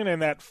Action,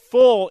 and that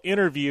full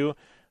interview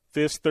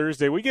this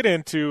Thursday. We get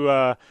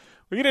into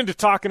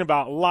talking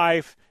about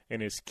life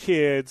and his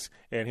kids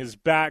and his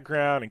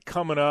background and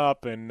coming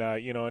up and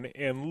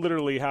and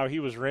literally how he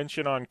was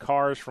wrenching on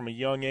cars from a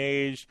young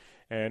age.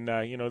 And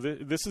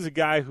this is a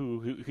guy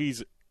who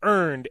he's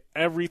earned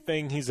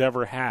everything he's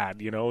ever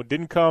had.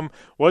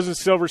 Wasn't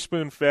silver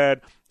spoon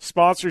fed.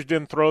 Sponsors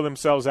didn't throw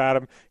themselves at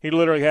him. He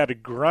literally had to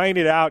grind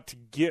it out to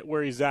get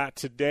where he's at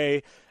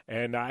today.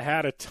 And I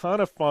had a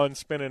ton of fun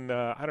spending,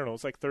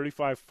 it's like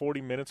 35,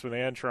 40 minutes with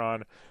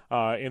Antron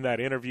in that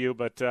interview.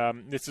 But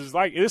this is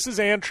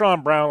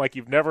Antron Brown like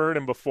you've never heard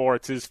him before.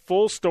 It's his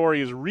full story,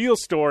 his real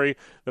story,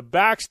 the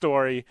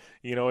backstory.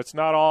 It's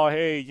not all,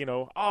 hey,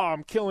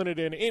 I'm killing it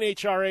in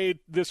NHRA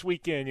this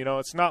weekend.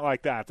 It's not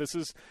like that. This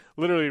is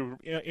literally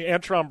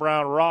Antron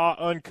Brown, raw,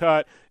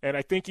 uncut, and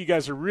I think you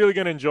guys are really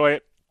going to enjoy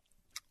it.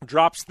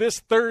 Drops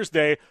this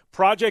Thursday,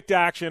 Project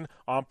Action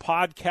on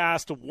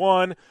Podcast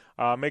One.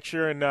 Make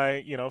sure and,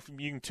 if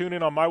you can tune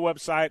in on my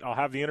website. I'll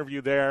have the interview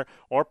there,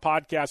 or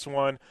Podcast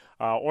One,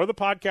 or the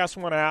Podcast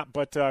One app.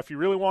 But if you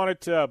really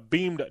want it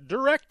beamed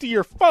direct to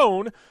your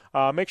phone,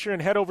 make sure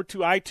and head over to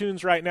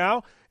iTunes right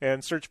now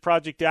and search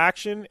Project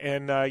Action,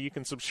 and you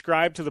can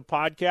subscribe to the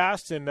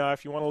podcast. And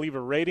if you want to leave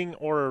a rating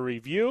or a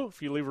review,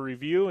 if you leave a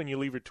review and you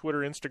leave your Twitter,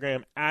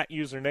 Instagram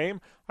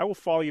 @username, I will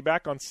follow you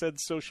back on said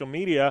social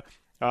media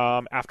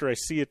after I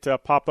see it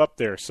pop up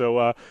there.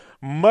 So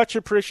much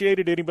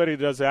appreciated anybody who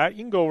does that. You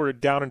can go over to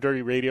Down and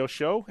Dirty Radio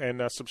Show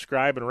and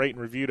subscribe and rate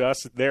and review to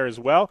us there as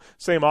well.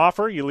 Same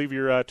offer. You leave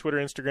your Twitter,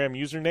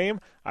 Instagram username.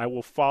 I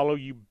will follow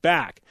you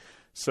back.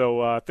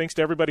 So thanks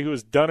to everybody who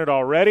has done it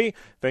already.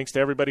 Thanks to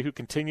everybody who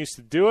continues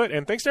to do it.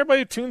 And thanks to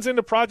everybody who tunes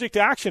into Project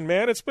Action,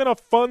 man. It's been a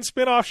fun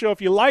spin-off show. If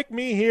you like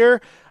me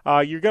here,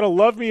 you're going to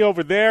love me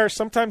over there.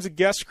 Sometimes the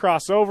guests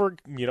cross over,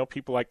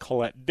 people like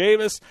Colette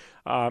Davis.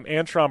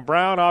 Antron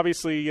Brown,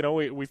 obviously,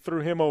 we threw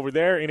him over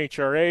there.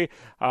 NHRA,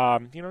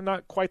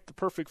 not quite the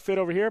perfect fit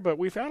over here, but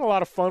we've had a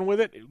lot of fun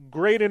with it.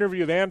 Great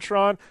interview with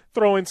Antron.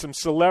 Throw in some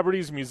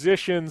celebrities,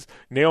 musicians.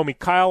 Naomi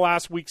Kyle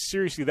last week.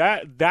 Seriously,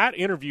 that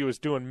interview is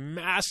doing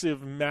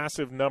massive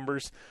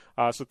numbers.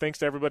 So thanks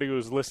to everybody who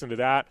was listening to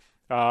that.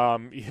 I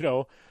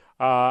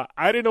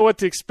didn't know what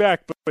to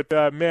expect,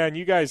 but man,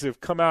 you guys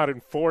have come out in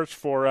force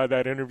for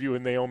that interview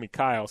with Naomi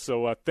Kyle.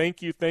 So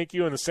thank you.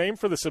 And the same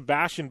for the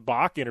Sebastian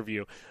Bach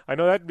interview. I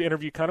know that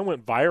interview kind of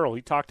went viral.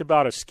 He talked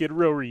about a Skid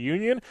Row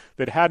reunion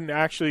that hadn't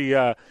actually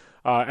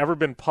ever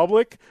been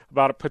public,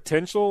 about a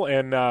potential,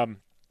 and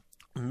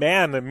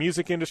man, the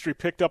music industry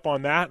picked up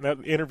on that, and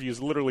that interview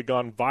has literally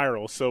gone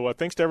viral. So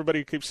thanks to everybody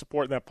who keeps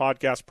supporting that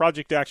podcast.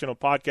 Project Action on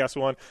Podcast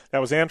One. That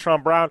was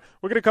Antron Brown.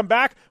 We're going to come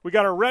back. We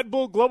got our Red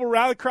Bull Global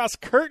Rallycross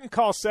Curtain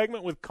Call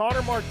segment with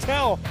Connor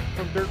Martell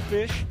from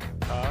Dirtfish.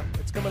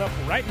 It's coming up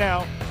right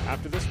now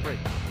after this break.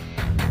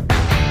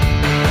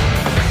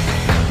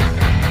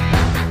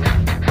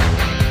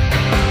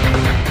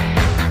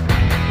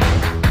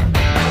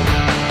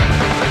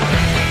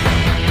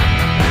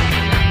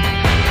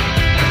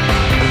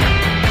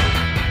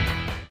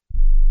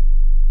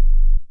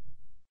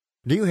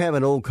 Do you have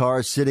an old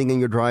car sitting in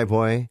your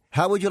driveway?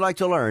 How would you like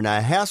to learn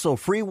a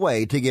hassle-free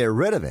way to get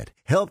rid of it,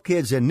 help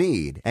kids in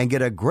need, and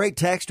get a great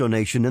tax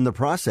donation in the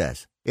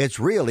process? It's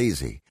real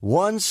easy.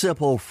 One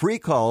simple free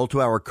call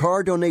to our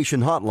car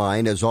donation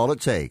hotline is all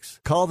it takes.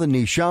 Call the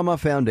Neshama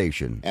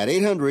Foundation at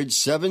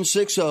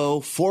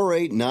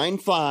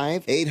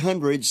 800-760-4895,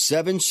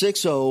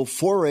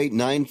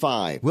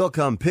 800-760-4895. We'll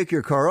come pick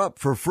your car up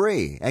for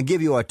free and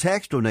give you a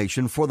tax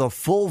donation for the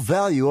full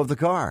value of the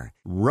car,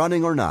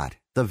 running or not.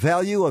 The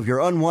value of your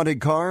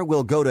unwanted car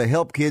will go to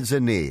Help Kids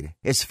in Need.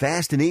 It's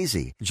fast and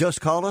easy. Just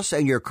call us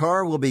and your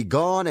car will be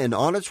gone and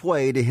on its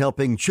way to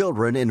helping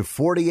children in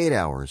 48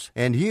 hours.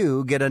 And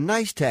you get a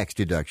nice tax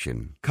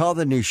deduction. Call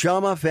the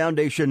Neshama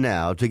Foundation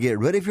now to get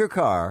rid of your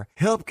car,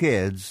 help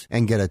kids,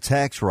 and get a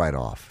tax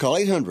write-off. Call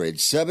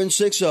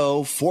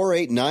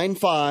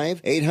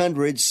 800-760-4895.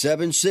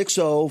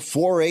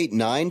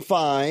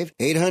 800-760-4895.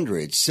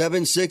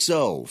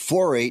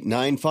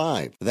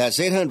 800-760-4895. That's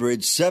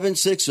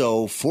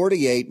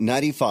 800-760-4895.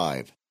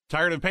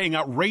 Tired of paying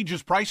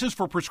outrageous prices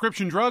for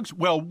prescription drugs?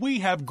 Well, we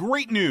have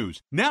great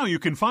news. Now you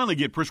can finally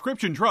get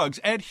prescription drugs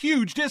at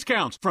huge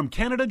discounts from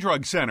Canada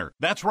Drug Center.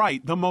 That's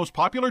right, the most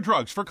popular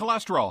drugs for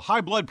cholesterol,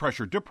 high blood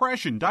pressure,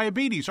 depression,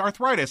 diabetes,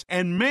 arthritis,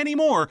 and many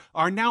more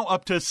are now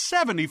up to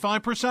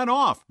 75%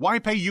 off. Why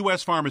pay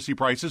U.S. pharmacy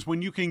prices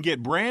when you can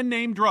get brand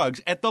name drugs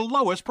at the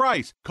lowest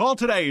price? Call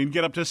today and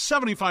get up to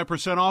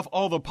 75% off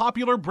all the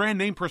popular brand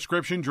name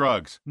prescription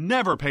drugs.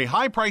 Never pay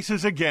high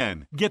prices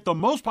again. Get the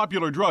most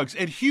popular drugs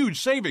at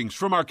huge savings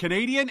from our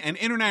Canadian and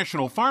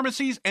international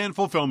pharmacies and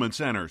fulfillment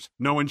centers.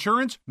 No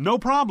insurance? No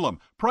problem.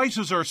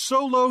 Prices are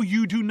so low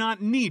you do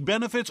not need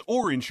benefits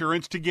or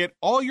insurance to get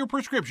all your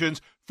prescriptions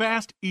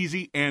fast,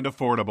 easy, and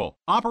affordable.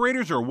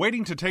 Operators are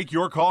waiting to take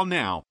your call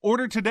now.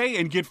 Order today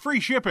and get free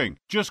shipping.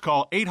 Just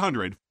call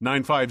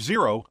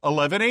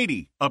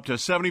 800-950-1180. Up to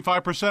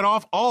 75%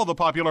 off all the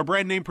popular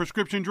brand name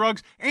prescription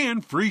drugs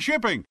and free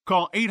shipping.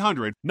 Call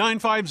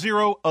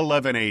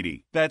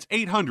 800-950-1180. That's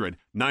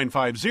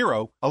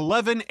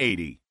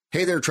 800-950-1180.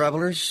 Hey there,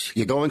 travelers.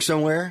 You going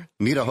somewhere?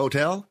 Need a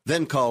hotel?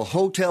 Then call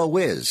Hotel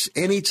Wiz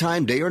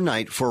anytime, day or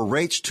night, for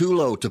rates too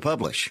low to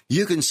publish.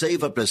 You can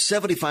save up to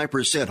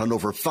 75% on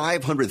over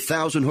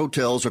 500,000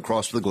 hotels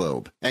across the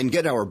globe and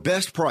get our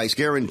best price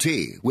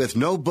guarantee with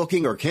no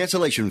booking or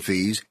cancellation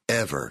fees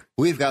ever.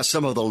 We've got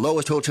some of the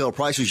lowest hotel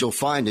prices you'll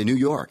find in New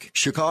York,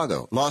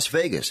 Chicago, Las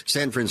Vegas,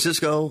 San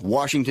Francisco,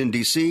 Washington,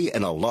 D.C.,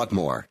 and a lot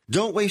more.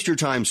 Don't waste your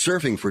time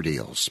surfing for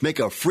deals. Make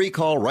a free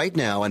call right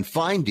now and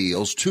find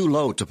deals too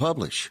low to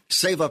publish.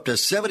 Save up to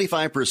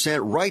 75%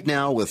 right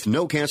now with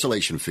no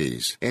cancellation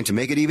fees. And to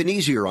make it even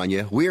easier on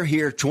you, we're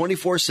here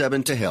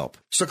 24/7 to help.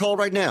 So call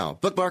right now.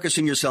 Bookmark us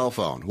in your cell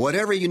phone.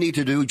 Whatever you need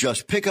to do,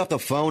 just pick up the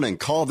phone and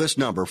call this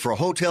number for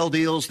hotel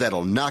deals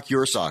that'll knock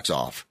your socks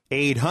off.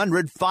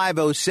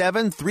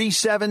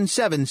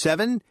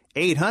 800-507-3777.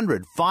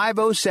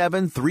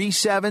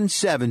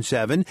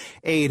 800-507-3777.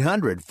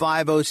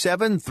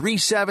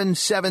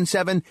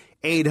 800-507-3777.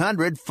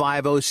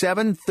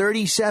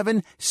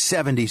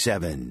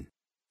 800-507-3777.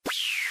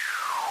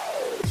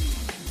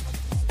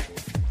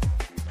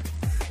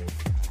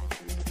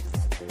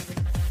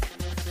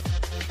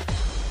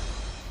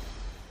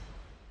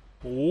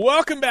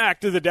 Welcome back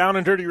to the Down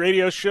and Dirty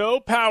Radio Show,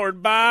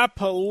 powered by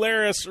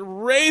Polaris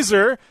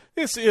RZR.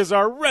 This is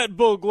our Red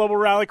Bull Global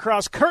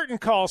Rallycross curtain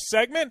call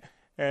segment,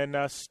 and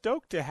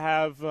stoked to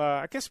have,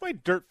 I guess, my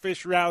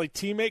Dirtfish Rally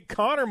teammate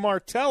Connor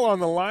Martell on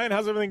the line.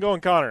 How's everything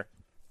going, Connor?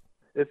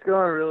 It's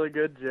going really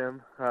good,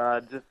 Jim.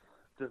 Just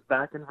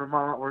back in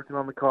Vermont working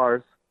on the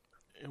cars.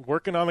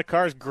 Working on the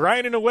cars,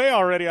 grinding away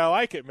already. I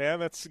like it, man.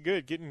 That's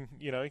good. Getting,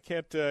 you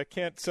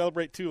can't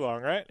celebrate too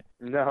long, right?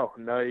 No,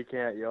 you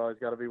can't. You always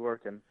got to be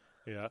working.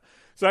 Yeah.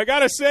 So I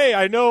got to say,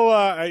 I know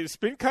it's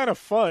been kind of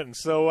fun.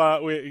 So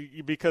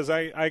because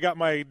I got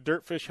my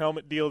Dirtfish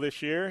helmet deal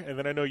this year, and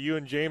then I know you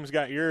and James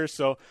got yours.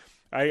 So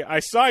I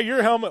saw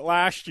your helmet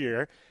last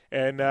year,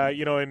 and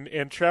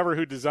and Trevor,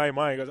 who designed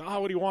mine, goes, "Oh,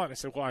 what do you want?" I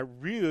said, "Well, I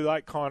really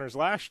like Connor's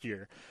last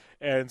year."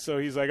 And so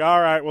he's like, "All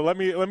right, well, let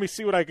me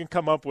see what I can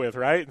come up with,"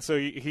 right? And so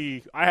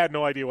I had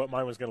no idea what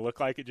mine was going to look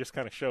like. It just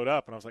kind of showed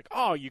up, and I was like,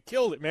 "Oh, you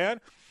killed it,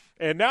 man!"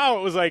 And now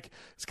I was like,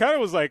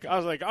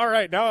 all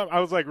right, now I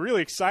was like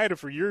really excited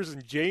for yours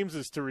and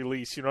James's to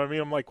release. You know what I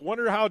mean? I'm like,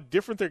 wonder how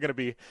different they're going to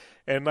be.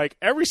 And like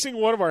every single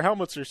one of our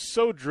helmets are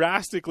so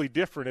drastically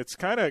different. It's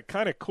kind of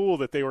cool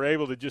that they were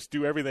able to just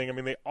do everything. I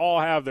mean, they all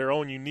have their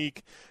own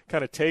unique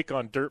kind of take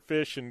on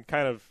Dirtfish and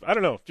kind of, I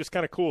don't know, just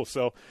kind of cool.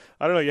 So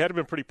I don't know. You had to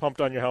been pretty pumped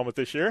on your helmet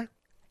this year.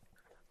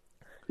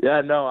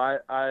 Yeah, no, I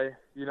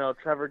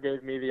Trevor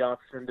gave me the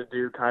option to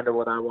do kind of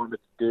what I wanted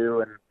to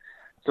do, and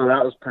so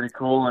that was pretty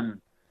cool.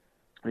 And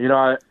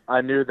I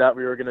knew that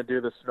we were going to do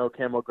the snow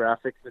camo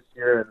graphics this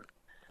year,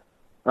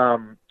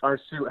 and our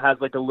suit has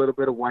like a little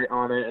bit of white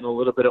on it and a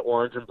little bit of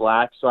orange and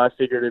black, so I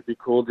figured it'd be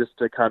cool just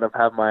to kind of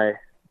have my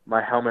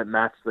helmet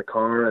match the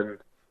car, and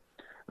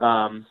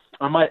I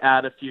might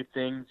add a few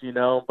things,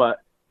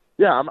 but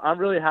yeah, I'm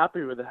really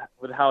happy with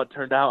how it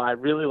turned out. I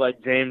really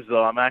like James,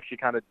 though. I'm actually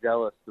kind of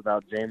jealous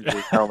about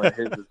James's helmet.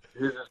 His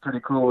is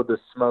pretty cool with the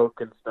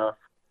smoke and stuff.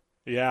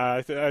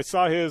 Yeah, I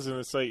saw his, and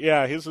it's like,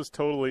 yeah, his was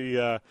totally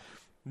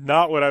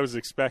not what I was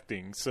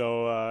expecting.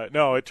 So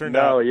no, it turned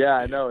out. No, yeah,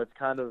 I know. It's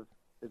kind of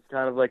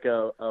like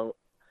it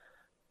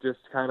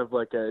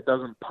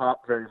doesn't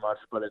pop very much,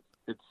 but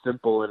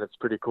simple and it's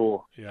pretty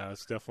cool. Yeah,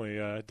 it's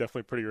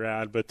definitely pretty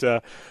rad. But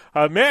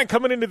man,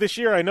 coming into this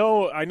year, I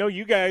know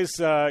you guys.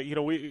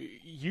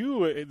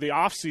 The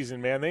off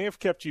season, man, they have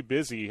kept you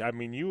busy. I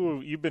mean,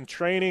 you've been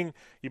training,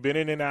 you've been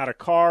in and out of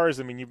cars.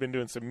 I mean, you've been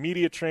doing some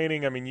media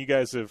training. I mean, you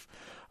guys have.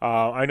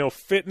 I know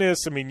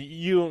fitness. I mean,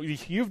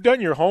 you've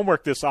done your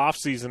homework this off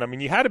season. I mean,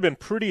 you had to have been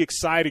pretty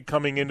excited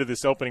coming into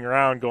this opening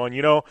round, going,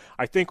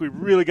 I think we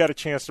really got a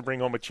chance to bring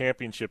home a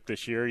championship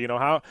this year.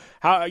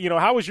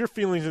 How was your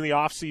feelings in the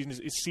off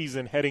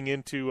season heading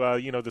into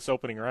this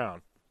opening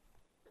round?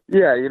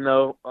 Yeah,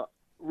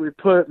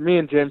 me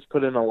and James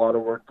put in a lot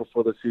of work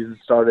before the season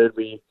started.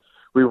 We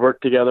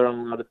worked together on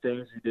a lot of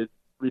things.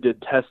 We did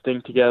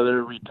testing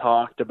together. We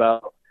talked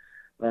about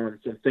some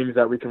things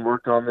that we can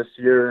work on this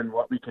year and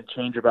what we can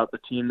change about the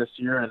team this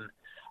year. And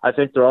I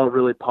think they're all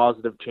really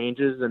positive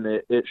changes, and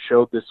it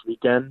showed this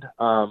weekend.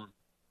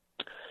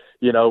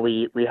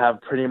 We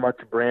have pretty much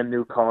brand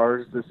new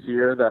cars this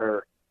year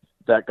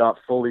that got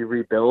fully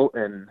rebuilt,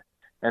 and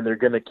they're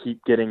going to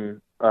keep getting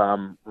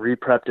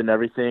re-prepped and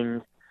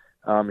everything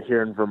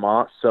here in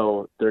Vermont.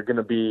 So they're going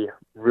to be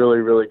really,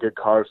 really good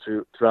cars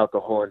throughout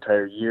the whole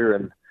entire year.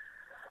 And,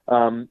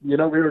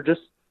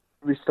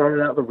 we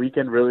started out the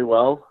weekend really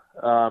well.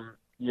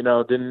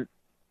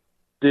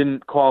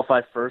 Didn't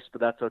qualify first,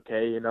 but that's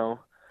okay,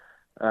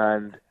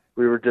 and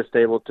we were just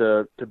able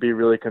to be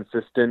really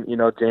consistent.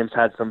 James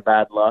had some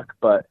bad luck,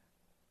 but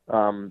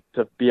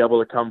to be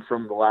able to come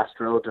from the last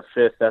row to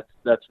fifth,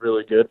 that's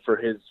really good for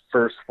his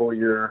first full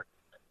year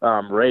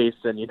race.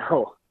 And,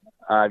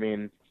 I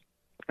mean,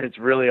 it's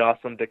really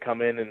awesome to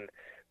come in and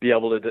be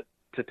able to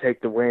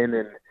take the win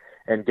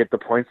and get the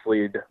points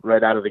lead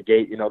right out of the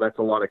gate. That's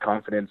a lot of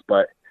confidence,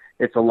 but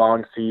it's a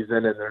long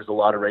season and there's a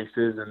lot of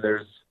races and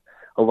there's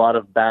a lot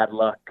of bad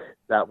luck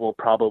that will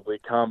probably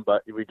come,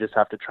 but we just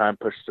have to try and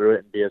push through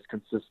it and be as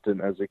consistent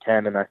as we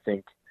can. And I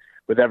think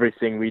with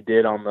everything we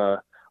did on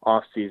the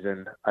off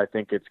season, I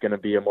think it's going to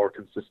be a more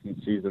consistent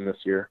season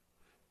this year.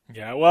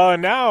 Yeah, well,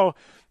 and now,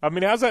 I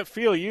mean, how's that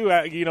feel? You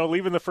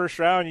leaving the first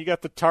round, you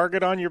got the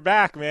target on your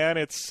back, man.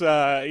 It's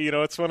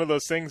it's one of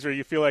those things where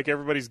you feel like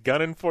everybody's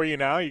gunning for you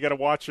now. You got to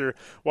watch your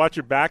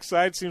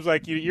backside. Seems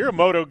like you're a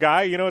moto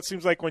guy. It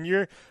seems like when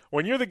you're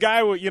the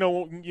guy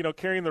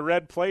carrying the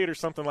red plate or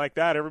something like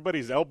that,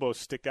 everybody's elbows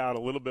stick out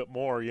a little bit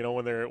more.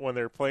 When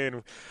they're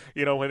playing,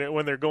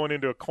 when they're going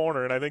into a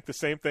corner. And I think the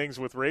same things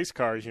with race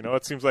cars.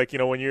 It seems like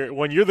when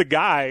you're the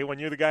guy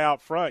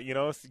out front,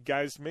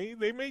 guys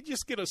may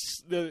just get a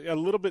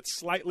little bit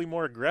slightly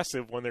more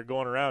aggressive when they're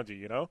going around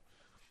you.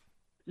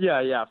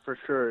 Yeah, for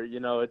sure.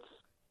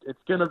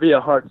 It's going to be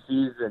a hard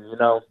season.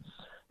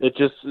 It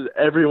just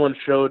everyone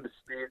showed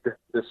speed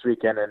this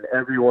weekend, and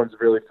everyone's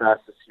really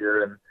fast this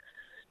year. And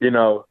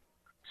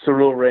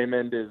Cyril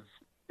Raymond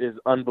is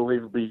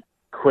unbelievably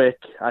quick.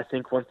 I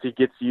think once he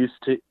gets used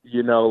to,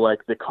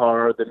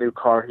 the new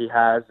car he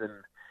has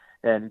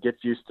and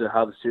gets used to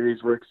how the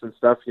series works and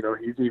stuff,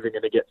 he's even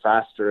going to get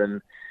faster,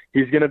 and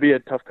he's going to be a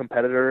tough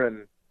competitor.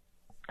 And,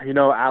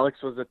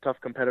 Alex was a tough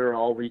competitor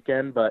all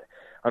weekend, but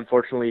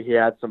unfortunately he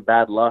had some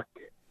bad luck.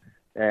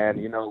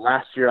 And,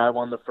 last year I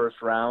won the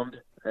first round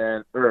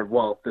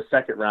the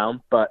second round,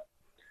 but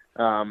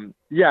having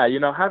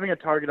a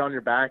target on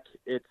your back,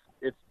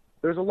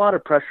 there's a lot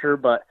of pressure,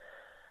 but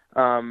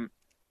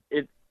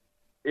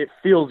it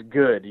feels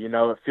good.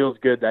 It feels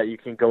good that you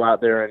can go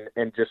out there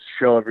and just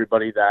show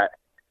everybody that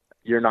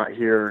you're not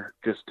here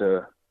just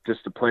to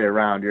play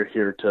around. You're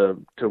here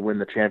to win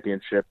the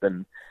championship,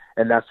 and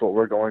that's what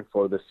we're going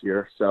for this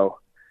year. So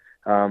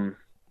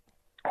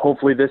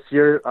hopefully this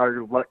year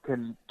our luck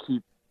can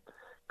keep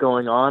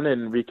going on,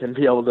 and we can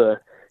be able to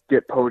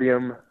get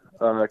podium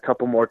a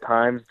couple more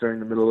times during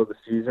the middle of the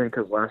season,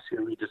 because last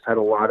year we just had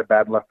a lot of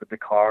bad luck with the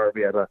car.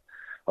 We had a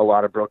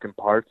lot of broken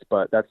parts,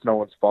 but that's no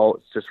one's fault.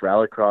 It's just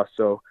rallycross.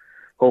 So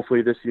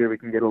hopefully this year we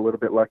can get a little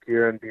bit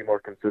luckier and be more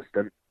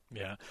consistent.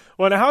 Yeah.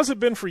 Well, now how's it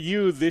been for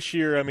you this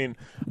year? I mean,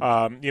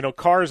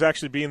 cars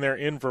actually being there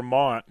in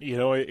Vermont,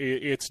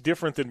 it's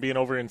different than being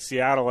over in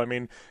Seattle. I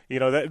mean,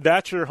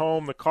 that's your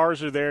home. The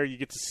cars are there. You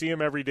get to see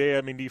them every day.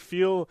 I mean, do you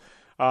feel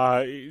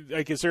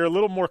is there a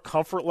little more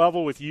comfort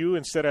level with you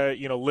instead of,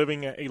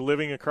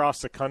 living across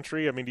the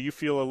country? I mean, do you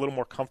feel a little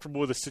more comfortable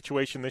with the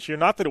situation this year?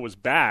 Not that it was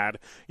bad,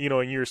 in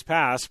years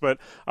past, but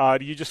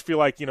do you just feel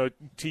like,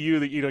 to you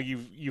that,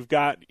 you've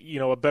got,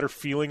 a better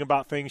feeling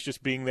about things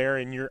just being there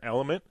in your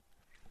element?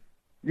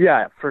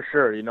 Yeah, for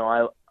sure.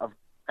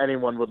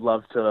 Anyone would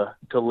love to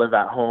live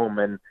at home,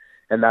 and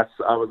I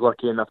was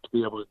lucky enough to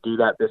be able to do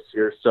that this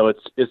year. So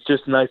it's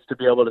just nice to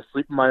be able to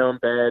sleep in my own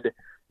bed,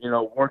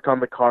 work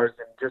on the cars,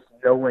 and just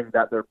knowing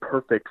that they're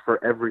perfect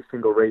for every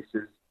single race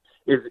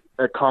is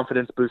a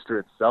confidence booster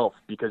itself,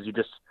 because you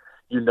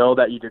know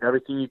that you did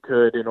everything you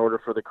could in order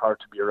for the car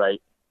to be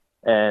right.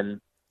 And,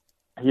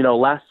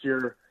 last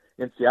year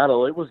in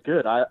Seattle, it was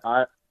good.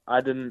 I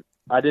didn't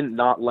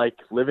not like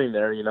living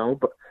there,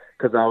 but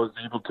because I was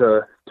able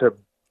to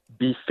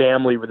be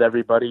family with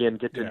everybody and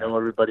get to know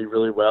everybody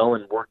really well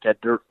and work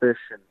at Dirtfish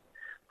and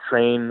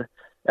train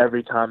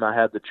every time I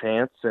had the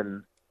chance.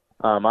 And,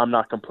 I'm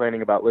not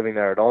complaining about living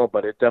there at all,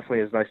 but it definitely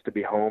is nice to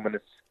be home, and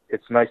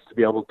it's nice to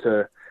be able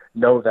to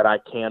know that I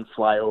can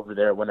fly over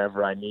there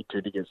whenever I need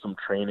to get some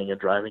training and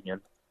driving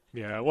in.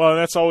 Yeah, well,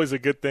 that's always a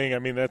good thing. I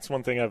mean, that's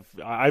one thing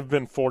I've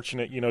been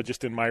fortunate,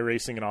 just in my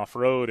racing and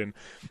off-road. And,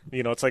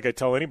 it's like I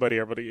tell anybody,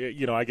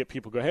 I get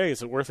people go, hey,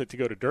 is it worth it to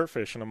go to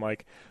Dirtfish? And I'm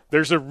like,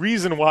 there's a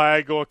reason why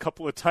I go a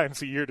couple of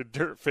times a year to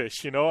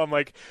Dirtfish. I'm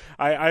like,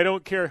 I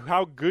don't care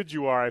how good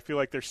you are. I feel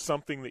like there's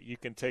something that you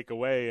can take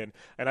away. And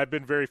I've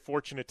been very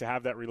fortunate to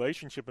have that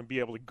relationship and be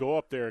able to go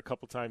up there a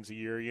couple times a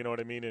year, you know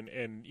what I mean?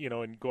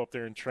 And go up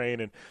there and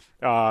train. And,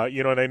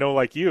 and I know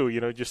like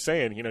you, just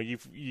saying,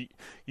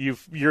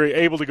 you're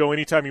able to go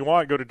anytime you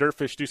want, go to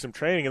Dirtfish, do some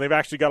training, and they've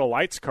actually got a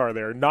lights car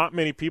there. Not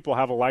many people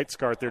have a lights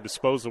car at their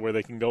disposal where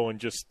they can go and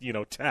just,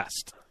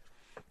 test.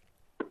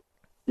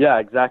 Yeah,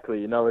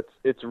 exactly.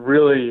 It's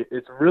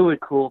really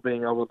cool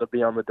being able to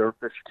be on the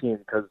Dirtfish team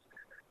because,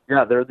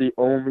 they're the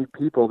only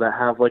people that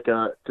have like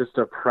just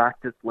a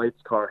practice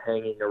lights car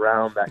hanging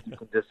around that you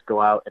can just go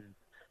out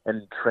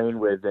and train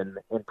with and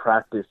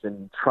practice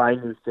and try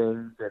new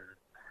things. And,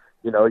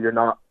 you're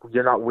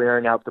not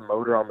wearing out the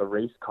motor on the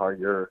race car.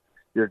 You're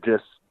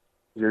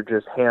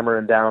just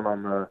hammering down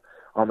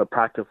on the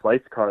practice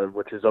lights car,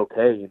 which is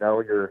okay.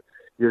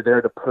 You're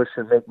there to push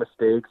and make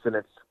mistakes, and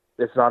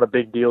it's not a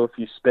big deal if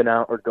you spin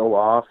out or go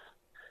off.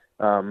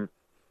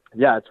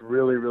 It's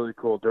really, really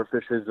cool.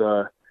 Dirtfish is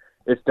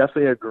it's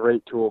definitely a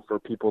great tool for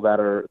people that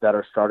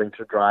are starting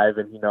to drive.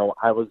 And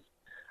I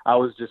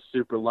was just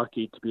super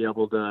lucky to be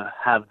able to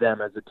have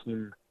them as a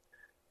team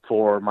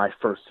for my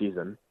first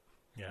season.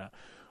 Yeah.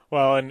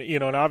 Well, and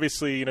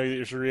obviously,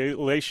 there's a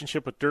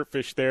relationship with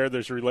Dirtfish there.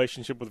 There's a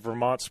relationship with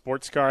Vermont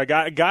Sports Car. I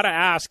got to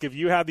ask, have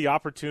you had the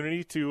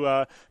opportunity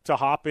to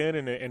hop in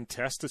and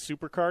test a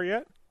supercar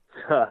yet?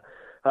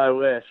 I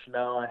wish.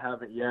 No, I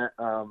haven't yet.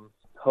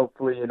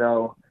 Hopefully,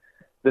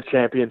 the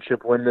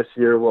championship win this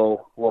year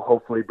will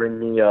hopefully bring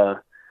me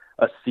a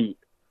seat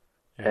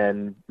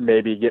and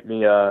maybe get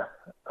me a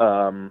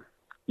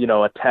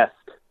test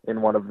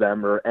in one of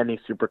them or any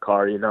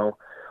supercar.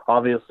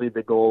 Obviously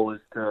the goal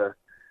is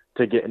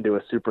to get into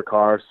a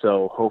supercar,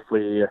 so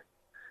hopefully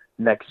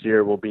next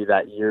year will be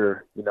that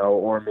year,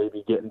 or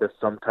maybe get into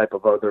some type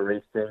of other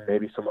racing,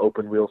 maybe some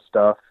open wheel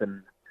stuff,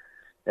 and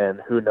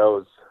who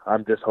knows.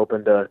 I'm just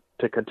hoping to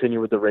continue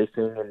with the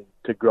racing and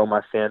to grow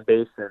my fan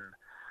base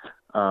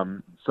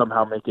and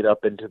somehow make it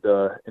up into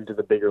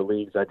the bigger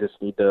leagues. I just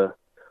need to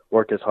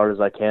work as hard as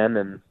I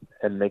can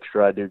and make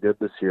sure I do good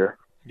this year.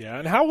 Yeah,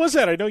 and how was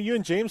that? I know you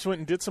and James went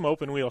and did some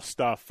open wheel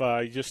stuff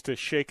just to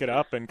shake it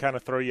up and kind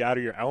of throw you out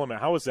of your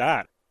element. How was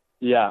that?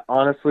 Yeah,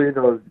 honestly,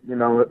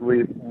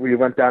 we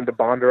went down to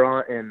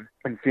Bondurant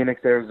in Phoenix,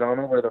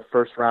 Arizona, where the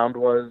first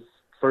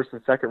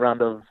and second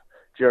round of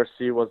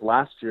GRC was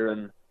last year,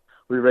 and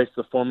we raced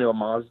the Formula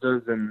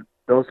Mazdas, and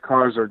those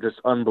cars are just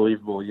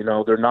unbelievable.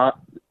 They're not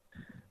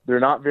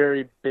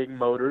very big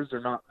motors, they're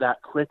not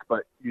that quick,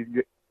 but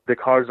the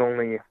car's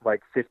only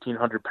like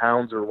 1,500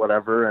 pounds or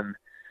whatever, and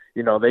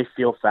they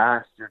feel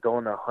fast. You're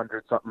going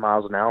 100-something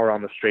miles an hour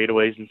on the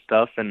straightaways and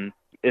stuff, and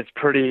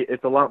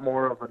it's a lot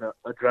more of an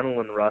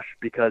adrenaline rush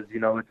because,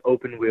 it's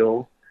open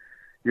wheel,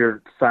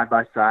 you're side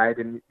by side,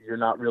 and you're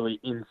not really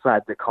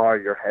inside the car,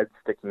 your head's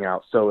sticking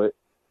out. So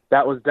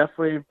that was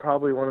definitely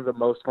probably one of the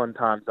most fun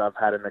times I've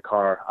had in a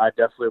car. I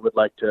definitely would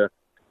like to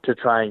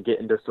try and get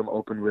into some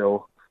open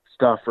wheel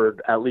stuff or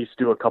at least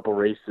do a couple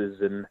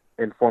races in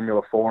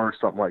Formula 4 or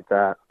something like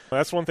that.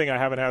 That's one thing I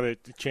haven't had a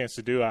chance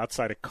to do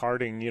outside of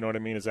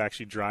karting, is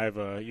actually drive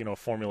a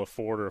Formula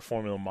Ford or a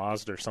Formula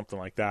Mazda or something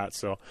like that.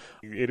 So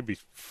it'd be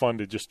fun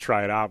to just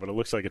try it out, but it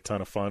looks like a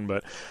ton of fun.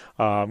 But,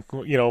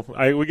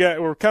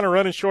 we're kind of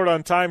running short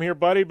on time here,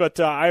 buddy, but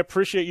I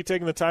appreciate you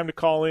taking the time to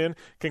call in.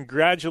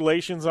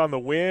 Congratulations on the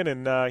win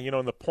and,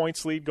 in the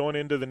points lead going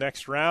into the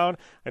next round.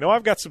 I know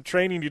I've got some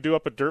training to do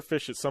up at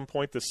Dirtfish at some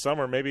point this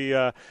summer. Maybe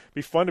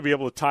be fun to be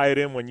able to tie it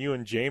in when you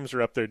and James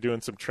are up there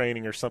doing some training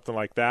or something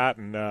like that,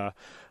 and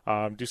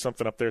do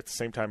something up there at the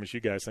same time as you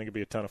guys. I think it'd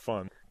be a ton of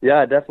fun.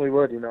 Yeah, I definitely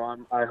would.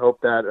 I hope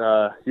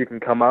that you can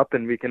come up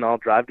and we can all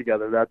drive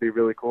together. That'd be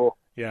really cool.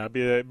 Yeah,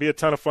 it'd be a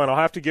ton of fun. I'll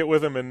have to get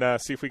with him and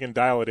see if we can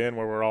dial it in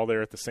where we're all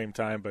there at the same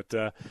time. But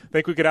I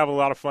think we could have a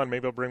lot of fun.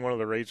 Maybe I'll bring one of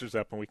the Razors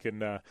up and we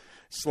can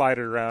slide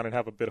it around and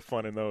have a bit of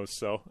fun in those.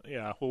 So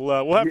yeah,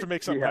 we'll have to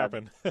make something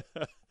happen.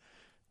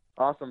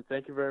 Awesome.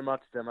 Thank you very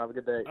much, Tim. Have a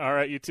good day. All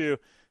right, you too.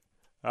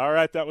 All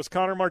right, that was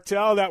Connor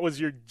Martell. That was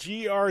your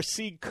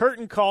GRC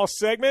Curtain Call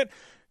segment.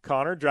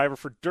 Connor, driver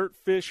for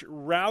Dirtfish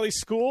Rally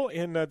School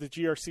in the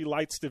GRC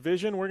Lights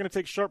Division. We're going to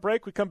take a short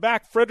break. We come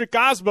back. Frederick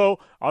Osbo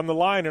on the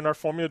line in our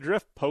Formula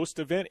Drift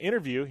post-event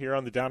interview here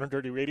on the Down and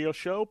Dirty Radio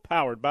Show,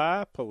 powered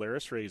by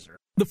Polaris RZR.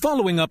 The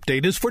following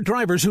update is for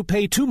drivers who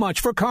pay too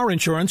much for car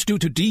insurance due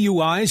to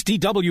DUIs,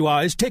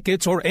 DWIs,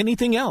 tickets, or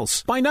anything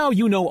else. By now,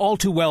 you know all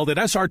too well that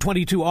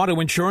SR22 auto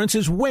insurance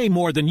is way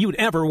more than you'd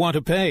ever want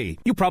to pay.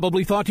 You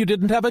probably thought you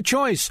didn't have a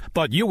choice,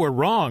 but you were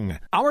wrong.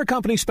 Our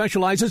company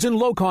specializes in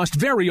low-cost,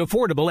 very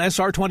affordable affordable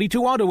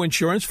SR22 auto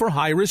insurance for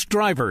high-risk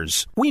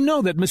drivers. We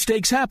know that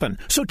mistakes happen,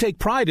 so take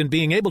pride in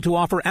being able to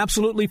offer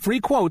absolutely free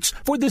quotes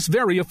for this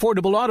very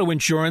affordable auto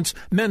insurance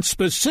meant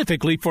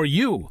specifically for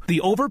you,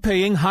 the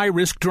overpaying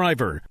high-risk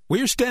driver.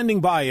 We're standing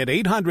by at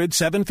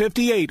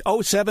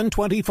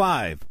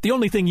 800-758-0725. The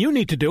only thing you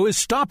need to do is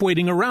stop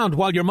waiting around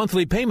while your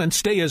monthly payments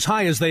stay as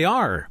high as they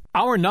are.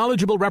 Our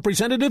knowledgeable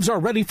representatives are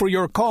ready for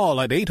your call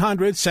at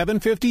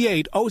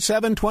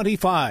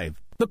 800-758-0725.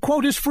 The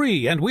quote is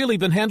free, and we'll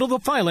even handle the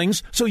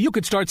filings so you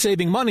could start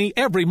saving money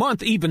every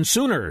month even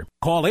sooner.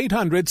 Call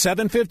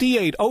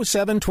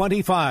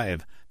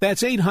 800-758-0725.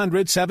 That's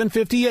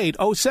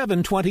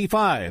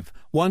 800-758-0725.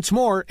 Once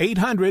more,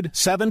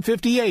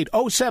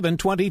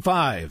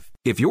 800-758-0725.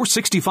 If you're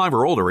 65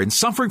 or older and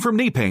suffering from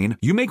knee pain,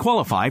 you may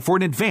qualify for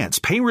an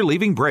advanced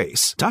pain-relieving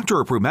brace.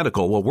 Dr. Approved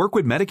Medical will work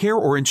with Medicare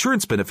or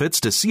insurance benefits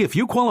to see if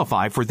you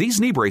qualify for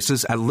these knee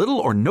braces at little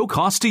or no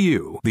cost to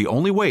you. The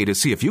only way to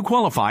see if you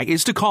qualify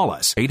is to call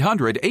us.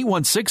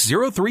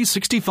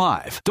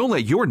 800-816-0365. Don't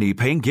let your knee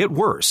pain get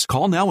worse.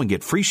 Call now and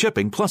get free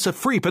shipping plus a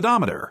free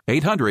pedometer.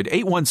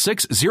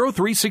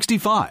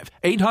 800-816-0365.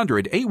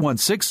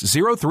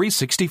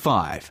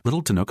 800-816-0365.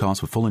 Little to no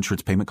cost with full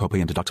insurance payment,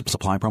 copay, and deductible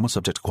supply promo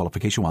subject to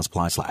qualification while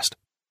supplies last.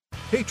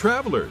 Hey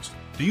travelers,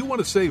 do you want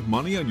to save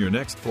money on your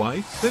next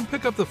flight? Then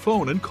pick up the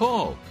phone and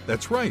call.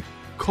 That's right,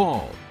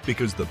 call,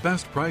 because the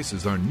best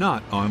prices are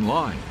not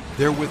online.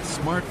 They're with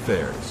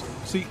SmartFares.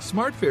 See,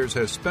 SmartFares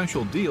has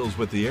special deals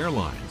with the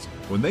airlines.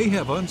 When they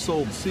have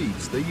unsold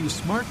seats, they use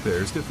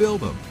SmartFares to fill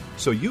them.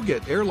 So you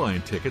get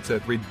airline tickets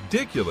at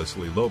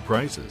ridiculously low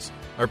prices.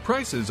 Our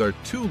prices are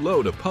too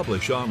low to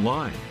publish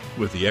online.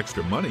 With the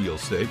extra money you'll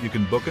save, you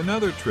can book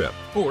another trip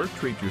or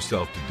treat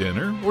yourself to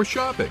dinner or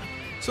shopping.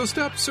 So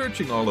stop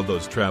searching all of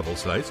those travel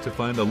sites to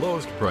find the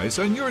lowest price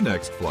on your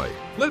next flight.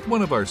 Let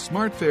one of our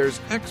SmartFares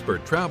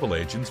expert travel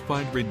agents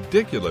find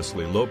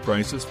ridiculously low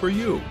prices for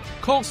you.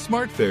 Call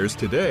SmartFares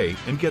today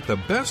and get the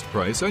best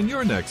price on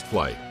your next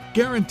flight.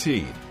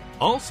 Guaranteed.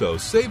 Also,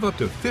 save up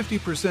to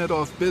 50%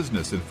 off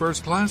business and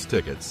first class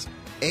tickets.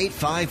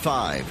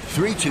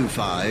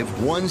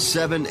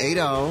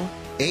 855-325-1780.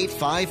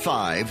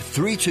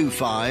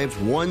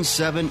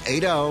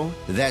 855-325-1780.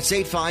 That's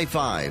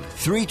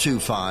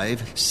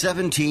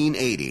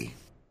 855-325-1780.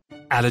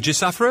 Allergy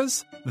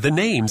sufferers? The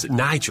name's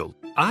Nigel.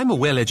 I'm a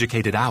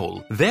well-educated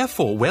owl,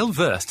 therefore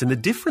well-versed in the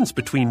difference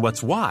between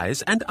what's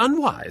wise and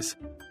unwise.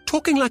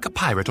 Talking like a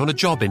pirate on a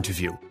job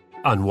interview.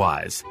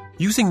 Unwise.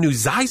 Using new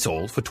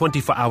Zysol for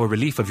 24-hour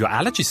relief of your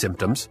allergy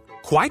symptoms.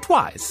 Quite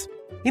wise.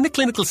 In a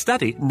clinical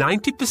study,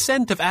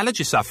 90% of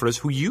allergy sufferers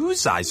who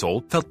use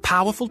Zysol felt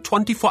powerful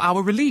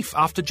 24-hour relief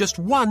after just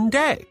one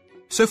day.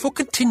 So for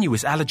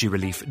continuous allergy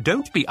relief,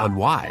 don't be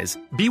unwise.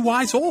 Be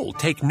wise all.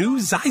 Take new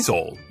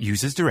Zysol.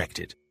 Use as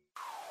directed.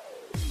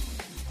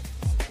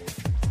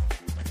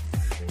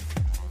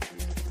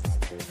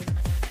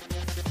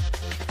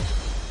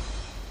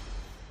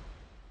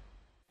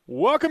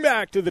 Welcome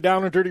back to the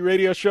Down and Dirty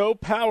Radio Show,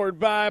 powered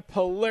by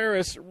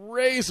Polaris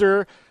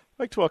Razor. I'd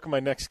like to welcome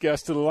my next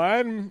guest to the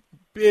line.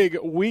 Big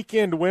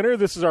weekend winner.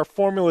 This is our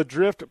Formula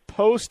Drift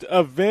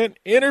post-event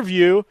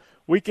interview.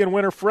 Weekend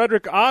winner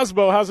Frederick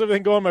Osbo. How's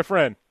everything going, my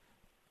friend?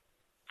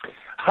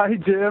 Hi,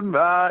 Jim.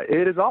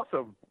 It is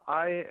awesome.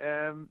 I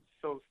am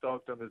so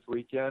stoked on this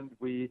weekend.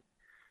 We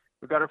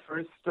got our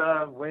first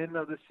win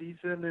of the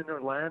season in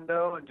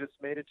Orlando and just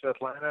made it to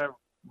Atlanta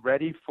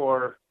ready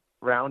for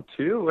round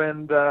two.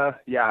 And,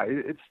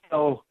 it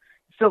still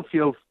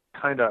feels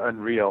kind of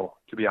unreal,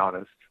 to be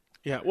honest.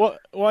 Yeah, well,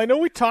 I know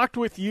we talked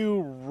with you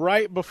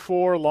right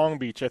before Long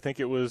Beach. I think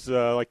it was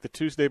like the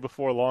Tuesday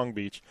before Long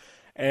Beach,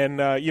 and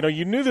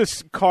you knew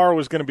this car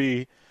was going to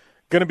be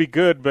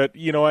good, but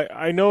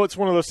I know it's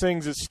one of those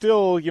things. It's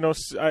still,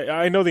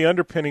 I know the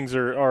underpinnings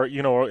are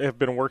have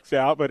been worked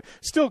out, but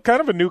still kind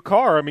of a new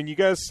car. I mean, you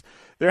guys,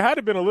 there had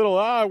to have been a little.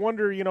 I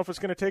wonder, if it's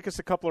going to take us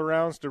a couple of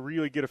rounds to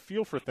really get a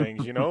feel for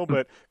things,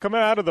 But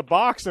coming out of the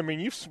box, I mean,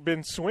 you've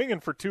been swinging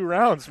for 2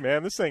 rounds,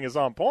 man. This thing is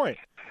on point.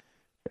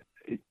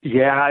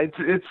 Yeah,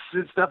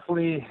 it's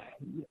definitely,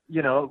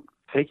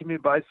 taking me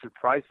by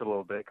surprise a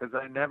little bit because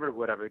I never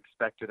would have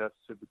expected us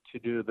to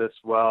do this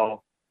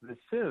well this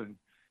soon.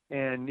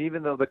 And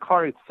even though the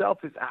car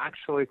itself is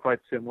actually quite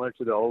similar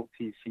to the old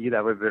TC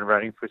that we've been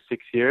running for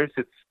 6 years,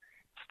 it's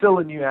still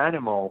a new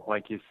animal,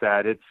 like you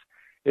said. It's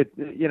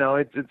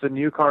a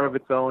new car of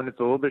its own. It's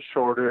a little bit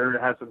shorter.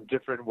 It has some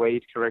different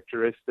weight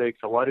characteristics,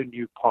 a lot of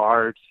new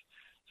parts.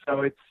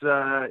 So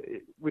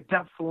we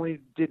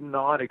definitely did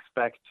not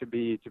expect to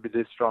be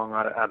this strong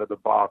out of the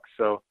box.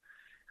 So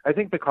I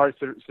think the car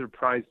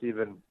surprised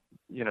even,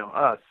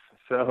 us.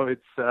 So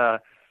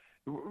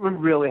we're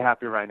really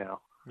happy right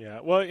now. Yeah.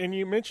 Well, and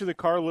you mentioned the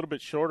car a little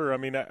bit shorter. I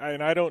mean,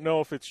 I don't know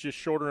if it's just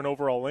shorter in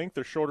overall length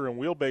or shorter in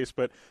wheelbase,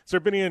 but has there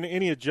been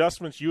any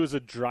adjustments you as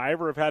a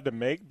driver have had to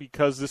make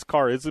because this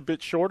car is a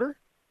bit shorter?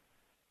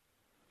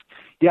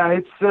 Yeah,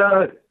 it's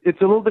a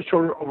little bit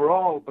shorter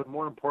overall, but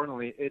more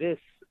importantly, it is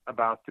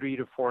about 3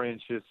 to 4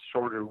 inches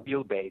shorter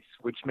wheelbase,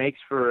 which makes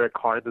for a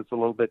car that's a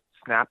little bit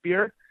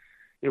snappier.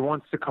 it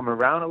wants to come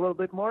around a little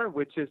bit more,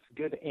 which is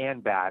good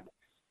and bad.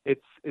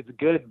 It's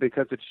good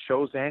because it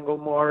shows angle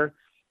more.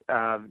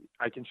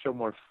 I can show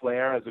more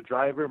flair as a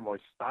driver, more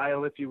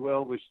style, if you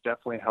will, which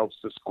definitely helps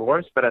the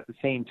scores. But at the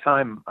same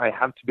time, I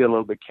have to be a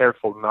little bit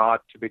careful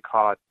not to be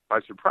caught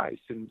by surprise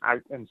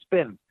and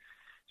spin.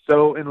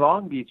 So in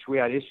Long Beach, we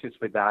had issues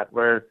with that,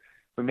 where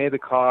we made the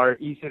car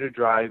easy to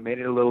drive, made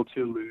it a little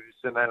too loose,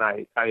 and then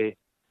I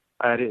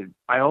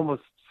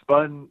almost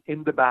spun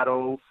in the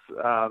battles.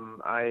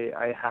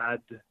 I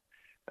had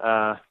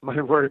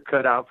my work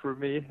cut out for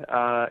me,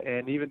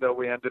 and even though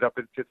we ended up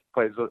in 5th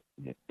place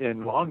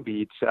in Long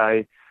Beach,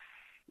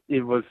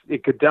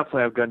 it could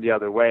definitely have gone the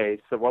other way.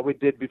 So what we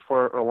did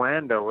before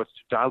Orlando was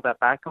to dial that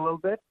back a little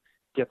bit,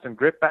 get some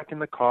grip back in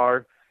the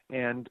car,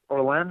 and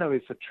Orlando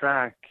is a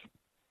track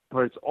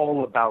where it's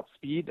all about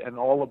speed and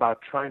all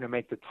about trying to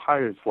make the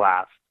tires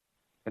last.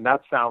 And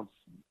that sounds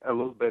a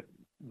little bit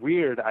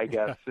weird, I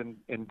guess,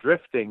 in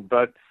drifting,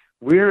 but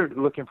we're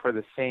looking for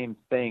the same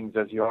things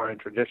as you are in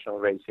traditional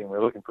racing.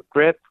 We're looking for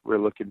grip. We're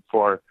looking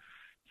for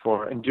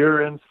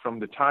endurance from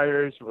the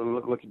tires.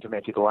 We're looking to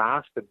make it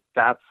last. But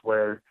that's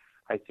where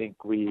I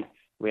think we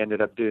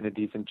ended up doing a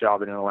decent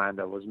job in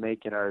Orlando, was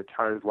making our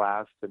tires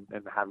last and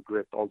have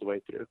grip all the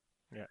way through.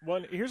 Yeah.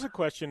 Well, here's a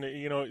question,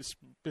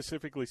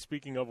 specifically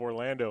speaking of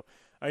Orlando.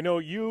 I know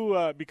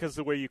you, because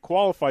the way you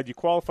qualified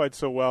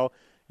so well,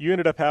 you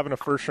ended up having a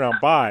first-round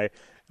bye.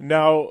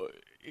 Now,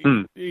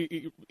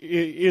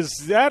 is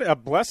that a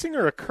blessing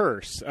or a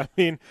curse? I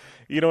mean,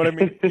 you know what I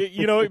mean?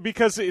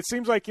 Because it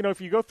seems like, if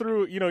you go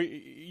through,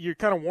 you're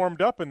kind of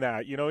warmed up in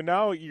that.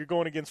 Now you're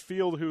going against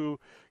Field,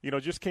 who,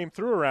 just came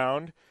through a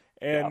round.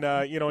 And,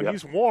 and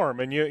he's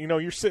warm, and,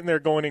 you're sitting there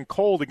going in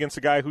cold against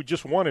a guy who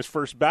just won his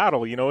first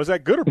battle. Is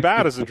that good or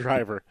bad as a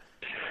driver?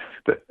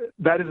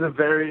 That is a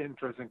very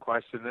interesting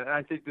question, and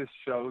I think this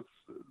shows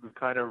the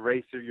kind of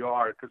racer you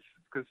are,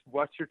 because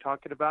what you're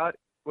talking about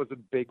was a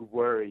big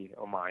worry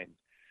of mine.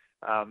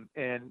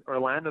 And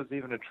Orlando's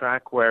even a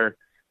track where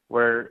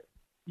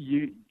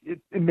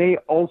it may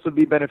also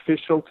be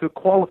beneficial to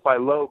qualify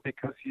low,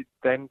 because you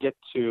then get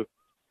to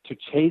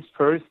chase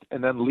first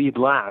and then lead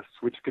last,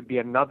 which could be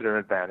another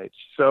advantage.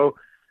 So,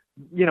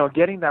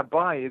 getting that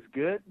bye is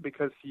good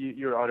because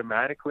you're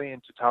automatically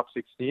into top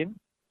 16,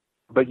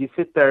 but you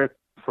sit there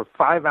for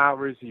 5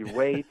 hours, you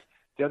wait,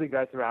 the other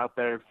guys are out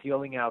there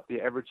feeling out the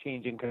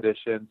ever-changing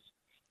conditions.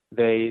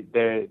 They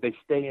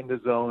stay in the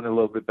zone a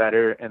little bit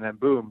better, and then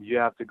boom, you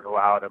have to go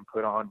out and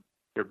put on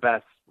your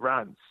best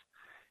runs.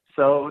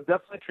 So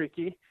definitely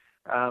tricky.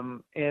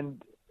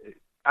 And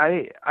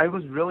I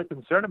was really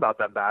concerned about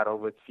that battle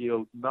with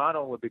Field, not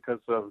only because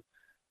of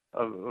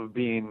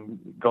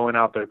going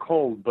out there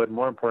cold, but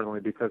more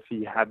importantly because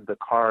he had the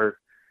car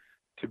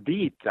to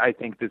beat, I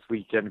think, this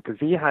weekend, because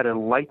he had a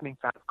lightning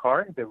fast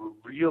car. They were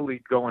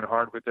really going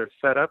hard with their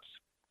setups,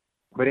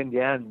 but in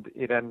the end,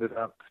 it ended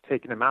up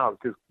taking him out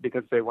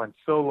because they went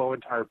so low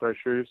in tire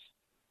pressures,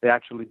 they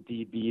actually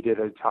debeated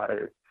a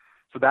tire.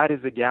 So that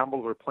is a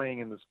gamble we're playing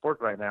in the sport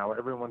right now.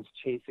 Everyone's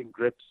chasing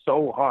grip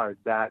so hard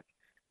that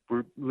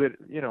we're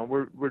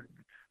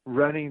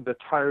running the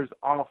tires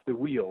off the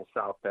wheels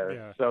out there.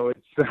 Yeah. So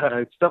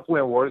it's definitely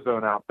a war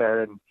zone out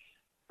there, and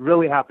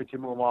really happy to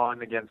move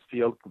on against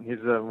Field. He's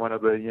one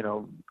of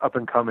the up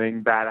and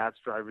coming badass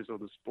drivers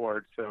of the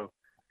sport. So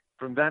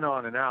from then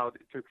on and out,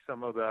 it took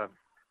some of the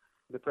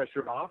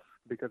pressure off,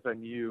 because I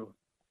knew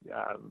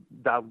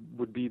that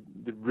would be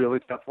the really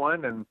tough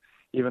one. And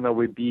even though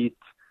we beat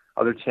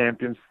other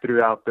champions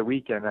throughout the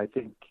weekend, I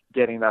think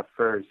getting that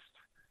first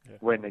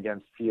win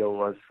against Field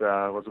was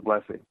a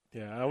blessing.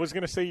 Yeah, I was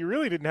going to say, you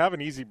really didn't have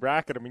an easy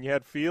bracket. I mean, you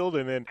had Field,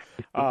 and then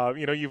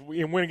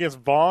you went against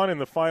Vaughn in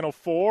the Final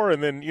Four,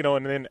 and then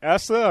and then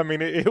Essa. I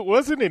mean, it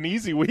wasn't an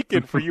easy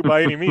weekend for you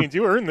by any means.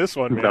 You earned this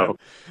one, man. No.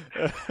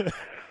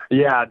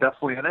 Yeah,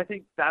 definitely, and I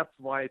think that's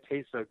why it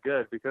tastes so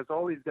good, because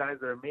all these guys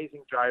are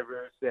amazing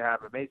drivers. They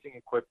have amazing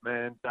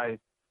equipment. I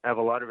have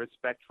a lot of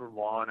respect for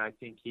Vaughn. I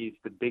think he's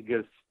the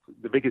biggest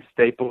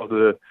staple of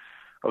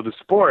the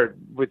sport,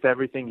 with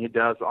everything he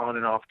does on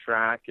and off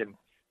track. And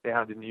they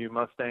have the new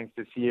Mustangs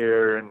this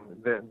year, and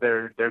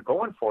they're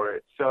going for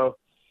it. So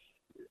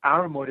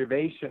our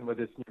motivation with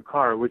this new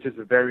car, which is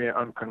a very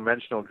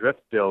unconventional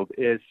drift build,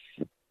 is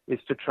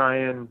to try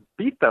and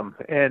beat them.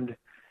 And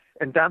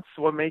that's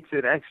what makes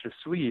it extra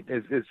sweet,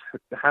 is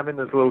having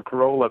this little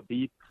Corolla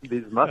beat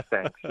these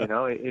Mustangs.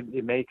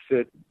 It makes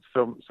it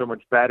so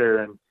much better.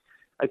 And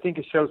I think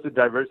it shows the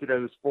diversity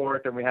of the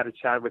sport. And we had a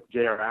chat with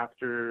JR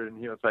after, and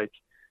he was like,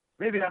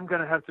 maybe I'm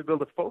going to have to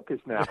build a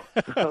Focus now.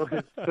 So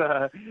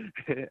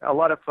it's a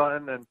lot of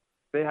fun, and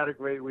they had a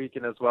great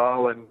weekend as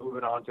well. And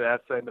moving on to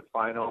Essa in the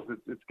finals,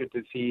 it's good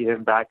to see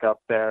him back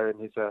up there, and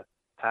he's a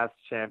past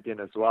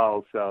champion as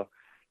well. So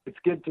it's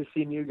good to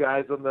see new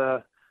guys on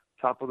the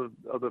top of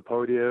the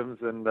podiums,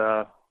 and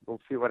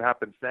we'll see what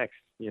happens next.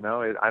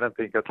 I don't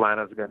think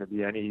Atlanta's going to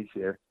be any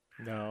easier.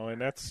 No, and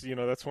that's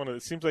one of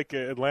it seems like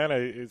Atlanta,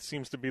 it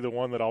seems to be the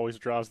one that always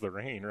draws the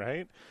rain,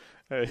 right?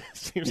 It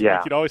seems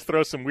like you'd always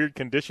throw some weird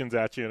conditions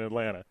at you in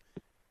Atlanta.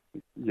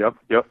 Yep.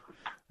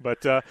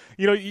 But,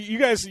 you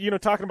guys,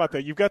 talking about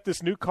that, you've got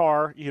this new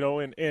car,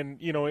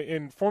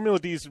 and Formula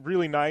D is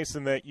really nice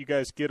in that you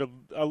guys get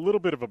a little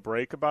bit of a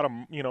break, about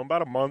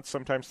a month,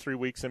 sometimes 3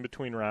 weeks in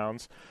between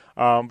rounds.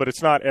 But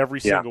it's not every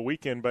single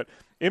weekend. But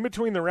in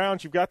between the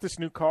rounds, you've got this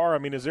new car. I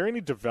mean, is there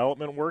any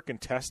development work and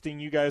testing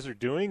you guys are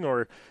doing?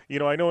 Or,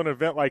 I know an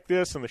event like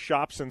this in the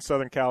shops in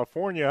Southern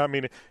California, I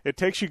mean, it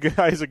takes you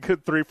guys a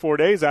good 3-4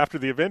 days after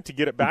the event to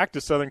get it back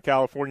to Southern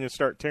California and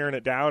start tearing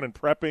it down and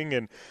prepping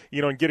and,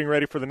 and getting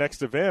ready for the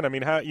next event. I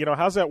mean,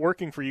 how's that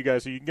working for you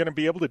guys? Are you going to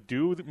be able to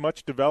do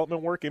much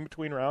development work in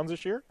between rounds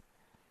this year?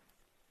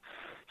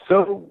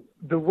 So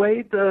the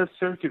way the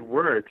circuit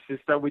works is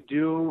that we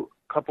do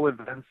a couple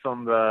events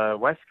on the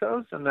West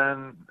Coast and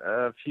then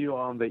a few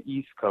on the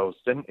East Coast.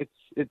 And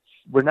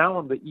we're now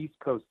on the East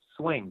Coast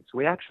swing. So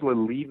we actually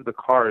leave the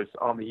cars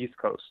on the East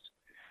Coast.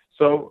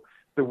 So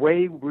the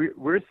way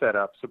we're set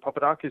up, so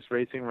Papadakis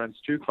Racing runs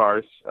 2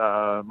 cars,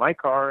 my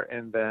car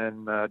and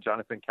then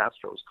Jonathan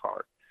Castro's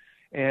car.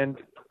 And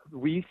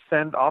we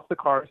send off the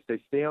cars,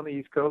 they stay on the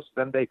East Coast,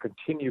 then they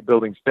continue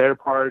building spare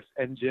parts,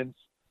 engines,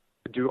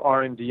 do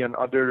R&D on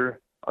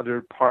other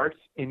parts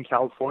in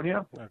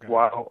California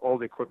while all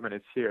the equipment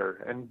is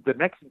here. And the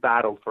next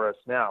battle for us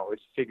now is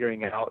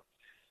figuring out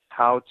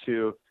how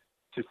to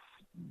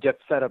get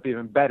set up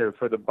even better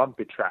for the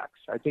bumpy tracks.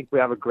 I think we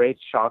have a great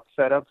shock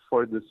setup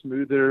for the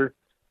smoother,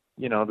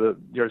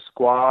 your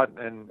squad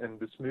and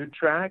the smooth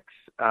tracks.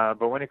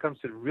 But when it comes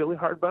to really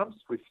hard bumps,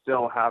 we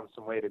still have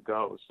some way to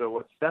go. So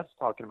what Steph's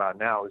talking about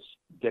now is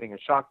getting a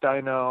shock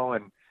dyno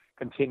and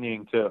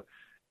continuing to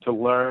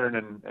learn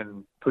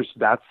and push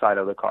that side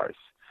of the cars.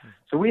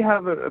 So we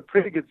have a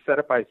pretty good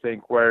setup, I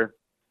think, where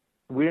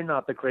we're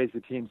not the crazy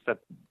teams that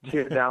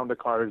tear down the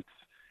cars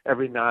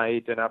every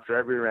night and after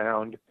every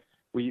round.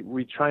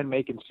 We try and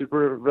make it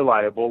super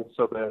reliable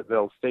so that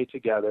they'll stay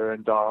together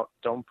and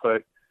don't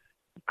put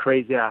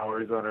crazy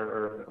hours on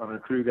our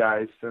crew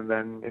guys. And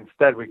then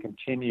instead we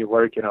continue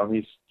working on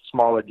these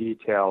smaller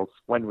details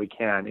when we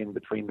can in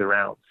between the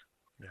rounds.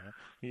 Yeah.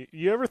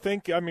 You ever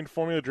think,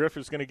 Formula Drift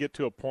is going to get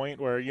to a point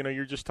where,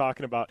 you're just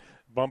talking about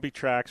bumpy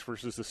tracks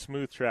versus the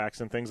smooth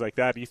tracks and things like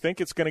that. Do you think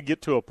it's going to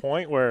get to a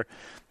point where,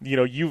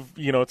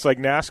 it's like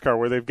NASCAR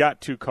where they've got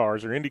 2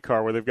 cars, or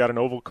IndyCar where they've got an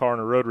oval car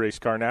and a road race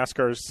car?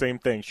 NASCAR is the same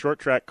thing, short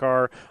track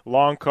car,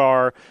 long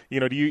car.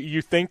 Do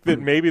you think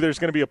that maybe there's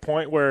going to be a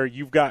point where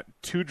you've got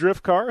 2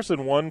 drift cars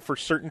and one for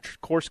certain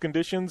course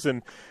conditions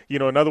and,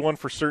 another one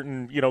for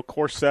certain,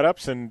 course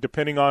setups, and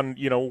depending on,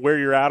 where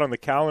you're at on the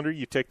calendar,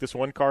 you take this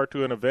one car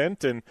to an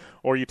event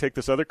or you take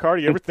this other car?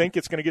 Do you ever think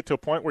it's going to get to a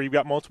point where you've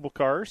got multiple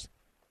cars?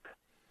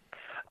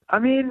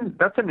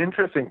 That's an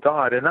interesting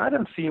thought, and I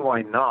don't see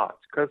why not,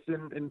 because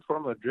in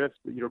Formula Drift,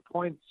 your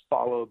points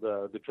follow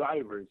the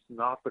drivers,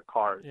 not the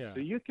cars. Yeah.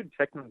 So you can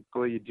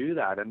technically do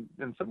that, and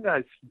some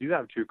guys do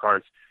have 2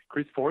 cars.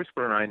 Chris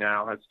Forsberg right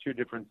now has 2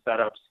 different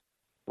setups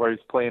where he's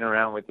playing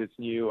around with this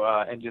new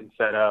engine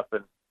setup,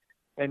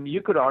 and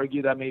you could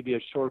argue that maybe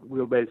a short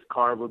wheelbase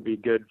car would be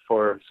good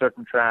for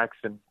certain tracks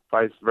and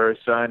vice versa.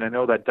 And I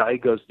know that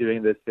Daigo's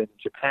doing this in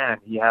Japan.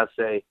 He has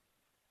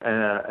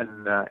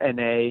an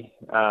NA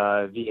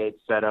V8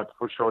 setup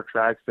for short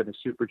tracks and a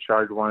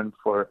supercharged one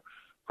for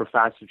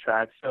faster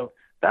tracks. So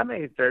that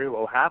may very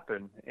well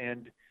happen.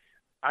 And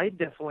I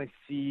definitely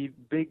see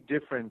big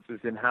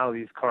differences in how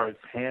these cars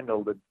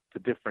handle the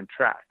different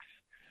tracks.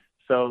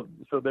 So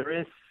there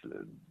is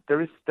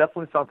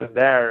definitely something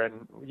there.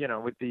 And,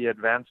 with the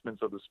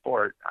advancements of the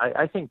sport,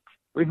 I think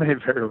we may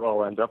very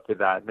well end up with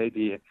that.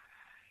 Maybe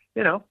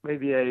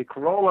a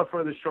Corolla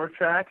for the short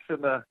tracks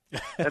and a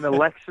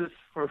Lexus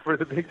for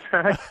the big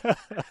tracks.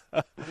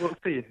 We'll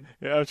see.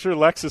 Yeah, I'm sure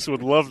Lexus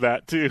would love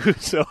that too.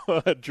 So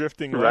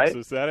drifting right?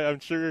 Lexus, I'm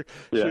sure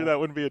that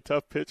wouldn't be a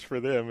tough pitch for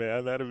them,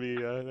 man. That'd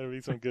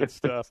be some good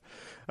stuff.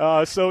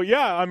 We're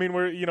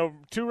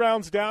 2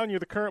 rounds down. You're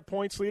the current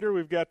points leader.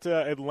 We've got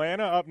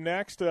Atlanta up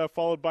next,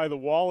 followed by the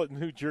Wall at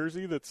New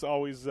Jersey. That's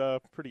always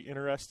pretty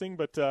interesting.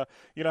 But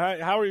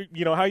how are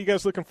you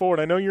guys looking forward?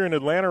 I know you're in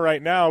Atlanta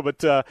right now, but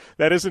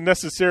that isn't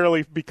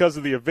necessarily because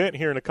of the event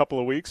here in a couple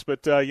of weeks.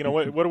 But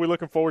what are we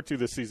looking forward to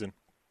this season?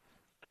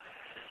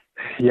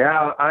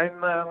 Yeah,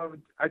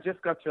 I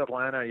just got to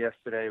Atlanta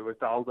yesterday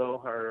with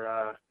Aldo,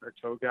 our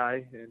tow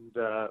guy, and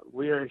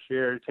we are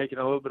here taking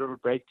a little bit of a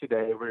break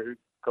today. We're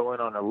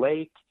going on a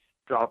lake,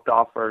 dropped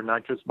off our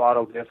nitrous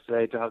bottles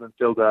yesterday to have them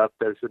filled up.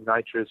 There's a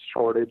nitrous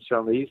shortage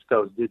on the East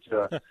Coast due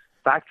to a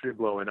factory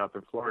blowing up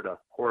in Florida.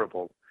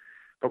 Horrible.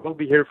 But we'll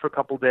be here for a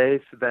couple of days.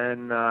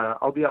 Then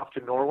I'll be off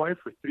to Norway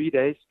for 3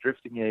 days,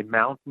 drifting a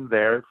mountain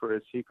there for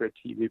a secret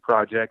TV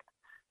project.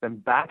 Then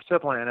back to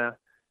Atlanta,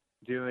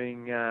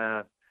 doing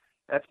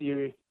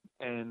FD,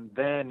 and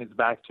then it's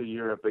back to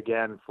Europe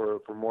again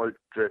for more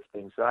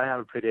drifting. So I have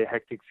a pretty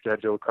hectic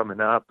schedule coming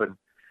up. And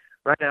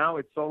right now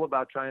it's all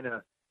about trying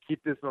to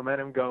keep this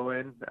momentum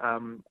going.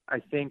 I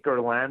think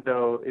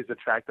Orlando is a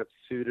track that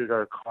suited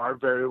our car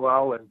very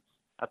well. And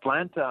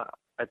Atlanta,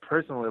 I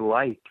personally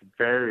like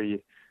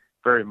very,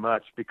 very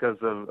much because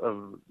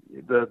of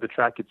the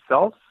track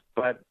itself.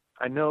 But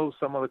I know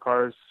some of the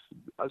cars,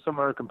 some of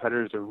our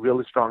competitors are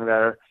really strong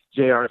there.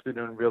 JR has been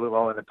doing really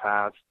well in the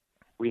past.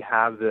 We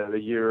have the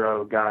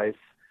Euro guys,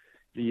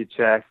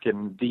 Viacek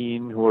and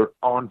Dean, who are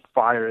on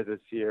fire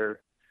this year.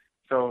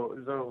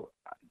 So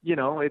you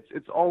know,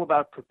 it's all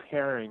about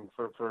preparing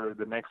for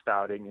the next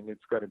outing, and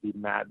it's going to be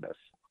madness.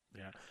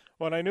 Yeah.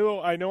 Well, and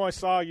I know I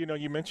saw, you know,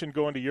 you mentioned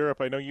going to Europe.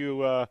 I know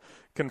you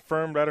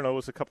confirmed, I don't know, it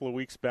was a couple of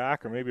weeks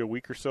back or maybe a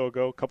week or so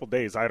ago, a couple of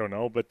days, I don't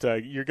know. But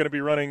you're going to be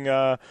running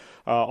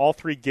all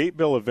 3 Gate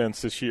Bill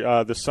events this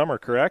summer,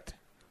 correct?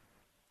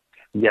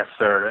 Yes,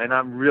 sir. And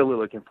I'm really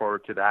looking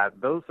forward to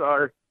that. Those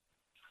are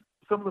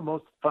some of the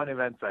most fun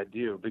events I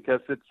do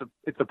because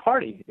it's a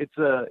party. It's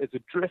a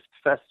drift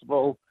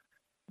festival.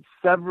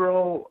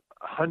 Several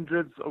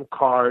hundreds of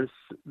cars.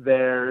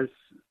 There's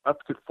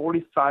up to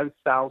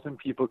 45,000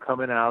 people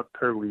coming out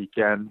per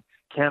weekend,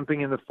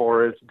 camping in the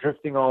forest,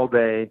 drifting all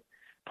day,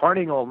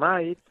 partying all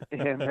night,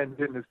 and then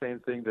doing the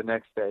same thing the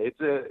next day.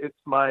 It's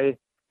my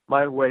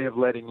way of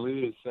letting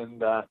loose,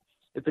 and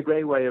it's a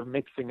great way of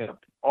mixing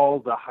up all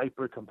the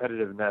hyper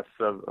competitiveness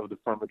of the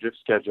Formula Drift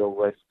schedule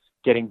with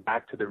getting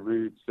back to the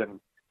roots and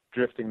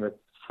drifting with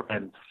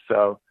friends.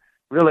 So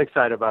really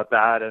excited about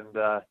that,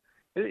 and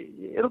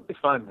it'll be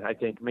fun, I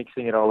think,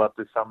 mixing it all up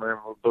this summer.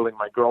 We're building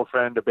my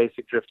girlfriend a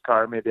basic drift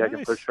car. Maybe nice. I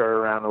can push her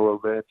around a little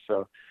bit.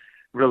 So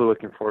really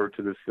looking forward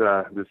to this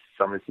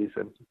summer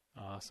season.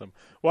 Awesome.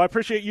 Well, I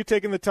appreciate you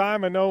taking the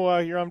time. I know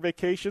you're on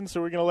vacation,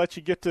 so we're going to let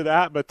you get to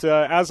that. But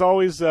as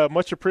always,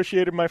 much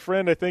appreciated, my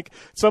friend. I think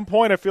at some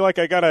point I feel like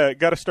I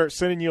gotta start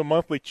sending you a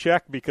monthly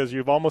check because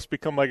you've almost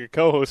become like a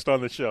co-host on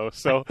the show.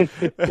 So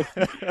it's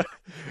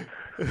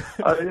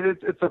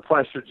a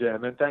pleasure,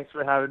 Jim, and thanks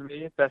for having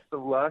me. Best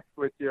of luck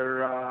with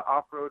your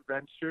off-road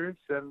ventures,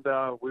 and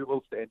we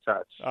will stay in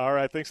touch. All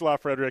right. Thanks a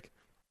lot, Frederick.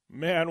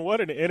 Man,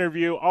 what an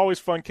interview. Always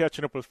fun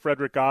catching up with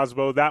Frederick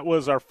Osbo. That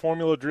was our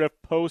Formula Drift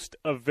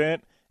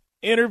post-event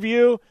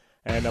interview,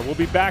 and we'll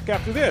be back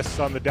after this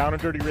on the Down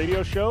and Dirty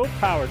Radio Show,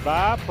 powered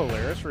by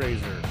Polaris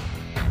RZR.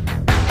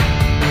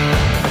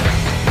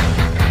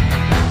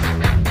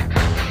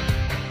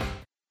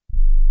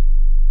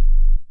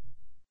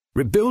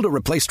 Rebuild or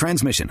replace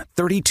transmission,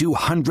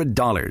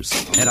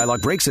 $3,200.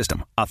 Anti-lock brake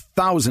system,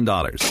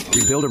 $1,000.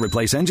 Rebuild or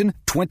replace engine,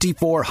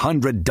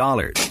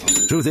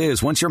 $2,400. Truth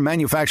is, once your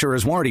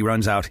manufacturer's warranty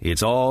runs out,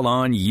 it's all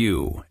on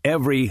you.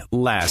 Every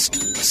last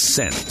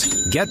cent.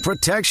 Get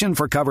protection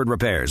for covered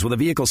repairs with a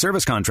vehicle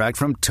service contract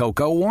from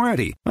Toco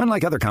Warranty.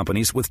 Unlike other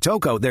companies, with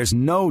Toco, there's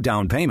no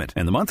down payment,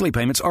 and the monthly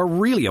payments are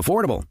really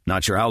affordable.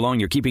 Not sure how long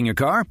you're keeping your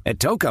car? At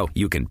Toco,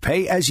 you can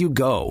pay as you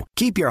go.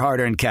 Keep your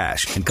hard-earned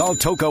cash and call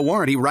Toco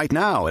Warranty right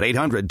now at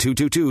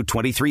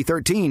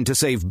 800-222-2313 to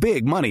save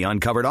big money on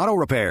covered auto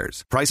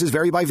repairs. Prices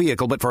vary by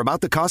vehicle, but for about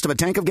the cost of a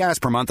tank of gas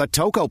per month, a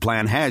Toco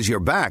plan has your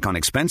back on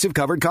expensive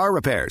covered car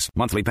repairs.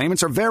 Monthly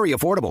payments are very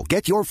affordable.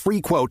 Get your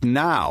free quote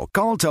now.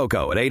 Call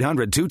Toco at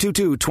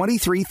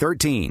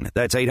 800-222-2313.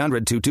 That's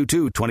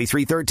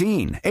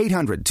 800-222-2313.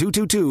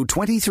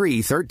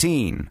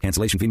 800-222-2313.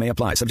 Cancellation fee may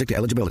apply. Subject to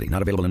eligibility.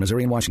 Not available in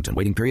Missouri and Washington.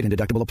 Waiting period and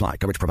deductible apply.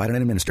 Coverage provided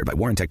and administered by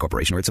Warrantech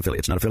Corporation or its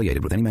affiliates. Not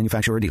affiliated with any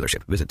manufacturer or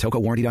dealership. Visit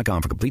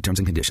TocoWarranty.com for complete terms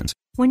and conditions.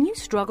 When you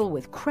struggle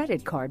with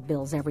credit card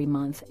bills every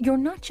month, you're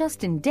not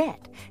just in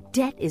debt.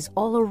 Debt is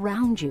all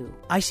around you.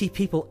 I see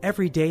people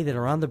every day that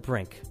are on the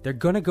brink. They're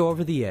going to go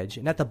over the edge,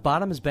 and at the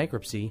bottom is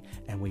bankruptcy,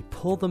 and we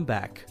pull them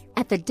back.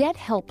 At the Debt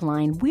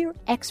Helpline, we're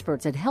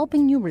experts at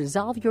helping you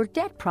resolve your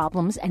debt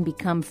problems and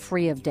become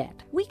free of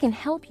debt. We can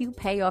help you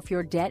pay off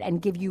your debt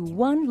and give you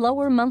one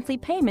lower monthly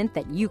payment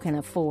that you can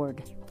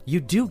afford. You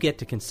do get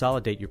to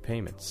consolidate your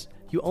payments.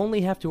 You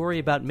only have to worry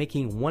about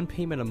making one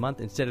payment a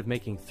month instead of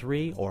making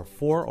 3 or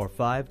 4 or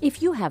 5.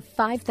 If you have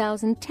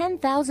 $5,000,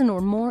 $10,000 or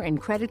more in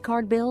credit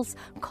card bills,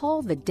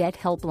 call the Debt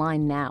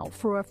Helpline now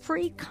for a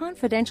free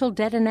confidential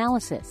debt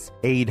analysis.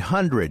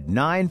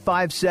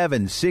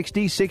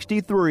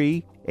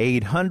 800-957-6063.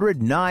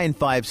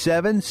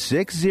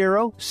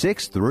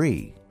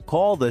 800-957-6063.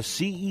 Call the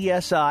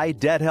CESI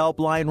Debt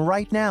Helpline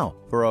right now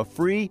for a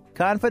free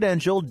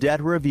confidential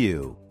debt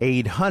review.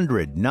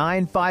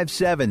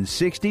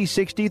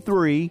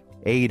 800-957-6063.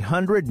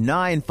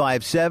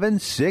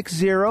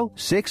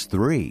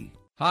 800-957-6063.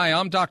 Hi,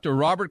 I'm Dr.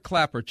 Robert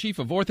Clapper, Chief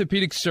of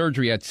Orthopedic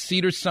Surgery at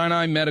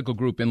Cedars-Sinai Medical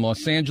Group in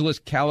Los Angeles,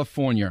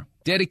 California.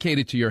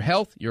 Dedicated to your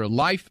health, your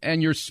life,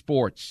 and your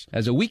sports.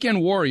 As a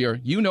weekend warrior,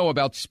 you know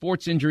about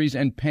sports injuries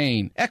and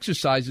pain.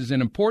 Exercise is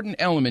an important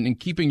element in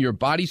keeping your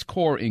body's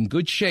core in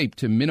good shape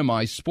to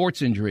minimize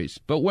sports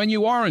injuries. But when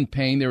you are in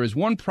pain, there is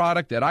one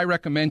product that I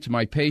recommend to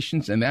my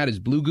patients, and that is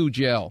Blue Goo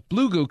Gel.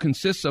 Blue Goo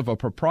consists of a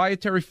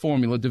proprietary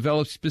formula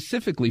developed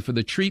specifically for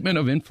the treatment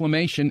of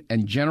inflammation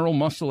and general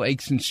muscle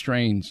aches and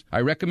strains.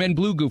 I recommend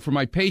Blue Goo for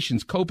my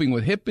patients coping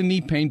with hip and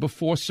knee pain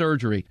before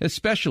surgery,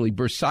 especially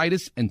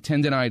bursitis and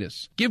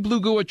tendinitis. Give Blue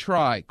Goo a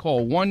try.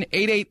 Call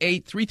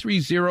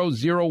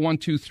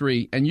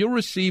 1-888-330-0123 and you'll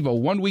receive a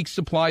 1-week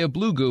supply of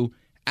Blue Goo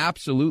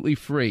absolutely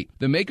free.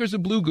 The makers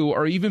of Blue Goo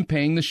are even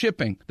paying the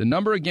shipping. The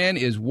number again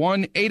is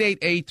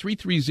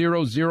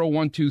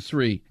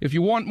 1-888-330-0123. If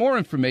you want more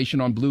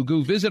information on Blue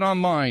Goo, visit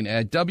online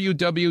at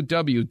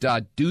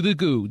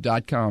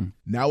www.dothegoo.com.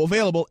 Now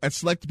available at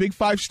select Big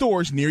 5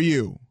 stores near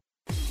you.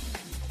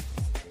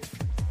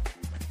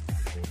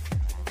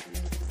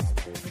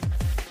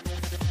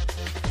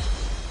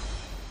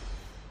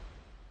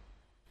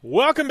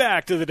 Welcome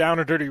back to the Down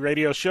and Dirty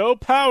Radio Show,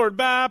 powered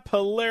by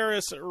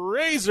Polaris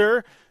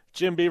Razor.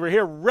 Jim Beaver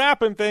here,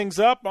 wrapping things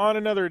up on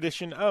another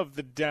edition of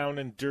the Down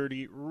and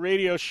Dirty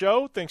Radio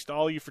Show. Thanks to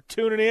all of you for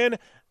tuning in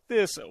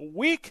this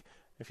week.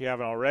 If you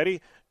haven't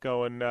already,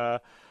 go and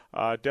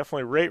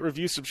definitely rate,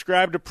 review,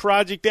 subscribe to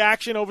Project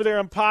Action over there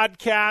on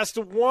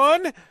Podcast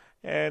One.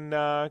 And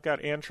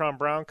got Antron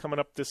Brown coming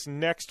up this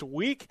next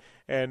week.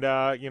 And,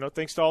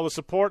 thanks to all the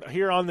support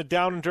here on the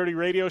Down and Dirty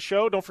Radio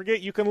Show. Don't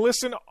forget, you can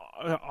listen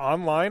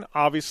online.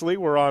 Obviously,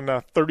 we're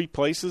on 30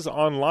 places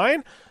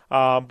online.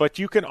 But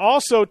you can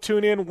also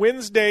tune in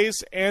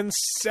Wednesdays and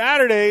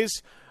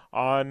Saturdays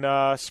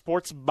on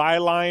Sports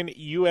Byline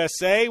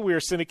USA. We are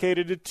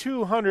syndicated to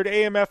 200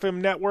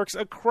 AM/FM networks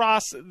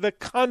across the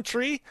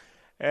country.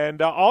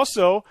 And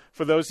also,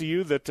 for those of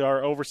you that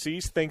are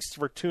overseas, thanks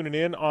for tuning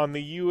in on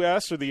the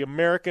U.S. or the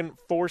American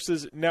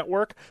Forces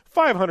Network.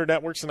 500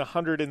 networks in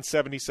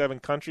 177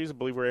 countries. I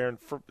believe we're airing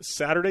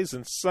Saturdays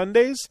and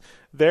Sundays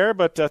there.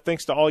 But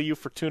thanks to all you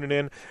for tuning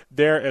in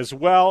there as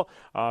well.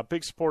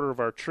 Big supporter of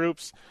our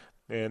troops.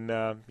 And,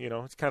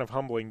 it's kind of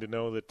humbling to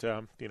know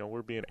that,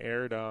 we're being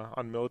aired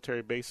on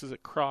military bases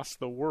across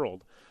the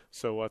world.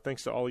 So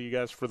thanks to all of you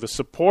guys for the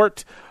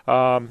support,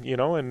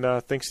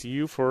 and thanks to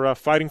you for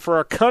fighting for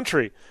our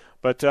country.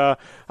 But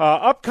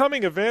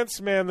upcoming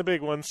events, man, the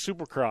big one,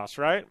 Supercross,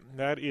 right?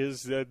 That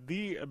is the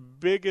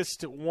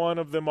biggest one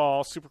of them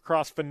all.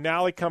 Supercross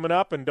finale coming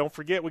up. And don't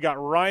forget, we got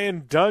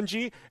Ryan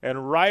Dungey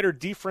and Ryder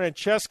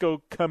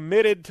DeFrancesco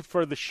committed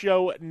for the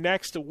show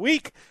next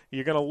week.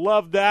 You're going to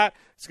love that.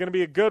 It's going to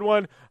be a good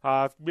one.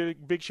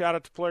 Big shout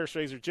out to Polaris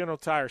Razor, General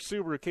Tire,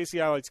 Subaru,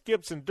 KCI Lights,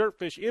 Gibson,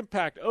 Dirtfish,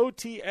 Impact,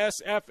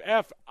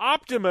 OTSFF,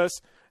 Optimus,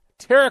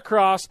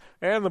 Terracross,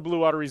 and the Blue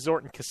Water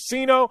Resort and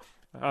Casino.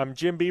 I'm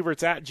Jim Beaver.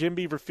 It's at Jim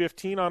Beaver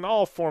 15 on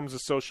all forms of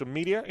social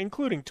media,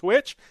 including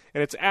Twitch.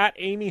 And it's at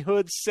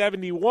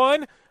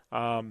AmyHood71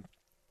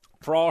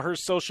 for all her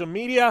social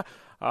media.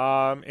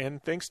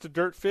 And thanks to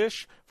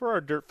Dirtfish for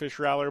our Dirtfish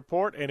Rally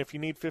Report. And if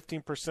you need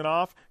 15%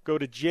 off, go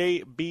to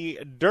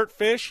JB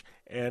Dirtfish,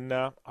 and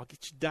I'll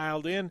get you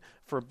dialed in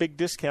for a big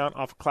discount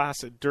off a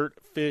class at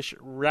Dirtfish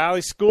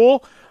Rally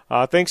School.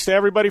 Thanks to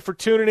everybody for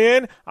tuning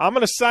in. I'm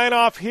going to sign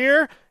off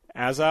here.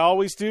 As I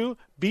always do,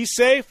 be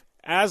safe.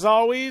 As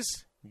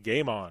always,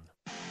 game on.